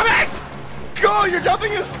 Crap it! Go! Your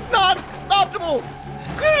jumping is not optimal.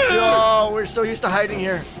 Oh, we're so used to hiding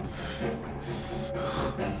here.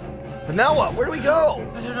 But now what? Where do we go?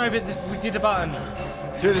 I don't know, but we did a button.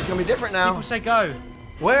 Dude, this is gonna be different now. People say go.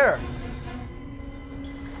 Where?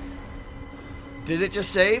 Did it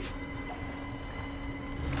just save?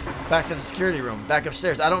 Back to the security room. Back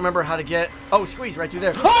upstairs. I don't remember how to get... Oh, squeeze right through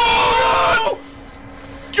there. Oh,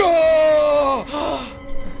 no!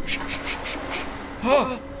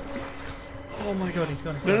 Oh my god, he's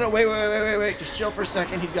gone. No, no, wait. Just chill for a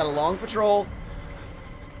second. He's got a long patrol.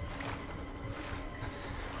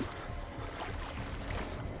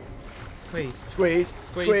 Squeeze. Squeeze.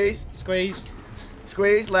 Squeeze. Squeeze.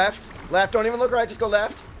 Squeeze. Left. Left. Don't even look right. Just go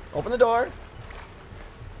left. Open the door.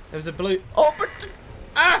 There was a blue. Open.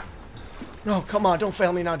 Ah! No, come on. Don't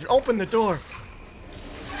fail me now. Just open the door.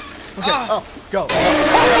 Okay. Oh, go.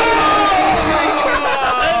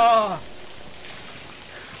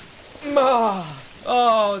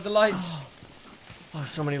 Oh, the lights. Oh,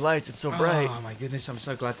 so many lights. It's so bright. Oh my goodness, I'm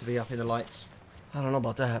so glad to be up in the lights. I don't know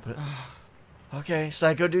about that, but... Okay,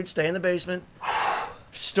 psycho dude, stay in the basement.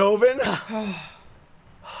 Stoven. That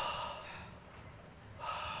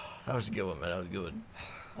was a good one, man. That was a good one.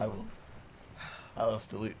 I will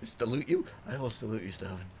salute you. I will salute you,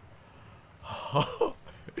 Stoven.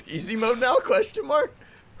 Easy mode now? Question mark.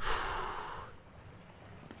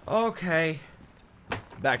 Okay.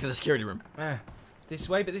 Back to the security room. This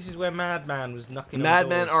way, but this is where Madman was knocking on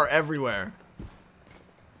Madmen doors. are everywhere.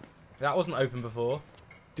 That wasn't open before.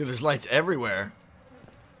 Dude, there's lights everywhere.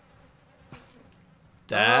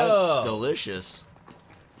 That's delicious.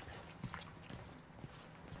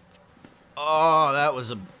 Oh, that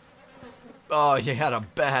was a... Oh, you had a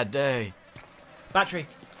bad day. Battery.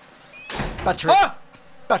 Battery. Ah!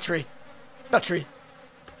 Battery. Battery.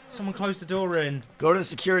 Someone closed the door in. Go to the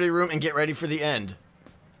security room and get ready for the end.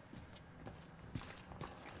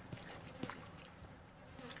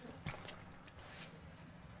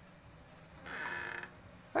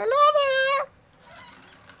 Hello there.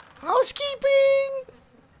 Housekeeping.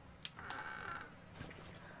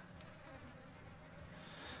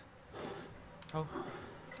 Oh.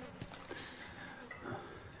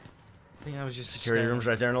 I think that was just a Security scare. room's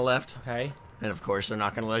right there on the left. Okay. And of course, they're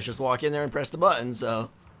not going to let us just walk in there and press the button, so...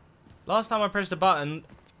 Last time I pressed a button,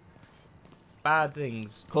 bad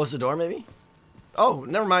things. Close the door, maybe? Oh,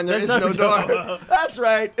 never mind. There's no door. door. That's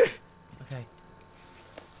right. Okay.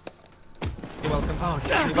 You're welcome. Oh,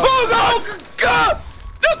 yes. Oh, no! God!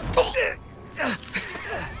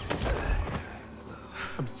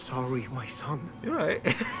 I'm sorry, my son. You're right.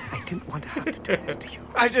 I didn't want to have to do this to you.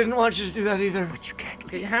 I didn't want you to do that either. But you can't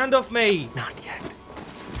Get leave. your hand off me. Not yet.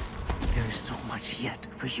 There is so much yet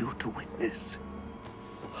for you to witness.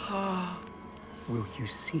 Will you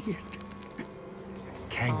see it?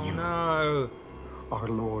 Can you? No. Our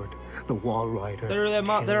Lord, the Wall Rider.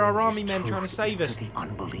 There are army men trying to save us. The Nope.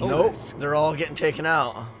 unbelievers. They're all getting taken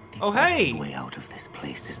out. Oh, hey. The way out of this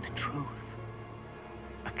place is the truth.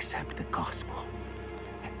 Accept the gospel.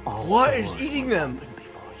 And all What is doors eating will them? open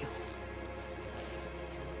before you.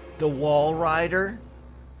 The Wall Rider.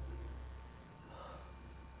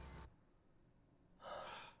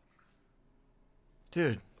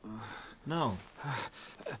 Dude. No.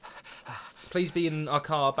 Please be in our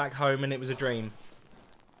car back home and it was a dream.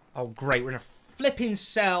 Oh, great. We're in a flipping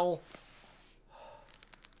cell.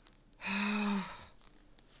 Oh,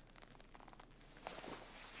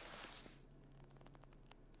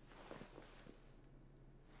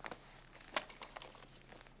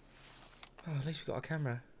 at least we got a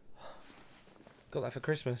camera. Got that for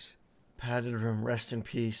Christmas. Padded room. Rest in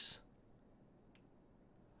peace.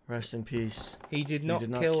 Rest in peace. He did not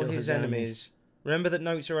kill his enemies. Remember that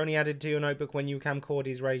notes are only added to your notebook when your camcorder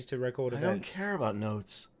is raised to record I events. don't care about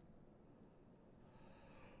notes.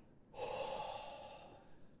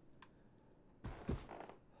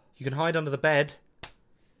 You can hide under the bed.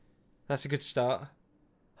 That's a good start.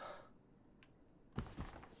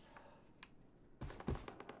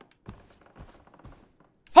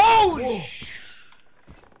 Holy!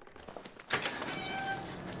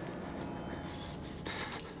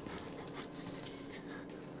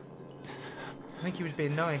 I think he was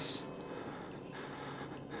being nice.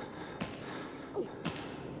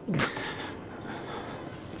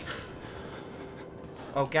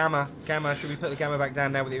 Oh, gamma. Should we put the gamma back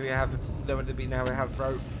down now that we have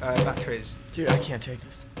batteries? Dude, I can't take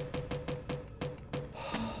this.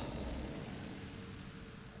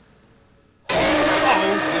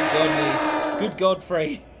 Oh, good God,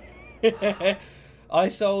 Frey. I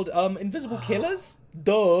sold invisible killers?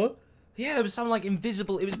 Duh. Yeah, there was some like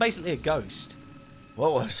invisible. It was basically a ghost.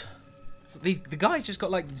 What was? So the guys just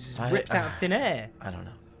got like ripped out of thin air. I don't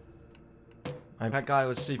know. That guy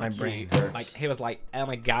was super cute. brain hurts. Like he was like, oh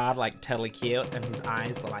my God, like totally cute, and his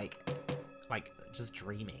eyes were like just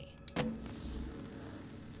dreamy.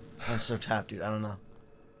 I'm so tapped, dude. I don't know.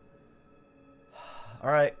 All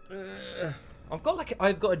right. I've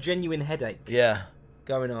got a genuine headache. Yeah.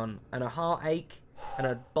 Going on, and a heartache, and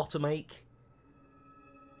a bottom ache.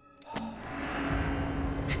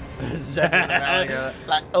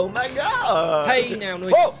 Like, oh my God. Hey, now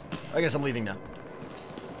noises. Whoa! I guess I'm leaving now.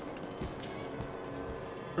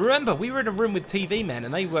 Remember, we were in a room with TV men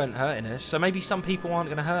and they weren't hurting us, so maybe some people aren't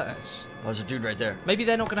going to hurt us. Oh, there's a dude right there. Maybe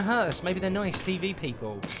they're not going to hurt us. Maybe they're nice TV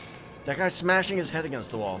people. That guy's smashing his head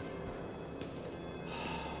against the wall.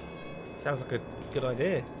 Sounds like a good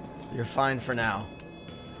idea. You're fine for now.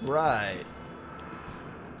 Right.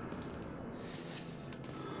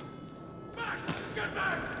 Get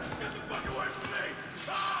back! Get the fuck away from me!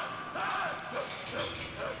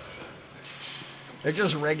 They're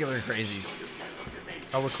just regular crazies.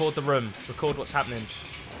 I'll record the room. Record what's happening.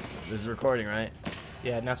 This is recording, right?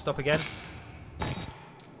 Yeah, now stop again.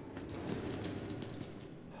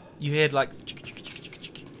 You heard like...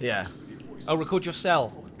 Yeah. I'll record your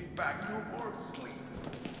cell.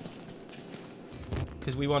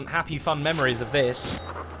 Because we want happy, fun memories of this.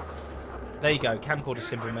 There you go. Camcorder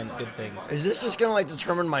simply meant good things. Is this just gonna like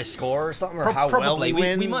determine my score or something, or how Probably. well we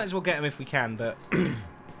win? We might as well get them if we can, but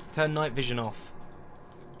turn night vision off.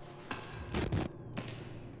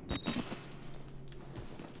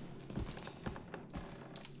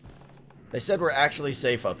 They said we're actually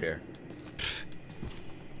safe up here.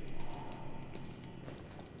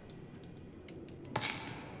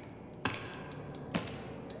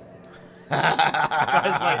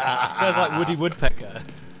 Guy's like Woody Woodpecker.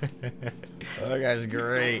 Oh, that guy's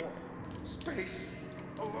great. Space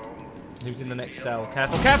alone. Who's in the next cell?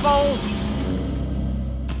 Careful, careful!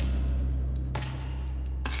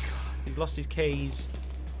 He's lost his keys.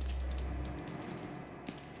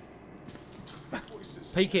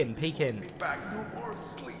 Peek in, peek in. Back no more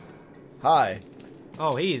sleep. Hi.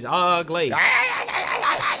 Oh, he is ugly. How's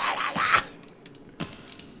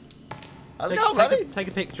it going, buddy? Take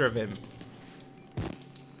a picture of him.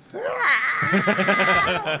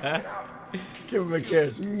 Give him a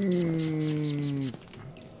kiss. Mm.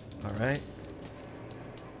 All right.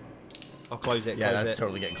 I'll close it. Yeah, close that's it.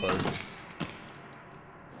 totally getting closed.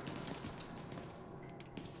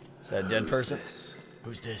 that a dead person? This?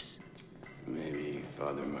 Who's this? Maybe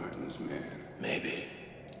Father Martin's man. Maybe.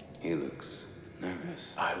 He looks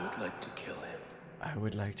nervous. I would like to kill him. I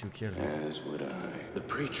would like to kill him. As would I. The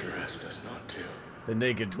preacher asked us not to. The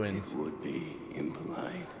naked twins. It would be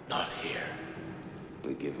impolite. Not here.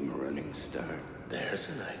 We give him a running start. There's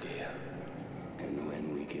an idea. And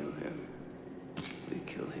when we kill him, we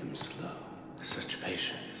kill him slow. Such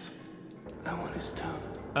patience. I want his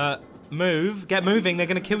tongue. Move. Get moving. They're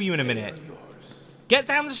going to kill you in a minute. Get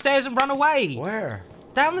down the stairs and run away. Where?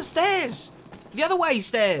 Down the stairs. The other way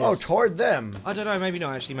stairs. Oh, toward them. I don't know. Maybe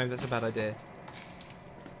not, actually. Maybe that's a bad idea.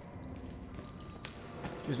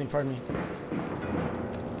 Excuse me, pardon me.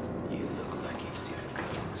 You look like you've seen a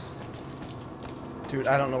ghost. Dude,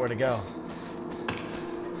 I don't know where to go.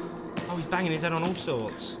 Oh, he's banging his head on all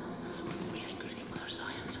sorts.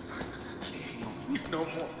 No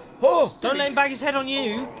more. Oh! Don't let him bang his head on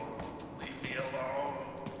you. Leave me alone.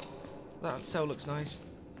 That cell looks nice.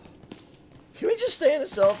 Can we just stay in the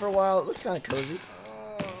cell for a while? It looks kind of cozy.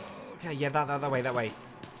 Okay, yeah, that way.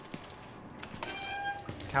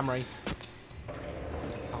 Camry.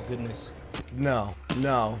 Oh, goodness. No,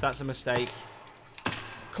 no. That's a mistake.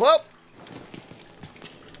 Close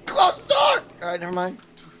the door! Alright, never mind.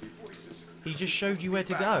 He just showed you where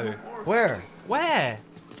to go. Where? Where?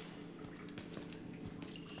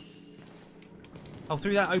 Oh,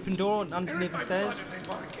 through that open door underneath the stairs?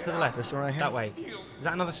 To the left. This one right here? That way. Is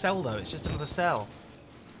that another cell, though? It's just another cell.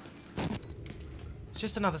 It's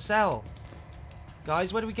just another cell.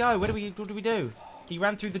 Guys, where do we go? What do we do? He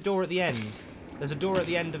ran through the door at the end. There's a door at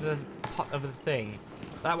the end of the thing.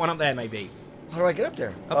 That one up there, maybe. How do I get up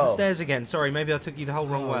there? Up the stairs again. Sorry, maybe I took you the whole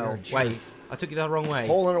wrong way. Wait, I took you the wrong way.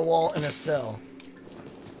 Hole in a wall in a cell.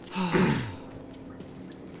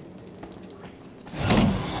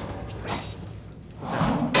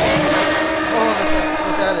 That's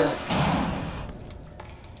what that is.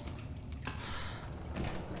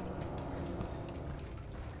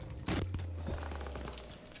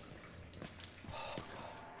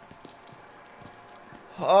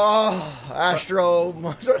 Oh, Astro.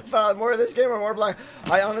 More of this game or more Black?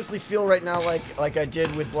 I honestly feel right now like I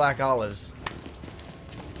did with Black Olives.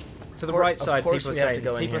 To the right side, people are we have to saying.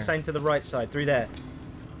 go in People are here. saying to the right side, through there.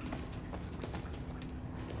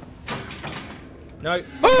 No.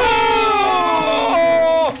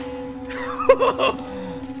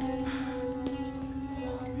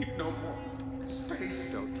 Leave no more. Space.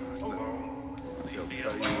 Don't trust them. They'll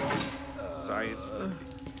tell you. Science.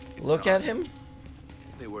 Look at him.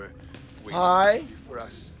 They were Hi. for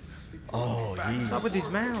us. Oh, What's he's up with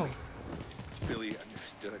his mouth? Billy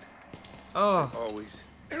understood. Oh. Always.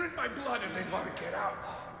 They're in my blood and they want to get out.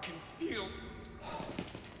 I can feel.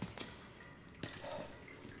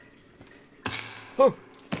 Oh.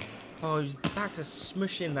 Oh, he's about to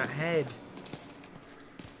smush in that head.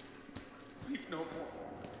 Leave no more.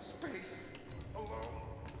 Space. Alone.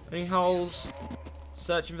 Any holes?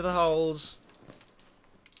 Searching for the holes.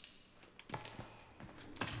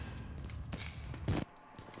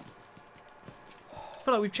 I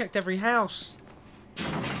feel like we've checked every house.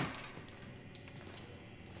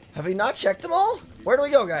 Have we not checked them all? Where do we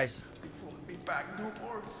go, guys? Won't be back. No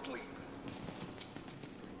more sleep.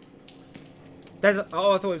 There's a,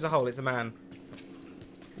 oh, I thought it was a hole. It's a man.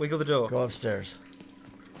 Wiggle the door. Go upstairs.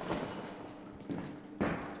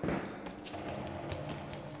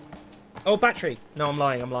 Oh, battery. No, I'm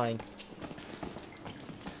lying. I'm lying.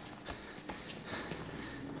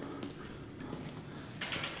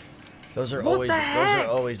 Those are What always the heck?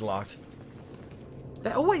 locked.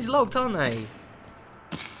 They're always locked, aren't they?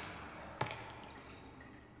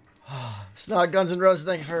 Snot Guns N' Roses,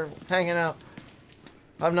 thank you for hanging out.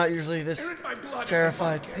 I'm not usually this They're in my blood.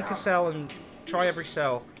 terrified. Pick a cell and try every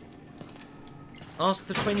cell. Ask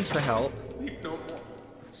the twins for help. Leave no more.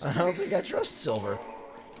 I don't think I trust Silver.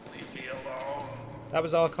 Leave me alone. That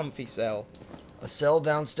was our comfy cell. A cell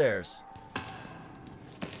downstairs.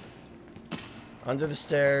 Under the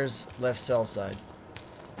stairs, left cell side.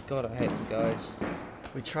 God, I hate them guys.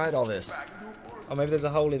 We tried all this. Oh, maybe there's a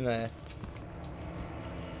hole in there.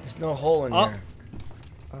 There's no hole in Oh. here.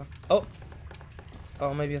 Oh.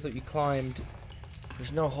 Oh, maybe I thought you climbed.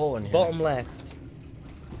 There's no hole in here. Bottom left.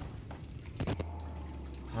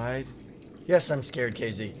 Hide. Yes, I'm scared,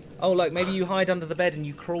 KZ. Oh, like maybe you hide under the bed and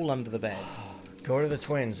you crawl under the bed. Go to the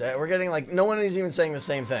twins. We're getting like no one is even saying the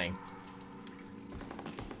same thing.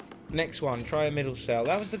 Next one, try a middle cell.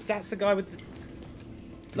 That's the guy with the...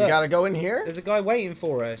 We gotta go in here? There's a guy waiting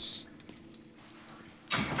for us.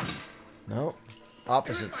 No.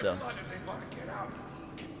 Opposite cell. Blood and they want to get out.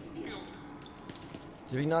 Feel.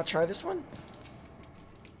 Did we not try this one?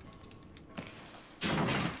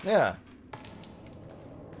 Yeah.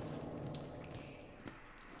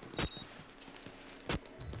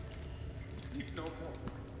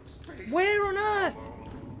 Where on earth?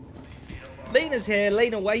 Lena's here.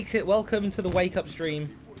 Lena, welcome to the wake up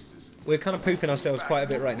stream. We're kind of pooping ourselves quite a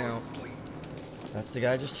bit right now. That's the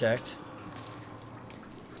guy I just checked.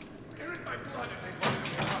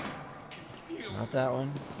 Not that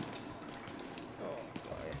one.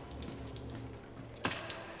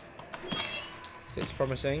 It's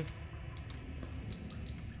promising.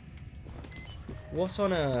 What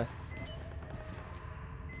on earth?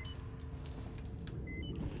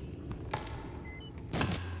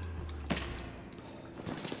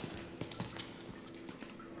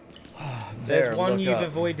 There's one you've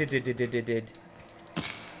avoided. It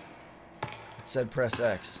said press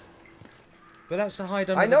X. But that's to hide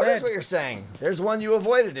under I the bed. noticed what you're saying. There's one you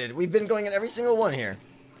avoided it. We've been going in every single one here.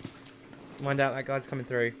 Find out that guy's coming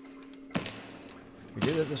through. We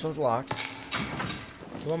did it. This one's locked.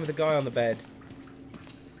 The one with the guy on the bed.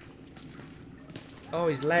 Oh,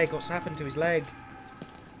 his leg. What's happened to his leg?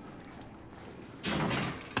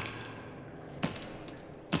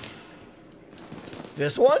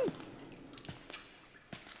 This one?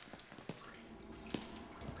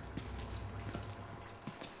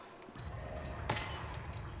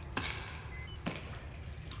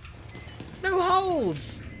 No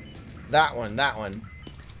holes! That one, that one.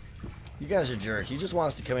 You guys are jerks. You just want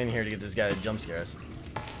us to come in here to get this guy to jump scare us.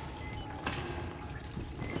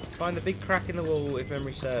 Find the big crack in the wall if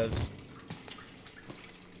memory serves.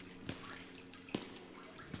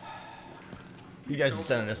 You guys are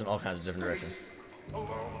sending us in all kinds of different directions.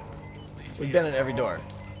 We've been in every door,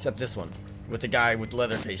 except this one, with the guy with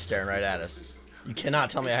Leatherface staring right at us. You cannot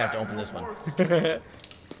tell me I have to open this one.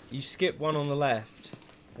 You skip one on the left.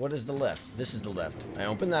 What is the left? This is the left. I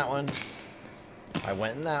opened that one. I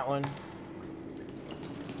went in that one.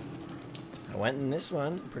 I went in this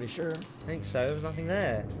one, I'm pretty sure. I think so. There was nothing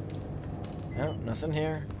there. No, nothing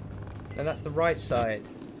here. No, that's the right side.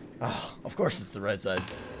 Oh, of course it's the right side.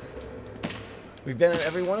 We've been in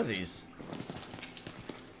every one of these.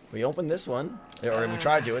 We opened this one, or we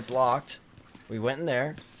tried to. It's locked. We went in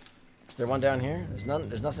there. Is there one down here? There's none.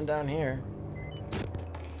 There's nothing down here.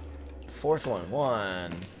 Fourth one.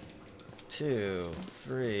 1, 2,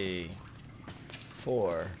 3,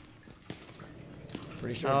 4.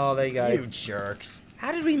 Pretty sure. Oh, there you go. You jerks.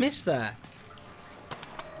 How did we miss that?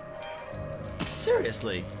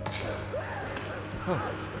 Seriously.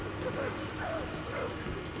 Oh.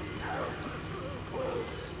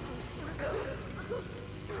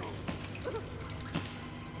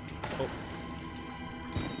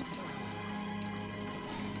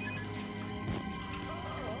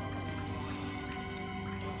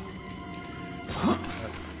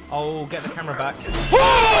 Oh, get the camera back.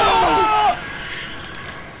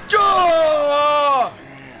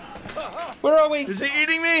 Where are we? Is he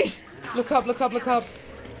eating me? Look up, look up, look up.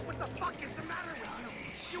 What the fuck is the matter with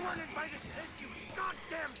you? You weren't invited to this, you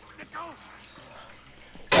goddamn sicko!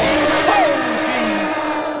 Oh,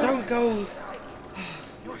 jeez. Don't go.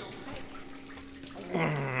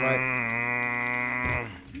 Right.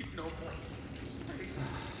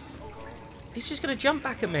 He's just going to jump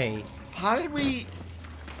back at me. How did we...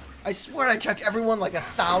 I swear I checked everyone like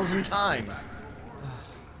 1,000 times.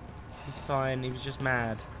 He's fine. He was just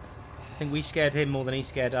mad. I think we scared him more than he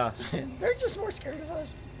scared us. They're just more scared of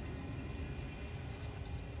us.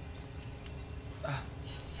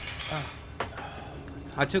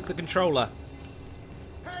 I took the controller.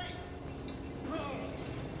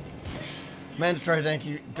 Mandatory thank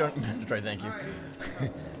you. Mandatory thank you.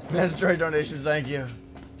 Mandatory donations, thank you.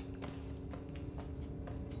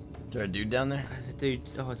 Is there a dude down there? There's a dude.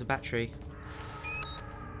 Oh, it's a battery.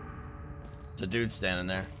 It's a dude standing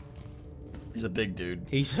there. He's a big dude.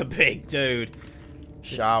 He's a big dude.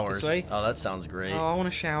 Showers. This way? Oh, that sounds great. Oh, I want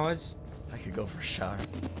a showers. I could go for a shower.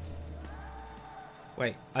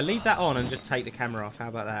 Wait, I leave that on and just take the camera off. How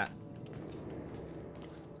about that?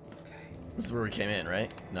 Okay. This is where we came in,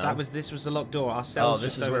 right? No. This was the locked door. Our cells. Oh,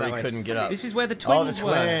 this just is over where that we way. couldn't get up. This is where the twins Oh,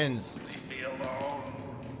 the were. twins. Leave me alone.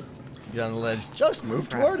 Get on the ledge. Just move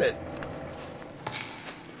Crap. toward it.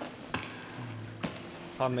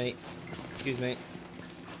 Pardon me. Excuse me.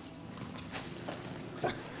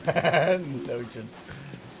 No, we should.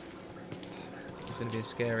 It's going to be a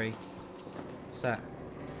scary. What's that?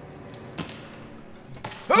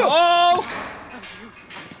 Oh!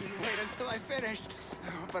 Wait until I finish.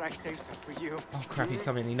 But I saved some for you. Oh crap, he's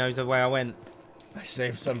coming. He knows the way I went. I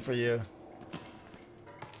saved some for you.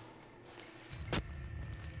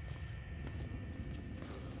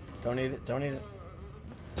 Don't eat it. Don't eat it.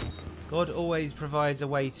 God always provides a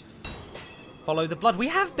way Follow the blood. We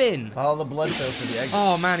have been. Follow the blood trails to the exit.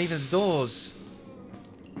 Oh man, even the doors.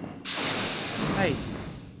 Hey.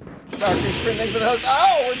 Sorry, sprinting for the host.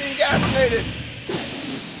 Oh, we're being gasinated.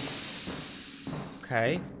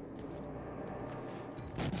 Okay.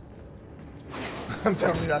 I'm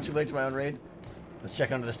totally not too late to my own raid. Let's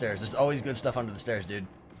check under the stairs. There's always good stuff under the stairs, dude.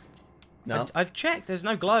 No? I've checked. There's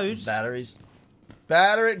no glows. Batteries.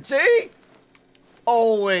 Battery. See?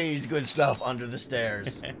 Always good stuff under the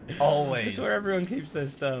stairs. Always. That's where everyone keeps their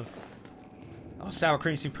stuff. Oh, Sour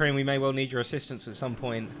Cream Supreme, we may well need your assistance at some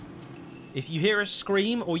point. If you hear a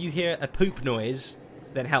scream or you hear a poop noise,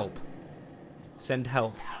 then help. Send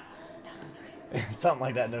help. Something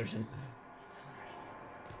like that notion.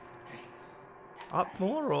 Up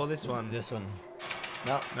more or this one? This one.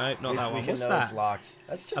 No, not that one. What's know that? It's locked.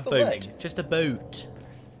 That's just a a boot. leg. Just a boot.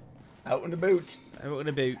 Out in the boot. Out in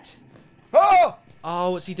a boot. Oh!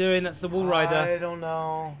 Oh, what's he doing? That's the wall rider. I don't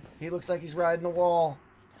know. He looks like he's riding a wall.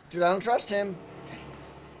 Dude, I don't trust him.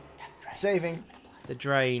 Saving. The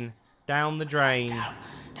drain. Down the drain. Down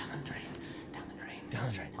the drain. Down the drain. Down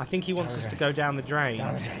the drain. I think he wants us to go down the drain.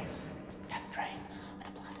 Down the drain. Down the drain. With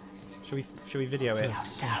the blood. Should we video it?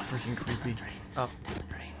 It's so freaking creepy. Oh. Down the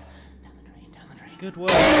drain. Down the drain. Down the drain. Good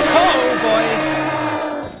work. Oh boy.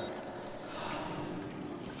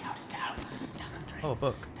 House down. Down the drain. Oh, a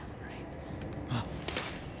book.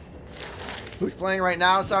 Who's playing right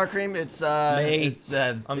now, Sour Cream? It's Me. It's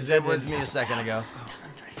Zed. I'm It Zed. was me a second ago.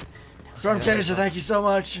 Storm Chaser, thank you so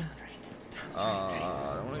much.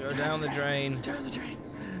 I don't want to go down the drain. Down the drain.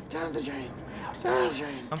 Down the drain. Down the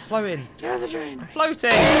drain. I'm floating. Down the drain. I'm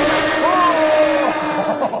floating. Oh!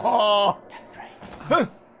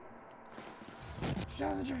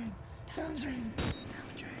 Down the drain. Down the drain.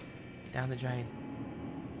 Down the drain.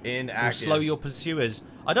 You'll Inactive. slow your pursuers.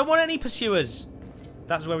 I don't want any pursuers.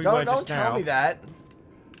 That's where we were Don't just now. tell me that.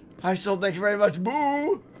 Hi, Soul. Thank you very much.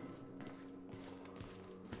 Boo!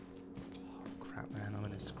 Crap, man. I'm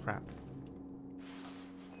in this crap.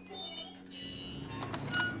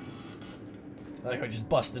 Like I just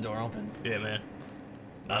bust the door open. Yeah, man.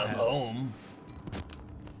 I'm home.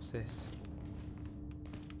 What's this?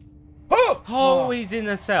 Oh! Oh, he's in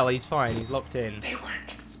the cell. He's fine. He's locked in. They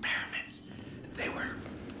weren't experiments. They were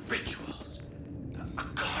rituals. A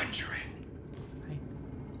conjuring. Hey,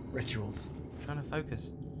 Rituals. I'm trying to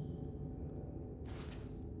focus.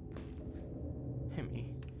 Hit me.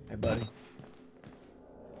 Hey, buddy.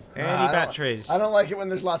 Any I don't- batteries? I don't like it when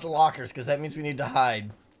there's lots of lockers because that means we need to hide.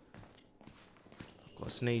 Got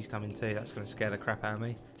a sneeze coming too. That's going to scare the crap out of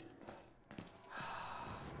me.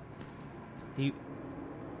 He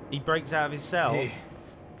breaks out of his cell.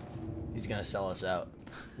 He's gonna sell us out.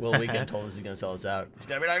 Will Weekend told us he's gonna sell us out. He's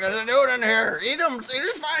gonna be like, "There's a dude in here. Eat him. Eat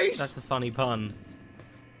his face." That's a funny pun.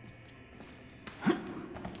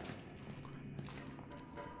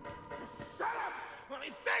 Only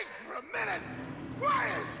think for a minute.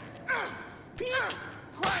 Quiet.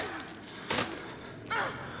 Quiet.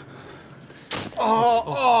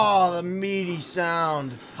 Oh, the meaty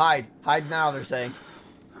sound. Hide. Hide now, they're saying.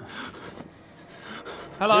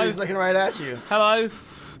 Hello. He's looking right at you. Hello.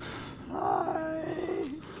 Hi.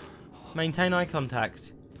 Maintain eye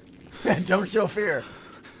contact. Don't show fear.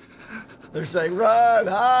 They're saying, run,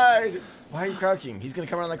 hide. Why are you crouching? He's gonna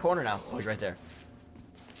come around the corner now. Oh, he's right there.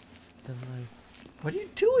 Doesn't know. What are you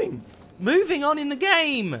doing? Moving on in the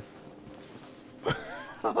game.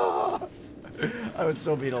 I would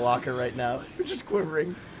so be in a locker right now. Just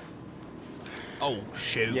quivering. Oh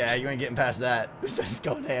shoot. Yeah, you ain't getting past that. This guy's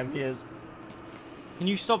going ham, he is. Can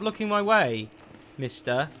you stop looking my way,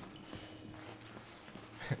 mister?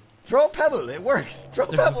 Throw a pebble, it works. Throw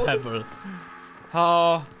a pebble. Pebble.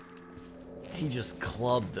 Oh, He just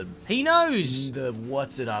clubbed he knows. the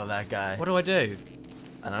what's it out of that guy. What do I do?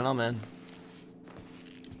 I don't know, man.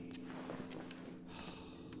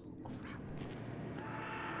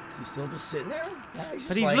 Is he still just sitting there? No, he's just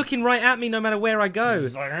But he's like, looking right at me no matter where I go.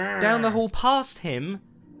 he's like, Down the hall past him.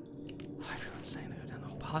 Oh, everyone's saying they go down the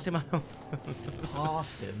hall past him.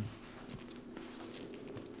 past him.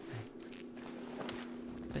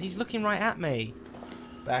 But he's looking right at me.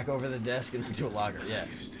 Back over the desk and into a locker. Yeah.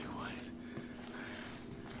 Stay quiet.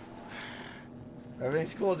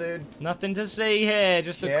 Everything's cool, dude. Nothing to see here.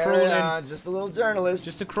 Just a Carry crawling. on, just a little journalist.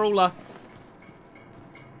 Just a crawler.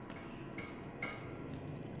 I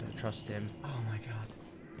don't trust him. Oh my god.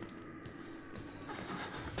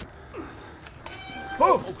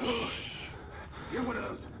 Oh! You're one of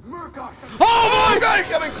those Murkoff. Oh my god,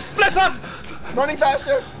 he's coming! Flipper! Running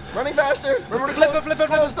faster! Running faster! Remember to Flipper, close, flipper,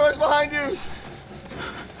 close doors behind you!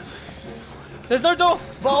 There's no door.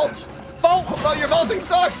 Vault! Vault! Oh, your vaulting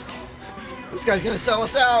sucks! This guy's gonna sell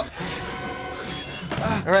us out!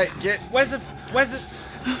 All right, get Where's it?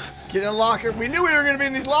 in a locker. We knew we were gonna be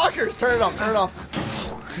in these lockers. Turn it off. Turn it off.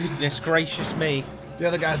 Goodness gracious me. The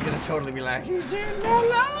other guy's gonna totally be like, he's in the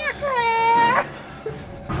locker.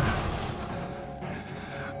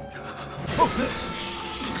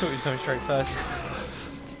 Thought he was going straight first.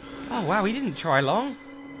 Oh wow, he didn't try long.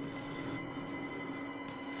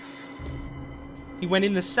 He went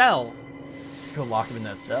in the cell. Go lock him in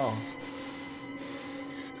that cell.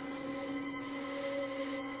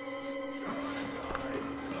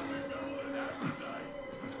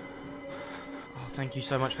 Oh, thank you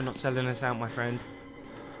so much for not selling us out, my friend.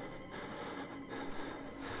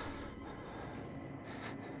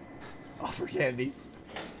 Oh, for candy.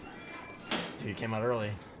 Dude, you came out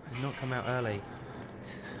early. I did not come out early.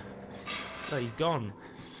 But he's gone.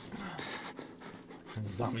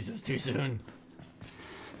 Zombie says too soon.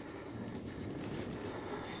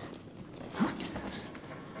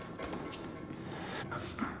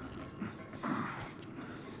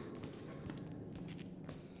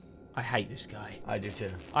 I hate this guy. I do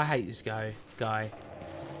too. I hate this guy.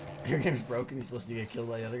 Your game's broken. He's supposed to get killed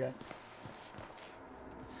by the other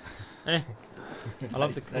guy. I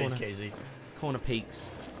love the corner. Nice, Casey. Corner peaks.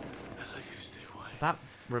 That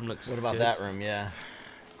room looks What about good. that room? Yeah.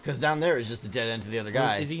 Because down there is just a dead end to the other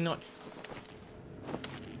guy. Is he not?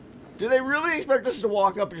 Do they really expect us to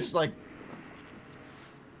walk up and just like...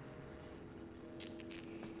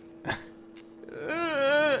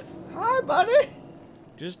 Hi, buddy.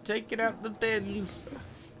 Just taking out the bins.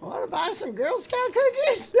 Want to buy some Girl Scout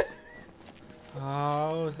cookies?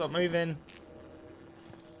 Oh, stop moving.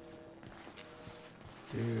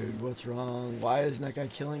 Dude, what's wrong? Why isn't that guy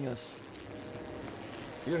killing us?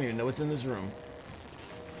 You don't even know what's in this room.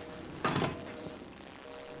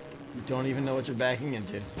 You don't even know what you're backing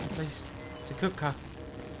into. At least it's a cooker.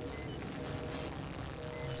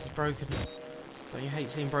 This is broken. Don't you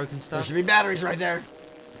hate seeing broken There stuff? should be batteries right there.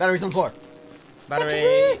 Batteries on the floor.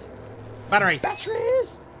 Battery. Battery.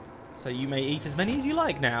 Batteries! So you may eat as many as you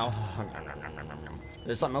like now.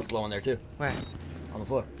 There's something else glowing there too. Where? On the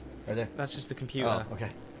floor. Right there. That's just the computer. Oh, okay.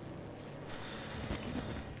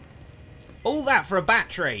 All that for a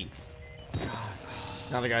battery.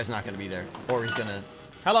 Now the guy's not going to be there. Or he's going to...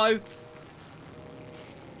 Hello.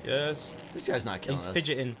 Yes. This guy's not killing He's us.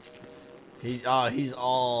 fidgeting. He's all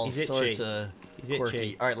He's sorts itchy. of He's quirky.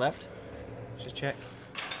 itchy. All right, left? Let's just check.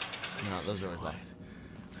 No, those are always left.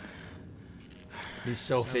 He's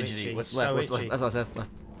so fidgety. itchy. What's left? So What's itchy. left? Left.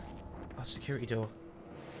 Oh, security door.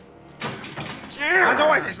 As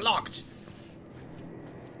always, it's locked.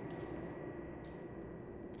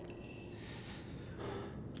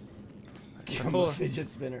 Give him a fidget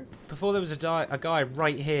spinner. Before there was a guy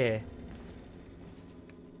right here.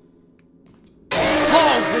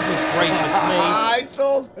 Oh, goodness gracious me. I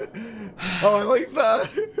sold. Oh, Aletha.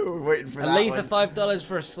 We're waiting for that Aletha, one. $5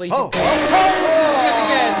 for a sleeping Oh. pill.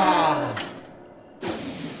 Oh.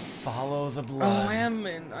 Follow the blood. Oh, I am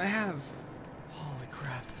in. I have. Holy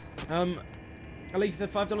crap. Aletha,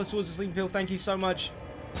 $5 towards a sleeping pill. Thank you so much.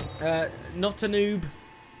 Not a noob.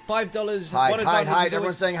 $5. Hide, One hide, advantage hide. is Everyone's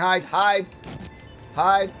always... saying hide, hide,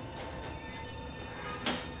 hide.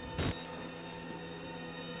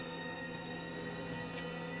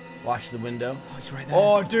 Watch the window. Oh, he's right there.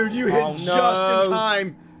 Oh, dude, you hit Oh, just no. in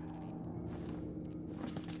time.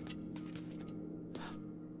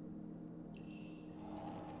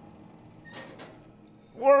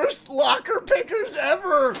 Worst locker pickers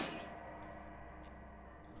ever.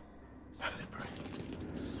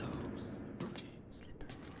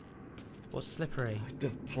 What's slippery? The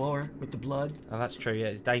floor with the blood. Oh, that's true. Yeah,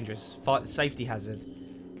 it's dangerous. Safety hazard.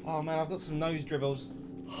 Oh man, I've got some nose dribbles.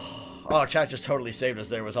 Oh, chat just totally saved us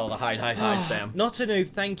there with all the hide spam. Not a noob,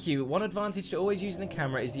 thank you. One advantage to always using the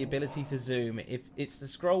camera is the ability to zoom. If it's the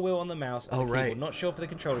scroll wheel on the mouse and Oh, the right. keyboard. Not sure for the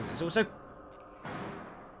controllers. It's also...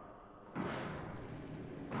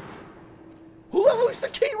 Who the hell is the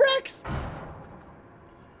T-Rex?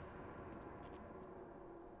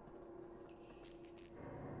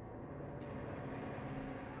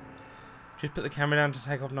 Just put the camera down to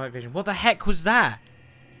take off night vision. What the heck was that?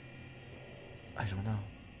 I don't know.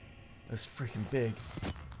 It's freaking big.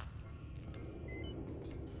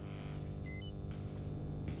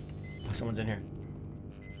 Oh, someone's in here.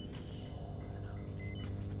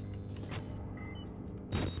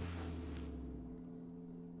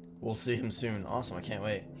 We'll see him soon. Awesome, I can't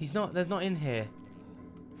wait. He's not... There's not in here.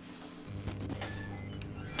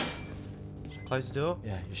 Should I close the door?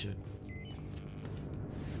 Yeah, you should.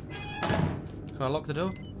 Can I lock the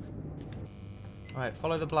door? Alright,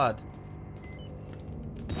 follow the blood.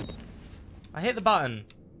 I hit the button.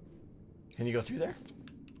 Can you go through there?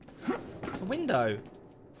 It's a window.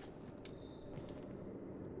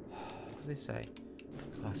 What does this say?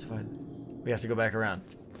 Classified. We have to go back around.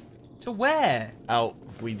 To where? Oh,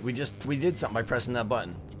 we did something by pressing that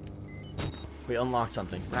button. We unlocked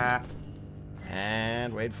something. Ah.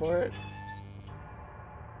 And wait for it.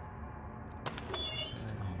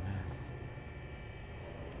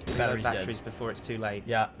 The battery's batteries dead. before it's too late.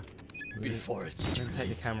 Yeah. Before it's too Take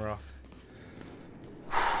the camera off.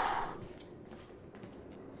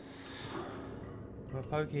 Well,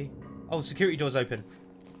 pokey. Oh, security door's open.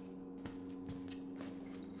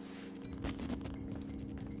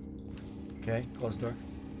 Okay, close the door.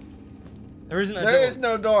 There isn't a door. There is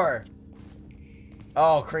no door.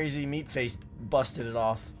 Oh, crazy meat face busted it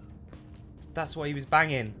off. That's what he was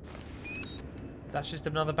banging. That's just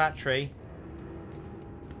another battery.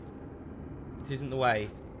 This isn't the way.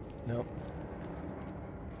 Nope.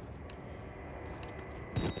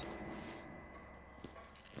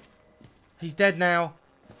 He's dead now.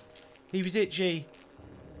 He was itchy.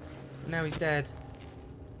 Now he's dead.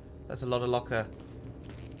 That's a lot of locker.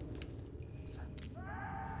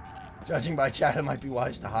 Judging by chat, it might be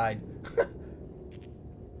wise to hide.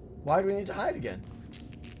 Why do we need to hide again?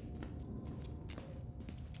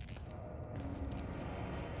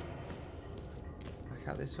 Back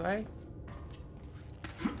out this way.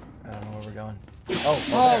 I don't know where we're going.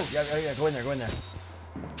 Oh, there. Yeah, go in there, go in there.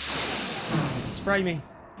 Spray me.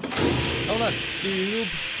 Hold on.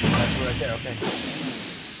 Doob. That's right there, okay.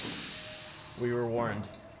 We were warned.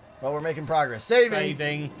 Well, we're making progress.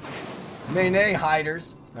 Saving! Nay,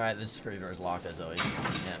 hiders. Alright, this security door is locked as always. Yeah.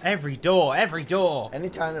 Every door, every door.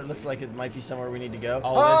 Anytime it looks like it might be somewhere we need to go.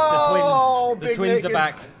 Oh, the twins naked. are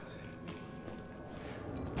back.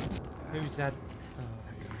 Who's that?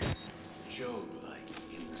 Job-like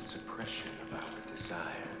in the suppression of our desires.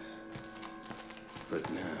 But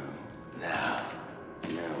now we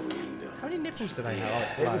indulge. How many nipples do they have? Oh,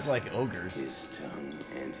 it's They blood. look like ogres. His tongue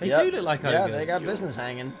and They his do look like ogres. Yeah, they got business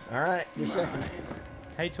hanging. Alright, just checking. mind.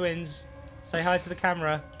 Hey, twins. Say hi to the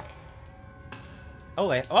camera. Oh,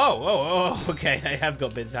 they... Oh, okay. They have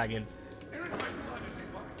got bits hanging.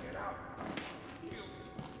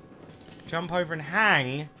 Jump over and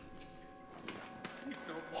hang.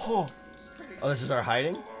 Oh, this is our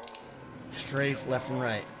hiding? Strafe left and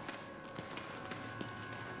right.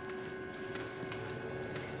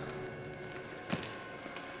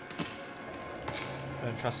 I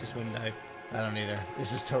don't trust this window. I don't either.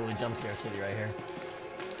 This is totally jump scare city right here.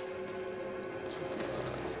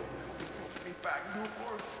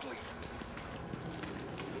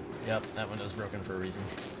 Yep, that window's broken for a reason.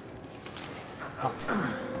 Look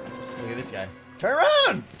at this guy. Turn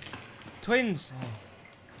around! Twins.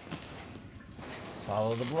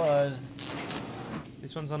 Follow the blood.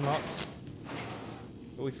 This one's unlocked.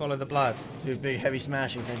 But we follow the blood. Do big heavy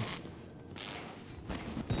smashing things.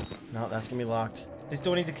 No, that's gonna be locked. This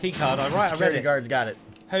door needs a key card. The I read security it. guard's got it.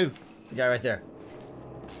 Who? The guy right there.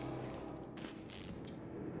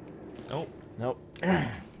 Oh. Nope.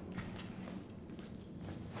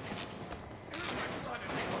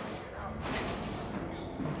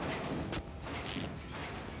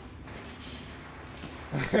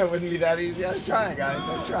 It wouldn't be that easy. I was trying, guys.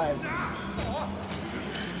 I was trying.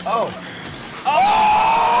 Oh.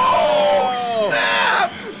 Oh!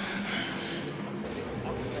 Snap!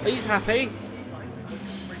 He's happy.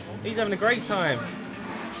 He's having a great time.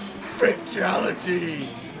 Fatality!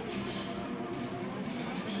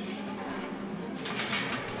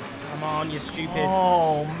 Come on, you stupid.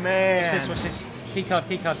 Oh, man. What's this? What's this? Key card,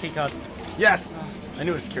 key card, key card. Yes! I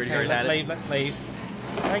knew a security Okay, guard had let's it. leave, let's leave.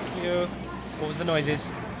 Thank you. What was the noises?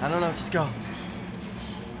 I don't know, just go.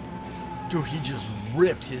 Dude, he just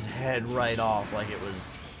ripped his head right off like it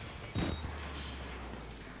was...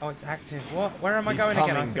 Oh, it's active. What? Where am I He's going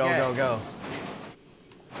coming. again? I forget. Go, go, go.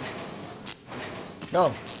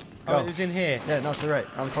 Go. Oh, Go. it was in here. Yeah, no, to the right.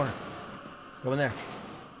 On the corner. Go in there.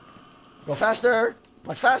 Go faster.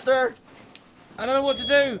 Much faster. I don't know what to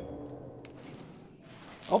do.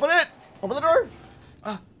 Open it. Open the door.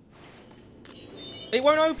 It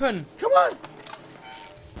won't open. Come on.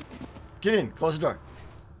 Get in. Close the door.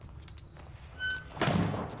 All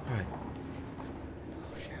right.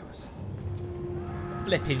 Showers.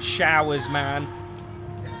 Flipping showers, man.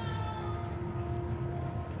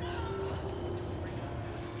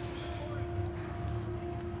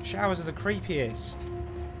 Showers are the creepiest.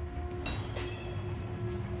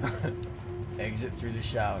 Exit through the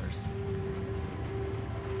showers.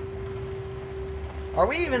 Are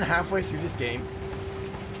we even halfway through this game?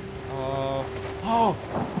 Oh, Oh.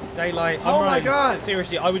 daylight. I'm Oh my running. God.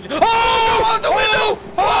 Seriously, I would. Oh, out the window!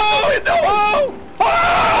 Oh, window! Oh!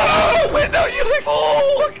 Oh, window! You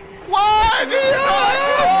fool! Why?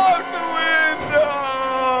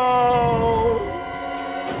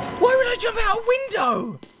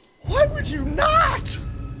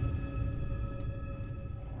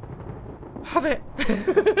 Have it.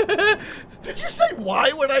 Did you say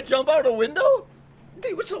why would I jump out a window?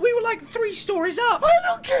 We were like 3 stories up. I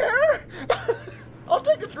don't care. I'll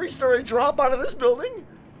take a 3-story drop out of this building.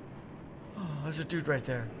 Oh, there's a dude right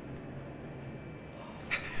there.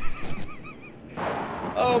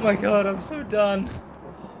 Oh my god, I'm so done.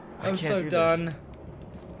 I'm can't so do done. this.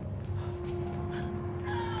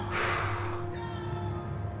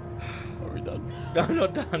 Are we done? No, I'm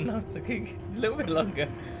not done. I'm looking a little bit longer.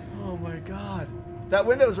 Oh my god. That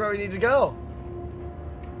window's where we need to go.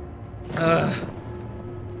 My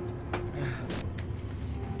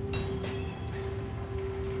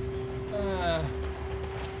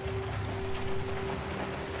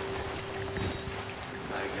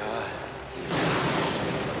God.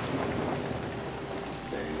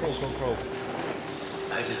 Crawl.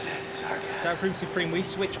 I just had sarcasm. Sour Cream Supreme, we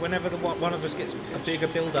switch whenever one of us gets a bigger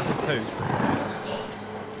build-up of poo.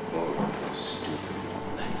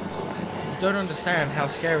 Don't understand how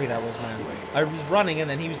scary that was, man. I was running and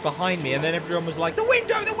then he was behind me and then everyone was like, the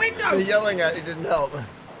window, the window! The yelling at you didn't help.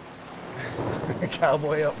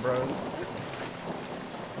 Cowboy up, bros.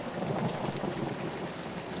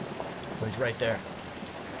 Oh, he's right there.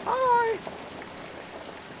 Hi!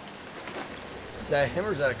 Is that him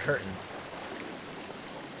or is that a curtain?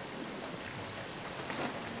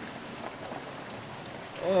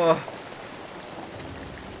 Oh.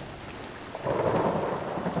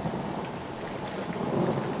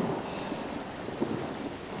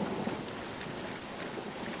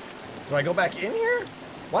 Do I go back in here?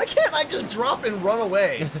 Why can't I just drop and run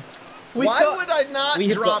away? Why would I not We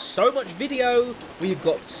have drop? got so much video. We've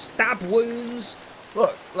got stab wounds.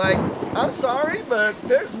 Look, like, I'm sorry, but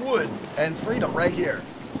there's woods and freedom right here.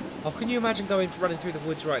 Oh, can you imagine running through the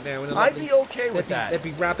woods right now? In a I'd lovely- be okay with that. There'd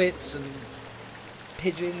be rabbits and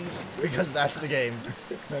pigeons. Because that's the game.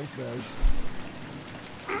 Thanks, Nash.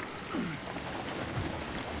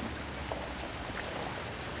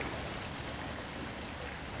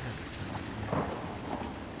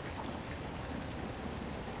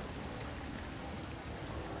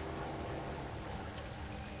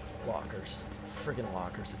 Lockers. Friggin'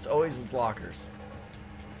 lockers. It's always with lockers.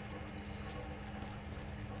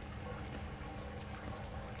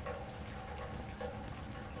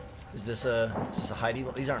 Is this a Heidi?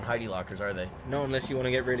 These aren't Heidi lockers, are they? Not unless you want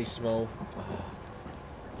to get really small.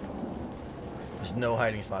 There's no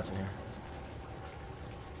hiding spots in here.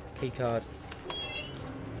 Key card.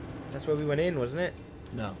 That's where we went in, wasn't it?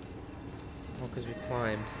 No. Oh, because we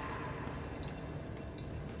climbed.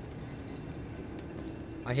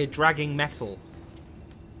 I hear dragging metal.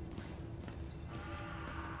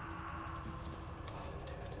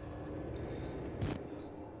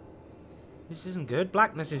 This isn't good.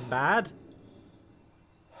 Blackness is bad.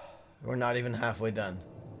 We're not even halfway done.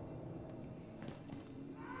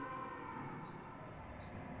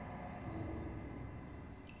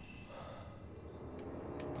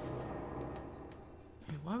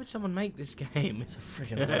 Why would someone make this game? There's a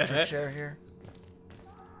freaking electric chair here.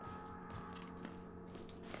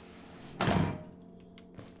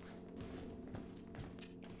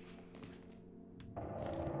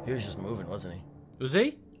 He was just moving, wasn't he? Was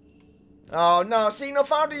he? Oh no! See, no,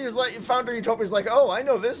 Founder Utopia's like, oh, I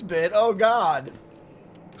know this bit. Oh God!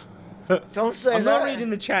 Don't say I'm that. not reading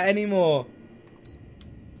the chat anymore.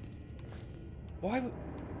 Why?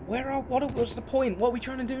 What's the point? What are we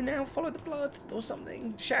trying to do now? Follow the blood or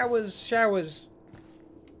something? Showers.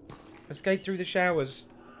 Escape through the showers.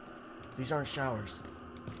 These aren't showers.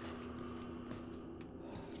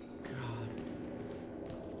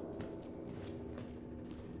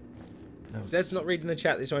 No. Zed's not reading the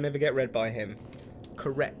chat, so I never get read by him.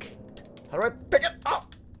 Correct. How do I pick it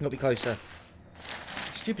up? Gotta be closer.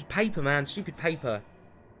 Stupid paper, man. Stupid paper.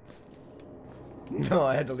 No,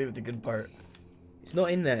 I had to leave it the good part. It's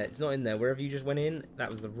not in there. It's not in there. Wherever you just went in, that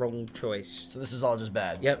was the wrong choice. So this is all just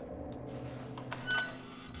bad. Yep.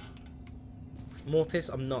 Mortis,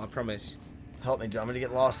 I'm not, I promise. Help me, I'm gonna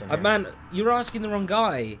get lost in here. Man, you're asking the wrong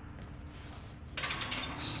guy.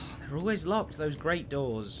 They're always locked, those great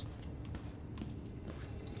doors.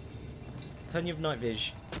 Turn your night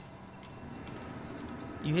vision.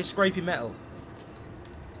 You hear scraping metal.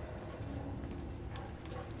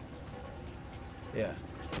 Yeah.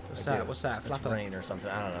 What's I that? do. What's that? It's Flapper? rain or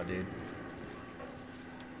something. I don't know, dude.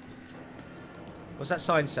 What's that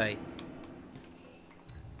sign say?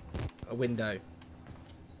 A window.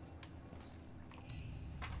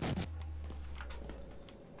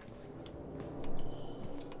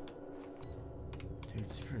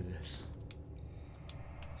 Dude, screw this.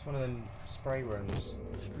 It's one of them spray rooms.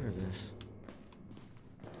 Screw this.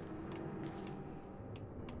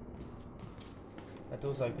 That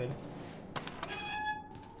door's open.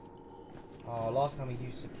 Oh, last time we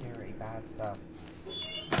used security. Bad stuff.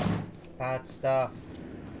 Bad stuff.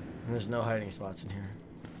 And there's no hiding spots in here.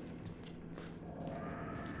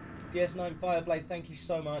 DS9 Fireblade, thank you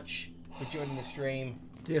so much for joining the stream.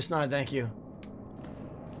 DS9, thank you.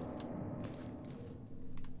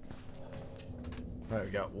 Alright,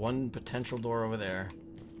 we got one potential door over there.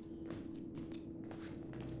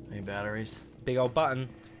 Any batteries? Big old button.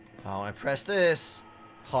 Oh, I press this.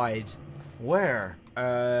 Hide. Where?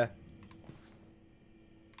 Go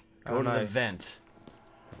Go to the vent.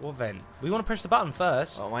 What vent? We want to press the button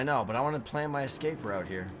first. Oh, I know, but I want to plan my escape route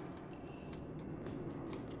here.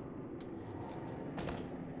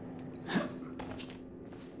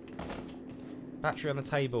 Battery on the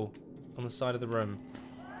table, on the side of the room.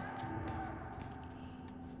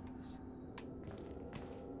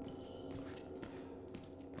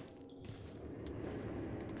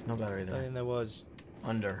 There's no battery I there. think there was.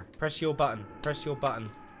 Under. Press your button. Press your button.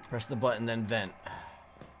 Press the button, then vent.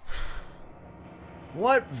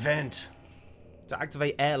 What vent? To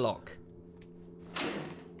activate airlock.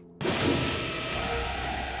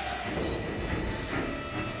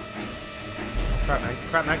 Crap, man.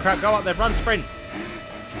 Crap, man. Crap. Go up there. Run, sprint.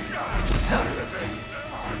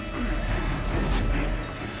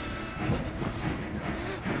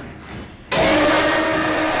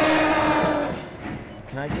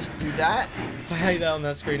 Can I just do that? I hate that on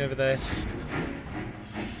that screen over there.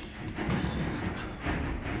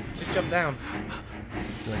 Just jump down.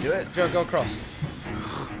 Do I do it? Go across.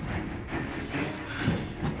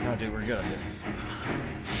 No, dude, we're good up here.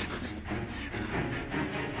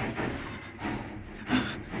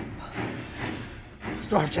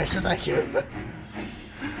 Storm Chaser, thank you.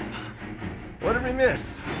 What did we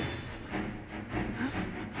miss?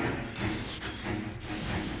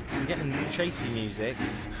 I'm getting chasey music.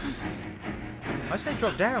 I say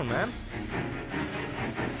drop down, man.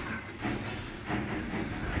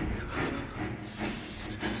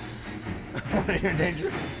 When you're in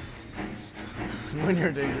danger. When you're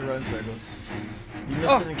in danger, run circles. You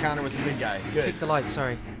missed an encounter with the big guy. Good. Kick the light,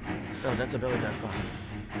 sorry. Oh, that's a Billy Dad spot.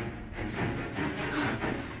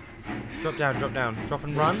 Drop down, drop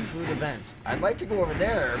and run. Through the vents. I'd like to go over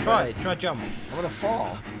there. Try jump. I'm gonna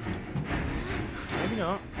fall. Maybe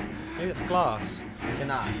not. Maybe that's glass.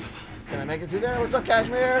 Cannot. Can I make it through there? What's up,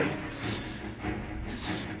 Cashmere?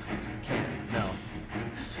 Can't. No.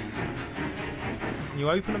 Can you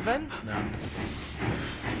open a vent? No.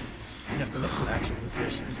 You have to make some actual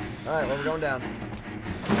decisions. Alright, well, we're going down.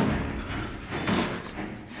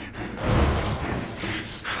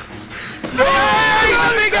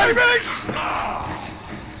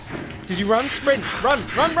 Did you run? Sprint! Run!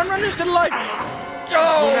 You're still alive!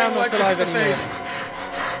 Oh, You're now my not alive in the anymore. face.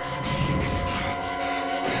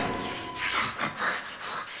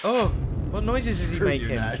 Oh, what noises is he Screw you,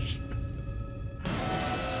 making? Nash.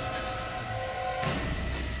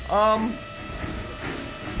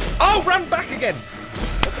 Oh, run back again!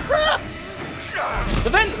 What the crap? The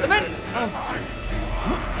vent! Oh.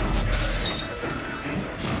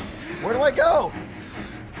 Where do I go?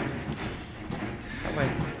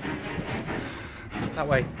 That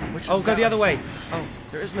way. Which Oh, go the other way. Oh,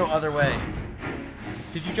 There is no other way.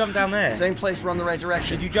 did you jump down there? Same place, run the right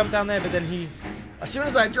direction. Did you jump down there, but then he... As soon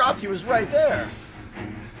as I dropped, he was right there.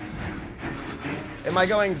 Am I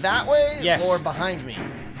going that way Yes. or behind me?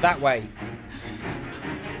 That way.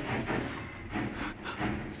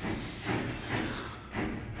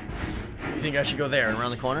 You think I should go there and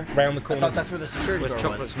around the corner? Round the I corner. thought that's where the security Where door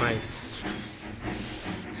chocolate's was. made.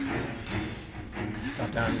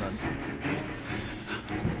 Drop down and run.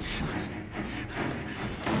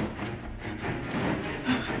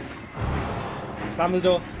 Slam the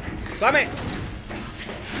door. Slam it!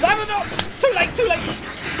 Slam the door! Too late!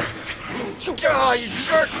 God, you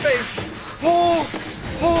jerk face! Oh!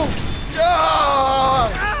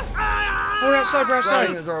 Ah! We're outside,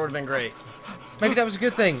 Slamming the door would have been great. Maybe that was a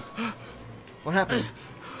good thing. What happened?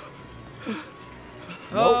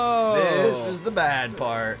 Oh! This is the bad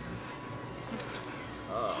part.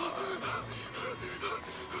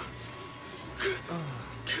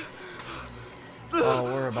 Oh,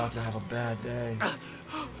 we're about to have a bad day.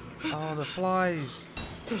 Oh, the flies.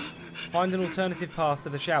 Find an alternative path to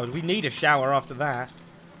the showers. We need a shower after that.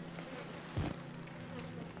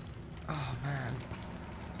 Oh, man.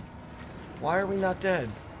 Why are we not dead?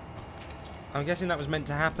 I'm guessing that was meant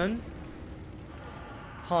to happen.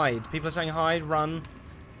 Hide. People are saying hide, run.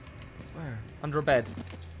 Where? Under a bed.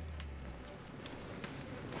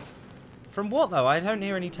 From what, though? I don't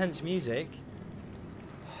hear any tense music.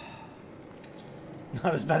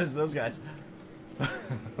 Not as bad as those guys.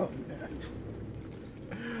 Oh, man.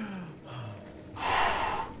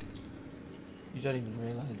 You don't even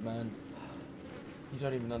realise, man. You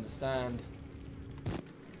don't even understand.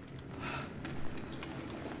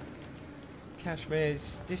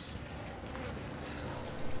 Kashmir's this.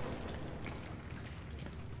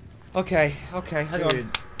 Okay, hang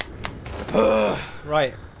on.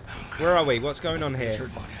 Right, where are we? What's going on here?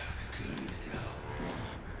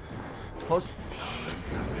 Close.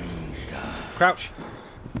 Crouch.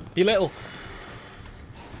 Be little.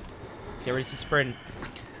 Get ready to sprint.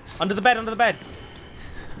 Under the bed, under the bed.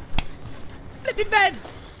 Flipping bed.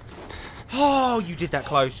 Oh, you did that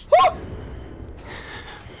close.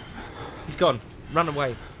 He's gone. Run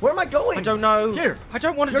away. Where am I going? I don't know. Here. I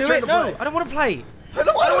don't want to Your do turn it. to No, play. I don't want to play. I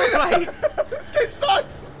don't want to play. This game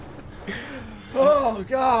sucks. Oh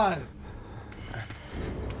God.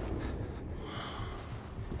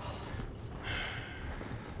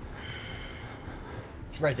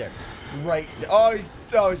 He's right there. Right. Oh,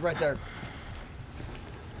 he's right there.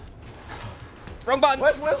 Wrong button.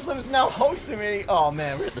 Wes Wilson is now hosting me. Oh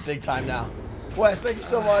man, we're at the big time now. Wes, thank you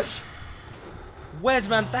so much. Wes,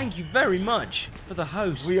 man, thank you very much for the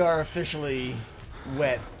host. We are officially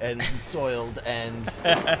wet and soiled and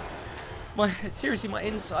Seriously, my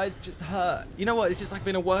insides just hurt. You know what? It's just like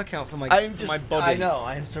been a workout for my my body. I know.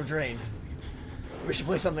 I am so drained. We should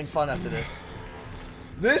play something fun after this.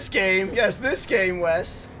 This game, yes, this game,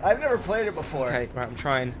 Wes. I've never played it before. Okay, right. I'm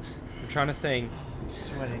trying to think. I'm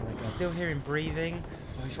sweating like I'm still hearing breathing.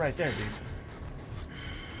 Oh, he's right there, dude.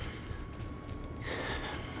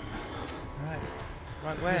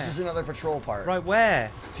 Right where? This is another patrol part. Right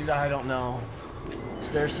where? Dude, I don't know.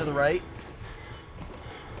 Stairs to the right.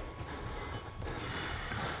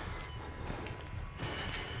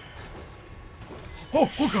 Oh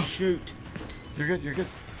God. Shoot. You're good, you're good.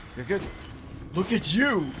 You're good. Look at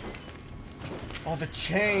you. Oh, the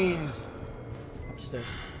chains. Upstairs.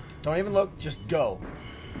 Don't even look, just go.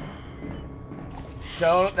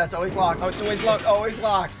 Don't, that's always locked. Oh, it's always locked. It's always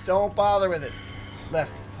locked. Don't bother with it.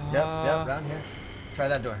 Left. Yep, down here. Try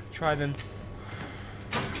that door. Try them.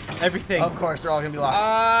 Everything. Of course, they're all gonna be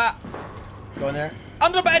locked. Go in there.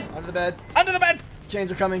 Under the bed! Under the bed. Under the bed!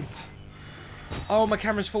 Chains are coming. Oh, my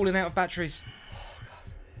camera's falling out of batteries.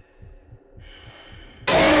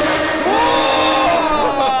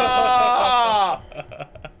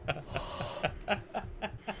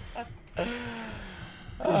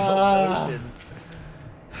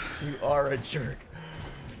 You are a jerk.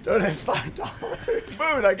 Donate $5.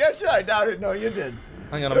 Moon, I get you. I doubt it. No, you did.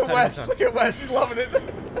 Hang on, Look at Wes. Look at Wes. He's loving it.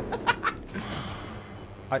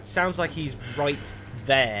 It sounds like he's right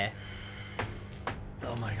there.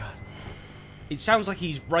 Oh my God. It sounds like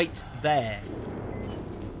he's right there.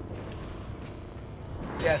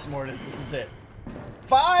 Yes, Mortis, this is it.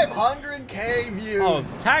 500K views. Oh,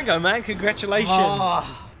 Tango, man. Congratulations.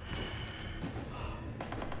 Oh,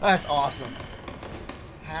 that's awesome.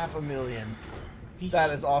 500,000.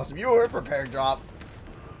 That is awesome. You were prepared, drop.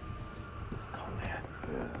 Oh, man.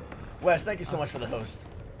 Wes, thank you so much for the host.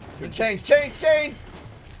 Dude, chains.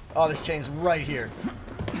 Oh, there's chains right here.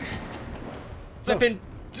 Flipping.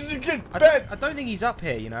 Bed. I don't think he's up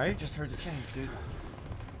here, you know. I just heard the chains, dude.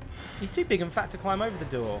 He's too big and fat to climb over the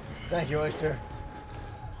door. Thank you, Oyster.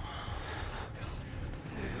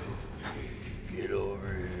 Get over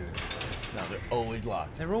here. No, they're always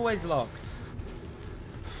locked. They're always locked.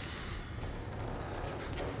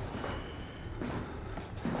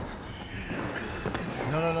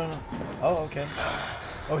 No. Oh, okay.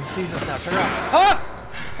 Oh, he sees us now. Turn around. Huh?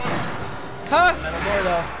 Huh? Metal door,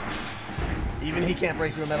 though. Even he can't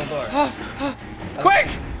break through a metal door. Quick!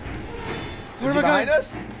 Is he behind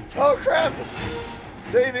us? Oh, crap.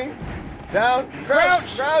 Saving. Down.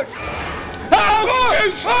 Crouch. Oh,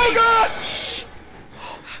 God! Shh.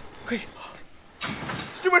 Quick.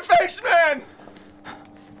 Stupid face, man!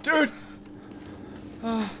 Dude.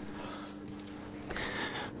 Oh.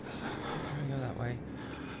 Go that way.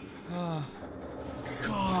 Oh.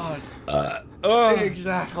 God. Oh.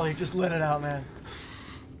 Exactly. Just let it out, man.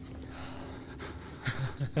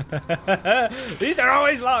 These are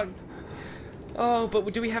always locked. Oh,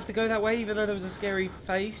 but do we have to go that way even though there was a scary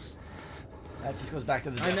face? That just goes back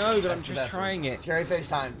to the I know, but I'm that's the just bathroom. trying it. Scary face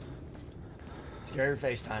time. Scary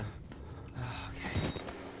face time. Oh, okay.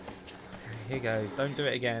 Here goes. Don't do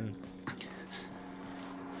it again.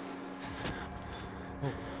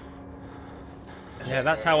 Oh. Yeah,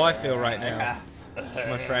 that's how I feel right now,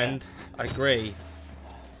 my friend. I agree.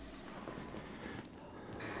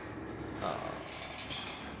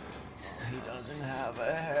 He doesn't have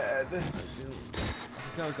a head.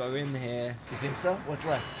 Go in here. You think so? What's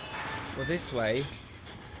left? Well, this way.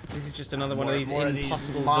 This is just another one of these more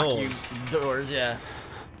impossible mock doors. you doors, yeah.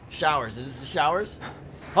 Showers. Is this the showers?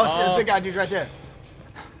 Oh, the big guy dude's right there.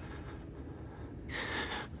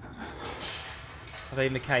 Are they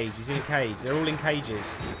in the cage? He's in a cage. They're all in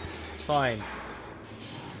cages. It's fine.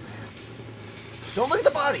 Don't look at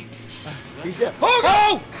the body. He's dead.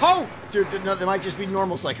 Oh! Oh! Dude, no, they might just be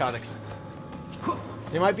normal psychotics.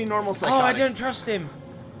 They might be normal psychotics. Oh, I don't trust him.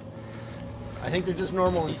 I think they're just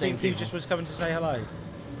normal insane He people. just was coming to say hello.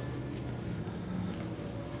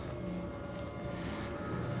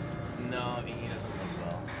 No, he doesn't look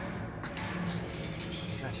well.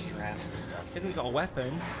 He's got straps and stuff. He hasn't got a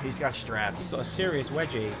weapon. He's got straps. He's got a serious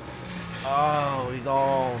wedgie. Oh, he's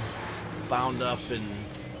all bound up and...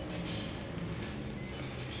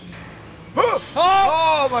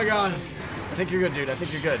 Oh my god! I think you're good, dude. I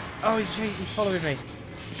think you're good. Oh, he's following me.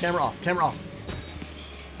 Camera off. Camera off.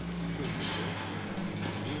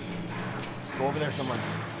 Go over there, someone.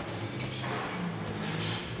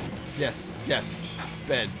 Yes. Yes.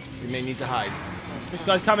 Bed. We may need to hide. This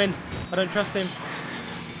guy's coming. I don't trust him.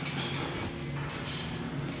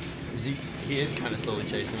 Is he? He is kind of slowly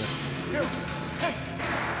chasing us.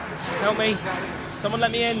 Help me. Someone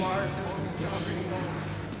let me in.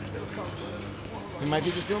 He might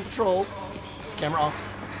be just doing patrols. Camera off.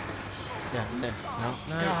 Yeah, there.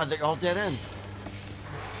 No. God, they're all dead ends.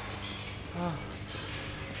 Oh.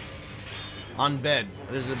 On bed.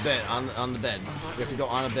 There's a bed. On the bed. You have to go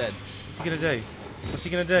on a bed. What's he gonna do? What's he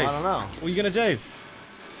gonna do? I don't know. What are you gonna do?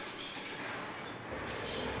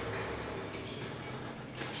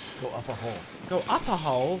 Go up a hole. Go up a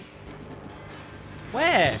hole?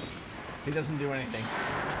 Where? He doesn't do anything.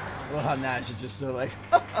 I love how Nash is just so like,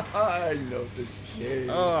 I know this game.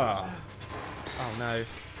 Oh. Oh no.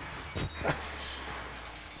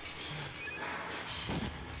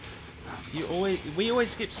 We always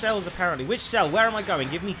skip cells apparently. Which cell? Where am I going?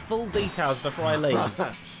 Give me full details before I leave.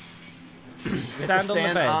 Stand on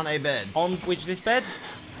the bed. On a bed. On which this bed?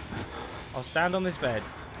 I'll stand on this bed.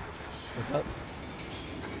 Look up.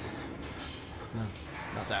 No,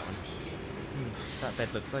 not that one. That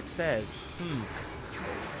bed looks like stairs.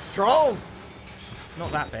 Trolls!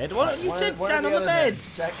 Not that bed. What? You said What are stand on the other bed. beds?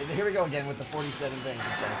 Check. Here we go again with the 47 things to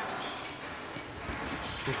check.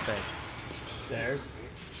 This bed. Stairs.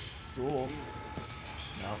 Stool.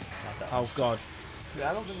 No, not that one. Oh god. Dude,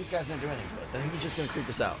 I don't think this guy's gonna do anything to us. I think he's just gonna creep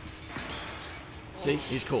us out. See?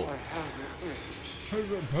 He's cool. I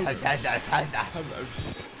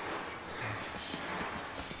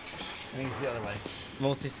think it's the other way.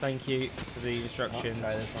 Mortis, thank you for the instructions.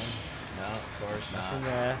 Try this one. No, of course not. In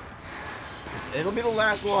there. It'll be the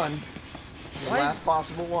last one. The last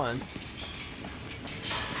possible one.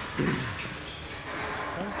 This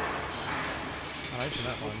one? I'll open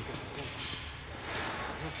that one.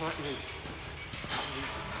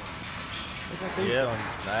 Where's that dude Yep. gone?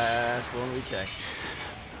 Last one we check.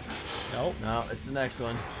 Nope. No, it's the next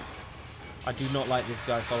one. I do not like this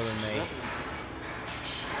guy following me.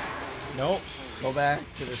 Nope. Go back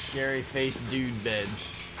to the scary face dude bed.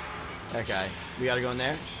 That guy. We gotta go in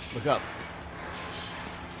there. Look up.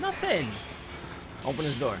 Nothing. Open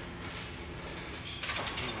his door.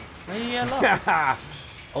 Yeah, locked.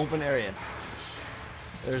 Open area.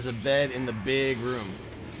 There's a bed in the big room.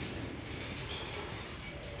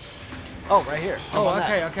 Oh, right here. Jump on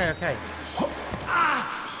that. Okay.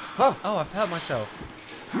 Huh. Oh, I've hurt myself.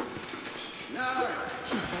 Nurse!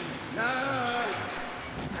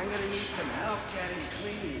 I'm gonna need some help getting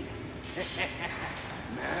clean.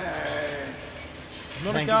 Nurse! I'm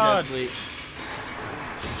not Thank a you, guard. Deathsleep.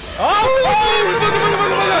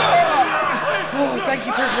 Oh, thank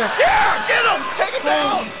you, prisoner. Yeah, get him! Take him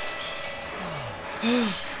down!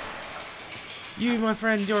 You, my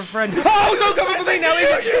friend, you're a friend. Oh, don't come for me now.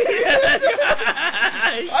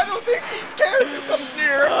 I don't think he's cares who comes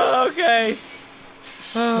near. Okay.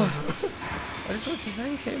 Oh, I just want to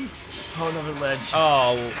thank him. Oh, another ledge.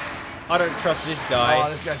 Oh, I don't trust this guy. Oh,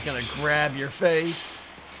 this guy's gonna grab your face.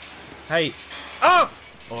 Hey. Oh!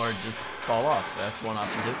 Or just fall off. That's one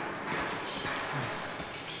option too.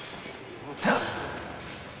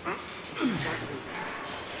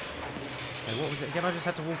 Hey, what was it again? I just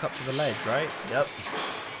had to walk up to the ledge, right? Yep.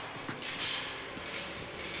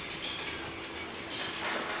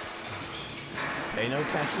 Just pay no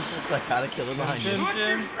attention to the psychotic killer behind you. What's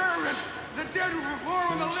the experiment? The dead will perform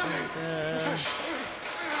on the living!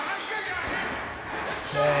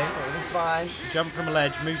 Okay, everything's fine. Jump from a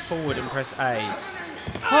ledge, move forward, and press A.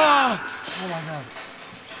 Ah! Oh my god.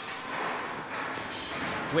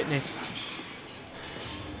 Witness.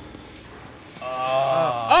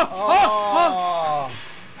 Oh.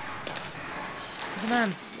 There's a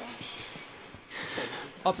man.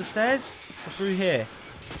 Up the stairs or through here?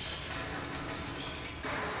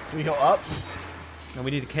 Do we go up? And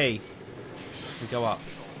we need a key. We go up.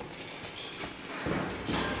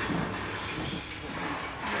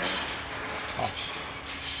 Off.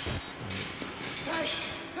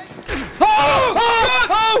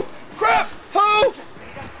 Oh! Crap! Oh!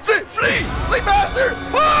 Flee! Flee! Flee faster!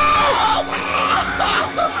 Oh!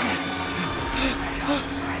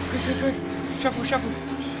 Quick, quick, quick. Shuffle, shuffle.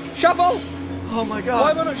 Shuffle! Oh my god.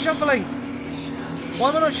 Why am I not shuffling? Why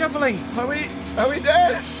am I not shuffling? Are we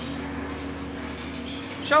dead?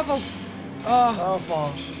 Shuffle! Oh, Oh,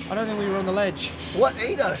 fall. I don't think we were on the ledge. What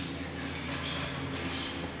ate us?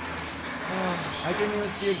 Oh, I didn't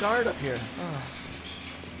even see a guard up here.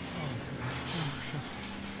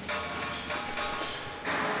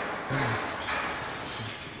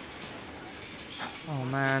 Oh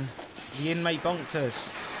man, the inmate bonked us.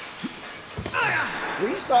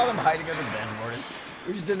 We saw them hiding under beds, Mortis.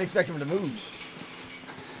 We just didn't expect them to move.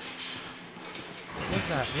 What's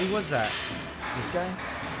that? Who was that? This guy?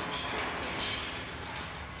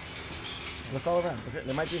 Look all around. Look,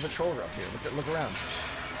 there might be a patroller up here. Look around.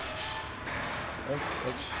 Oh,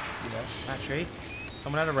 just, you know. Battery.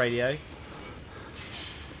 Someone had a radio.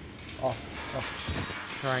 Off.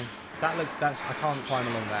 Trying. That's. I can't climb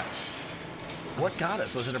along that. What got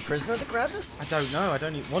us? Was it a prisoner that grabbed us? I don't know. I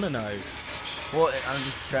don't even want to know. Well, I'm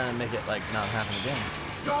just trying to make it, like, not happen again.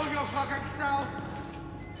 Go your fucking self!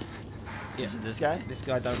 Yeah. Is it this guy? This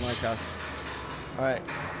guy don't like us. Alright.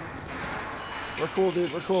 We're cool,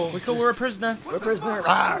 dude. We're cool. We're cool. We're a prisoner. We're a prisoner.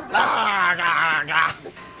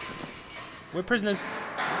 We're prisoners.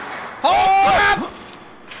 Oh crap!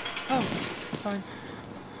 Oh, fine.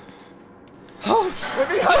 Oh, we're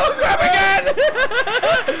behind. Grab again!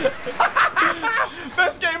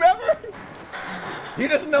 Best game ever! He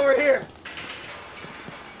doesn't know we're here.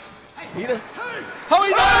 He doesn't. Oh,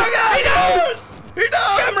 he knows! He knows! He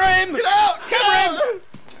knows! Camera him! Get out! Camera him!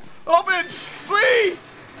 Open! Flee!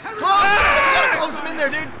 Close! Gotta close him in there,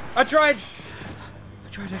 dude. I tried.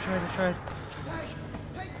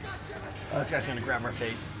 Oh, this guy's gonna grab our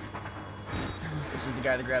face. This is the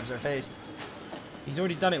guy that grabs our face. He's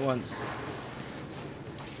already done it once.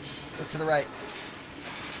 Look to the right.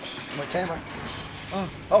 What camera? Oh.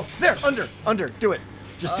 Oh, there! Under! Do it!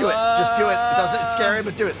 Just do it. Just do it. It's scary,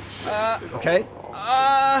 but do it. Okay?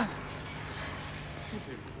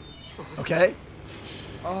 Okay?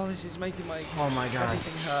 Oh, this is making my Oh my god.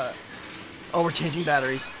 everything hurt. Oh, we're changing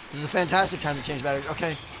batteries. This is a fantastic time to change batteries.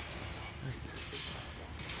 Okay.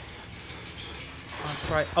 Oh, it's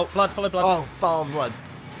bright. Oh, blood, follow blood. Oh, follow the blood.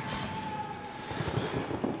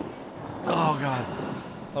 Oh god.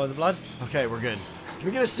 Follow the blood. Okay, we're good. Can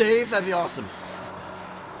we get a save? That'd be awesome.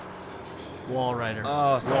 Wall Rider.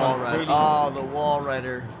 Oh, someone Wall Rider. really- Oh, the Wall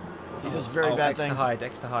Rider. He does very bad X things. to hide,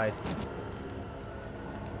 X to hide.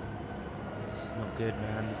 This is not good,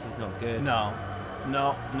 man. This is not good. No.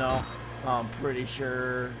 I'm pretty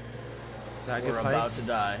sure Is that a good we're place? about to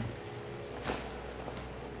die.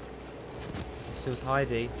 This feels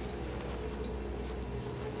hidey.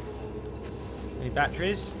 Any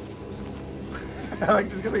batteries? Like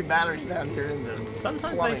there's gonna be batteries down here in the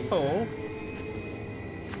Sometimes plumbing. they fall.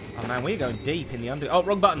 Oh man, we're going deep in the under. Oh,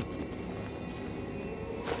 wrong button.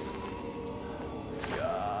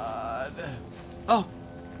 God. Oh,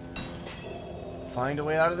 Find a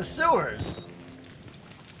way out of the sewers.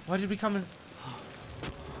 why did we come in?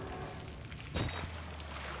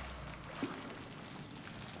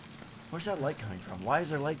 Where's that light coming from? Why is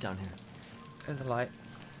there light down here? There's the light.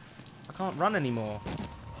 I can't run anymore.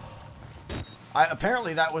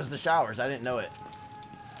 Apparently that was the showers. I didn't know it.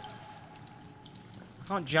 I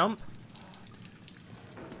can't jump.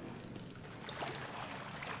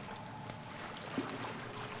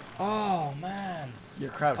 Oh man. You're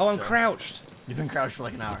crouched. Oh, I'm sir. crouched. You've been crouched for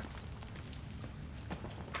like an hour.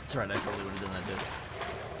 That's right. I totally would have done that,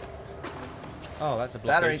 dude. Oh, that's a blockage.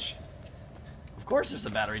 Battery. Of course there's a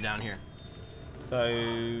battery down here.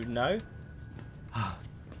 So no.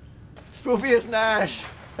 Spoofiest Nash.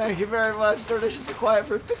 Thank you very much. Dornish has been quiet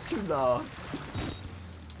for a bit too long.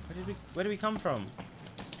 Where did we come from?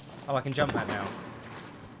 Oh, I can jump that now.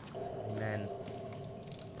 Men.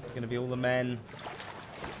 It's gonna be all the men.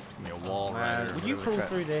 Your wall Man, rider. would you whatever crawl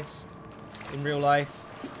the through this in real life?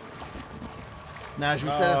 crap. Nash,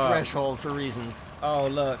 we set a threshold for reasons. Oh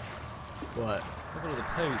look. What? Look at all the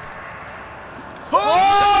poop.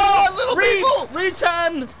 Oh, little people!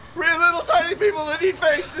 Return! We're little tiny people that eat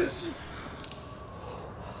faces.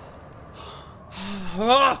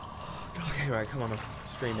 Ah! Okay, right, come on, I'm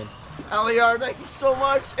streaming. Aliar, thank you so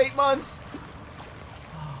much. 8 months.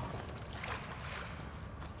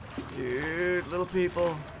 Dude, little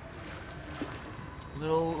people.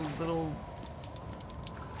 Little.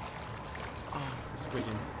 Oh,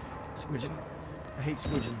 squidging. Squidging. I hate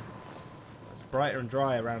squidging. It's brighter and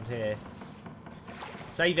dry around here.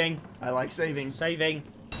 Saving. I like saving. Saving.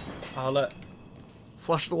 Oh, look.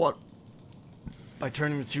 Flush the water by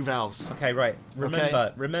turning the 2 valves. Okay, right.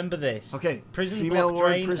 Okay. Remember this. Okay. Prison Female block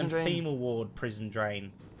ward, drain prison and drain. female ward prison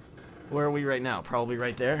drain. Where are we right now? Probably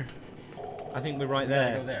right there. I think we're right We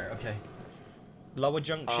gotta there. go there. Okay. Lower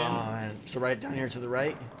junction. So right down here to the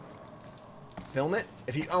right. Film it.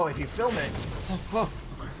 If you film it. Oh,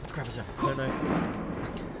 what crap is that? I don't know.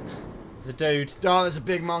 There's a dude. Oh, there's a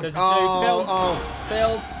big monk. There's a dude. Phil.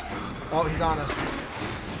 Phil. Oh, he's on us.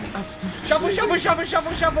 Shovel, shovel, shovel,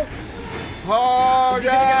 shovel, shovel. Oh,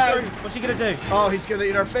 God. What's he gonna do? Oh, he's gonna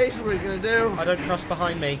eat our face is what he's gonna do. I don't trust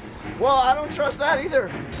behind me. Well, I don't trust that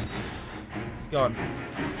either. He's gone.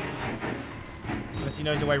 Unless he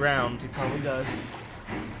knows a way round. He probably does.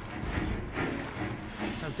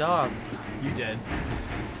 It's so dark. You did.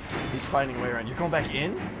 He's finding a way around. You're going back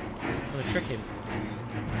in? I'm gonna trick him.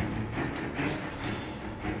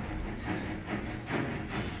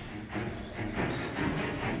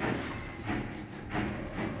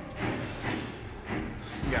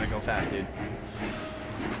 You gotta go fast, dude.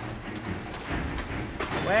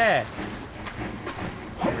 Where?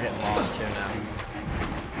 We're getting lost here now.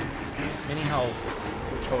 Mini hole.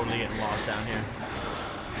 We're totally getting lost down here.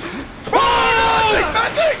 Oh, no!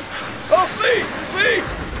 Bad thing! Oh, flee! Flee!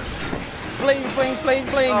 Fleeing, fleeing, fleeing,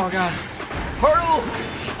 fleeing. Oh, God. Hurdle!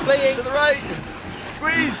 Fleeing. To the right!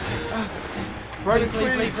 Squeeze! Right and Flee,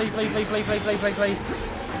 flee, squeeze! flee, flee, flee, flee, flee, flee, flee, flee.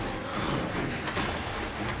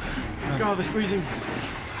 God, they're squeezing.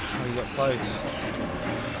 Oh, you got close.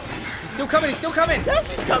 He's still coming, he's still coming! Yes,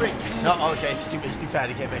 he's coming! No, okay, he's too fat,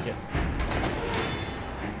 he can't make it.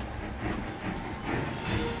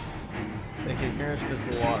 They can hear us because of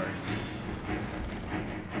the water.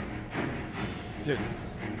 Dude,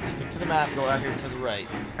 stick to the map, go out here to the right.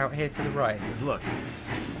 Out here to the right. Let's look.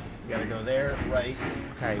 We gotta go there, right.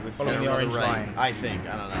 Okay, we're following and the another orange right. line. I think,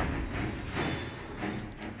 I don't know.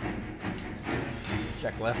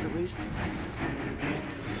 Check left at least.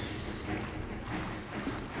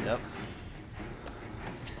 Yep.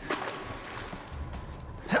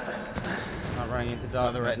 Not running into darkness.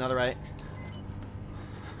 Another right, another right.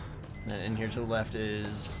 And then in here to the left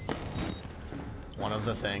is one of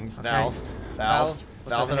the things. Okay. Valve. What's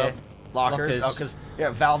Valve it over up. here? Lockers. Lockers. Oh, because, yeah,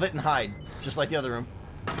 valve it and hide. Just like the other room.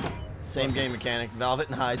 Same game mechanic. Valve it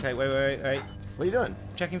and hide. Okay, wait. What are you doing?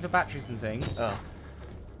 Checking for batteries and things. Oh.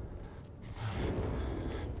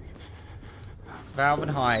 Valve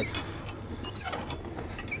and hide.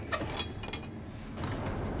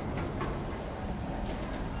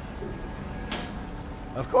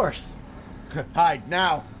 Of course. Hide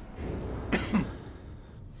now.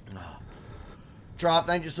 Drop,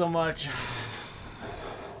 thank you so much.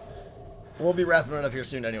 We'll be wrapping it up here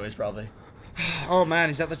soon anyways, probably. Oh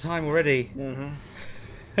man, is that the time already? Mm-hmm.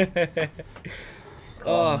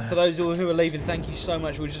 Oh, for those who are leaving, thank you so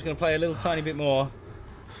much. We're just going to play a little tiny bit more.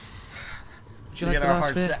 Would you We like get the our last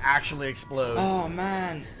hearts bit? to actually explode. Oh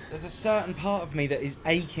man, there's a certain part of me that is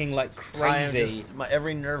aching like I am crazy. just,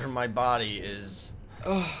 every nerve in my body is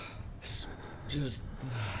Oh, just...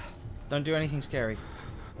 don't do anything scary.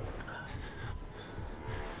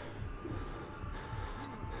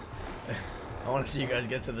 I want to see you guys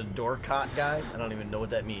get to the door cot guy. I don't even know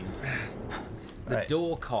what that means. The Right.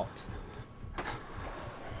 door cot.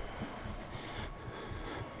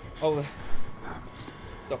 Oh, the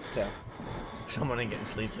doctor. Someone ain't getting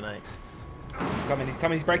sleep tonight. He's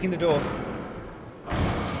coming, he's breaking the door.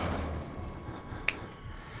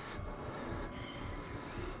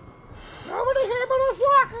 Nobody here but us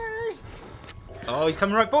lockers! Oh, he's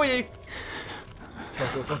coming right for you.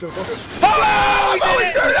 Don't do it. Hello! Oh, we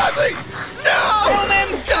did it! Nothing! No! Kill him!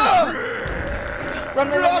 No! Run,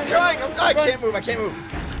 run, I'm run, trying! I run. can't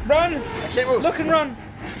move! Run! I can't move! Look and run!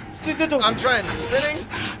 Through the door. I'm trying. Spinning?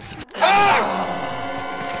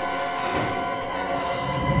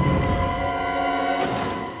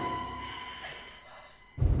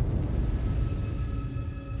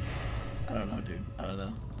 I don't know, dude. I don't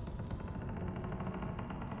know.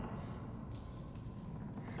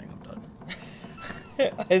 I think I'm done.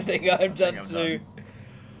 I think I'm done I'm too. done.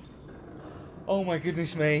 Oh my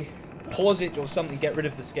goodness me. Pause it or something, get rid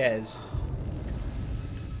of the scares.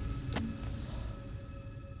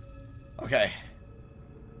 Okay.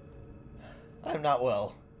 I'm not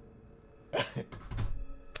well.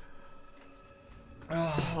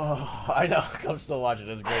 Oh, I know. I'm still watching.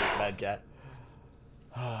 It's great, Bad Cat.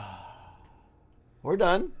 We're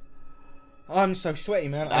done. I'm so sweaty,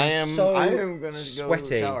 man. I am so gonna go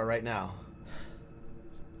sweaty. shower right now.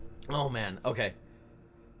 Oh man. Okay.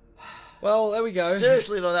 Well, there we go.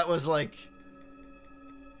 Seriously though, that was like.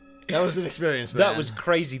 That was an experience, man. That was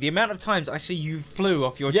crazy. The amount of times I see you flew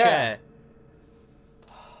off your chair.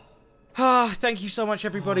 Ah, thank you so much,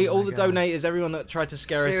 everybody. All the donators, everyone that tried to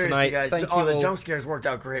scare us tonight. Guys, thank you the all. jump scares worked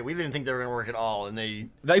out great. We didn't think they were going to work at all, and they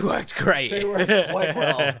worked great. They worked quite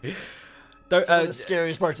well. Some of the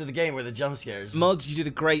scariest parts of the game were the jump scares. Mods, you did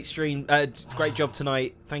a great stream, great job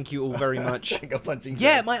tonight. Thank you all very much. Go punching.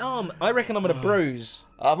 Yeah, my arm. I reckon I'm gonna bruise.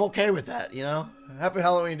 I'm okay with that. You know. Happy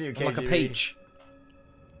Halloween to you, KGB. Like a peach.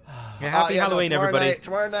 Yeah, happy Halloween, everybody.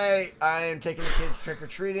 Tomorrow night, I am taking the kids trick or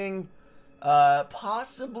treating.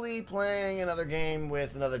 Possibly playing another game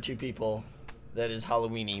with another 2 people. That is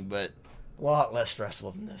Halloweeny, but a lot less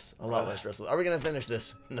stressful than this. A lot less stressful. Are we gonna finish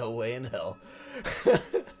this? No way in hell.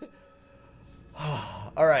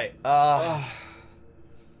 All right. That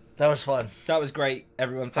was fun. That was great,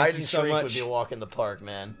 everyone. Thank you so much. Would be a walk in the park,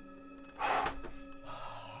 man.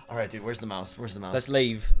 All right, dude. Where's the mouse? Where's the mouse? Let's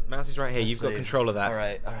leave. Mouse is right here. You've got control of that. All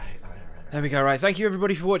right. There we go. Right. Thank you,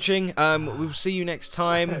 everybody, for watching. We'll see you next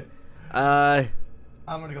time. I'm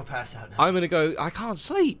gonna go pass out now. I'm gonna go. I can't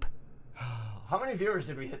sleep. How many viewers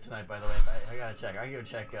did we hit tonight, by the way? I gotta check. I gotta go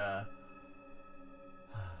check.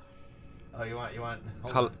 Oh, you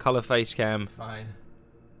want? Color face cam. Fine.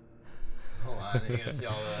 Hold on, you're gonna see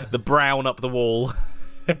all the brown up the wall.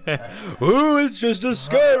 Ooh, it's just a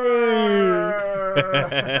scary.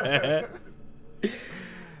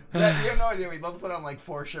 You have no idea. We both put on like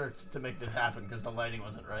 4 shirts to make this happen because the lighting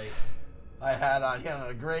wasn't right. He had on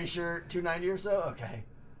a gray shirt, $2.90 or so. Okay.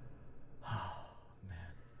 Oh man.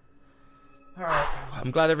 All right.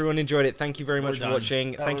 I'm glad everyone enjoyed it. Thank you very much for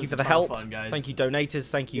watching. Thank you for the help. Fun, guys. Thank you, donators.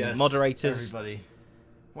 Thank you, moderators. Everybody.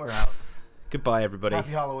 We're out. Goodbye, everybody.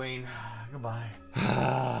 Happy Halloween. Goodbye.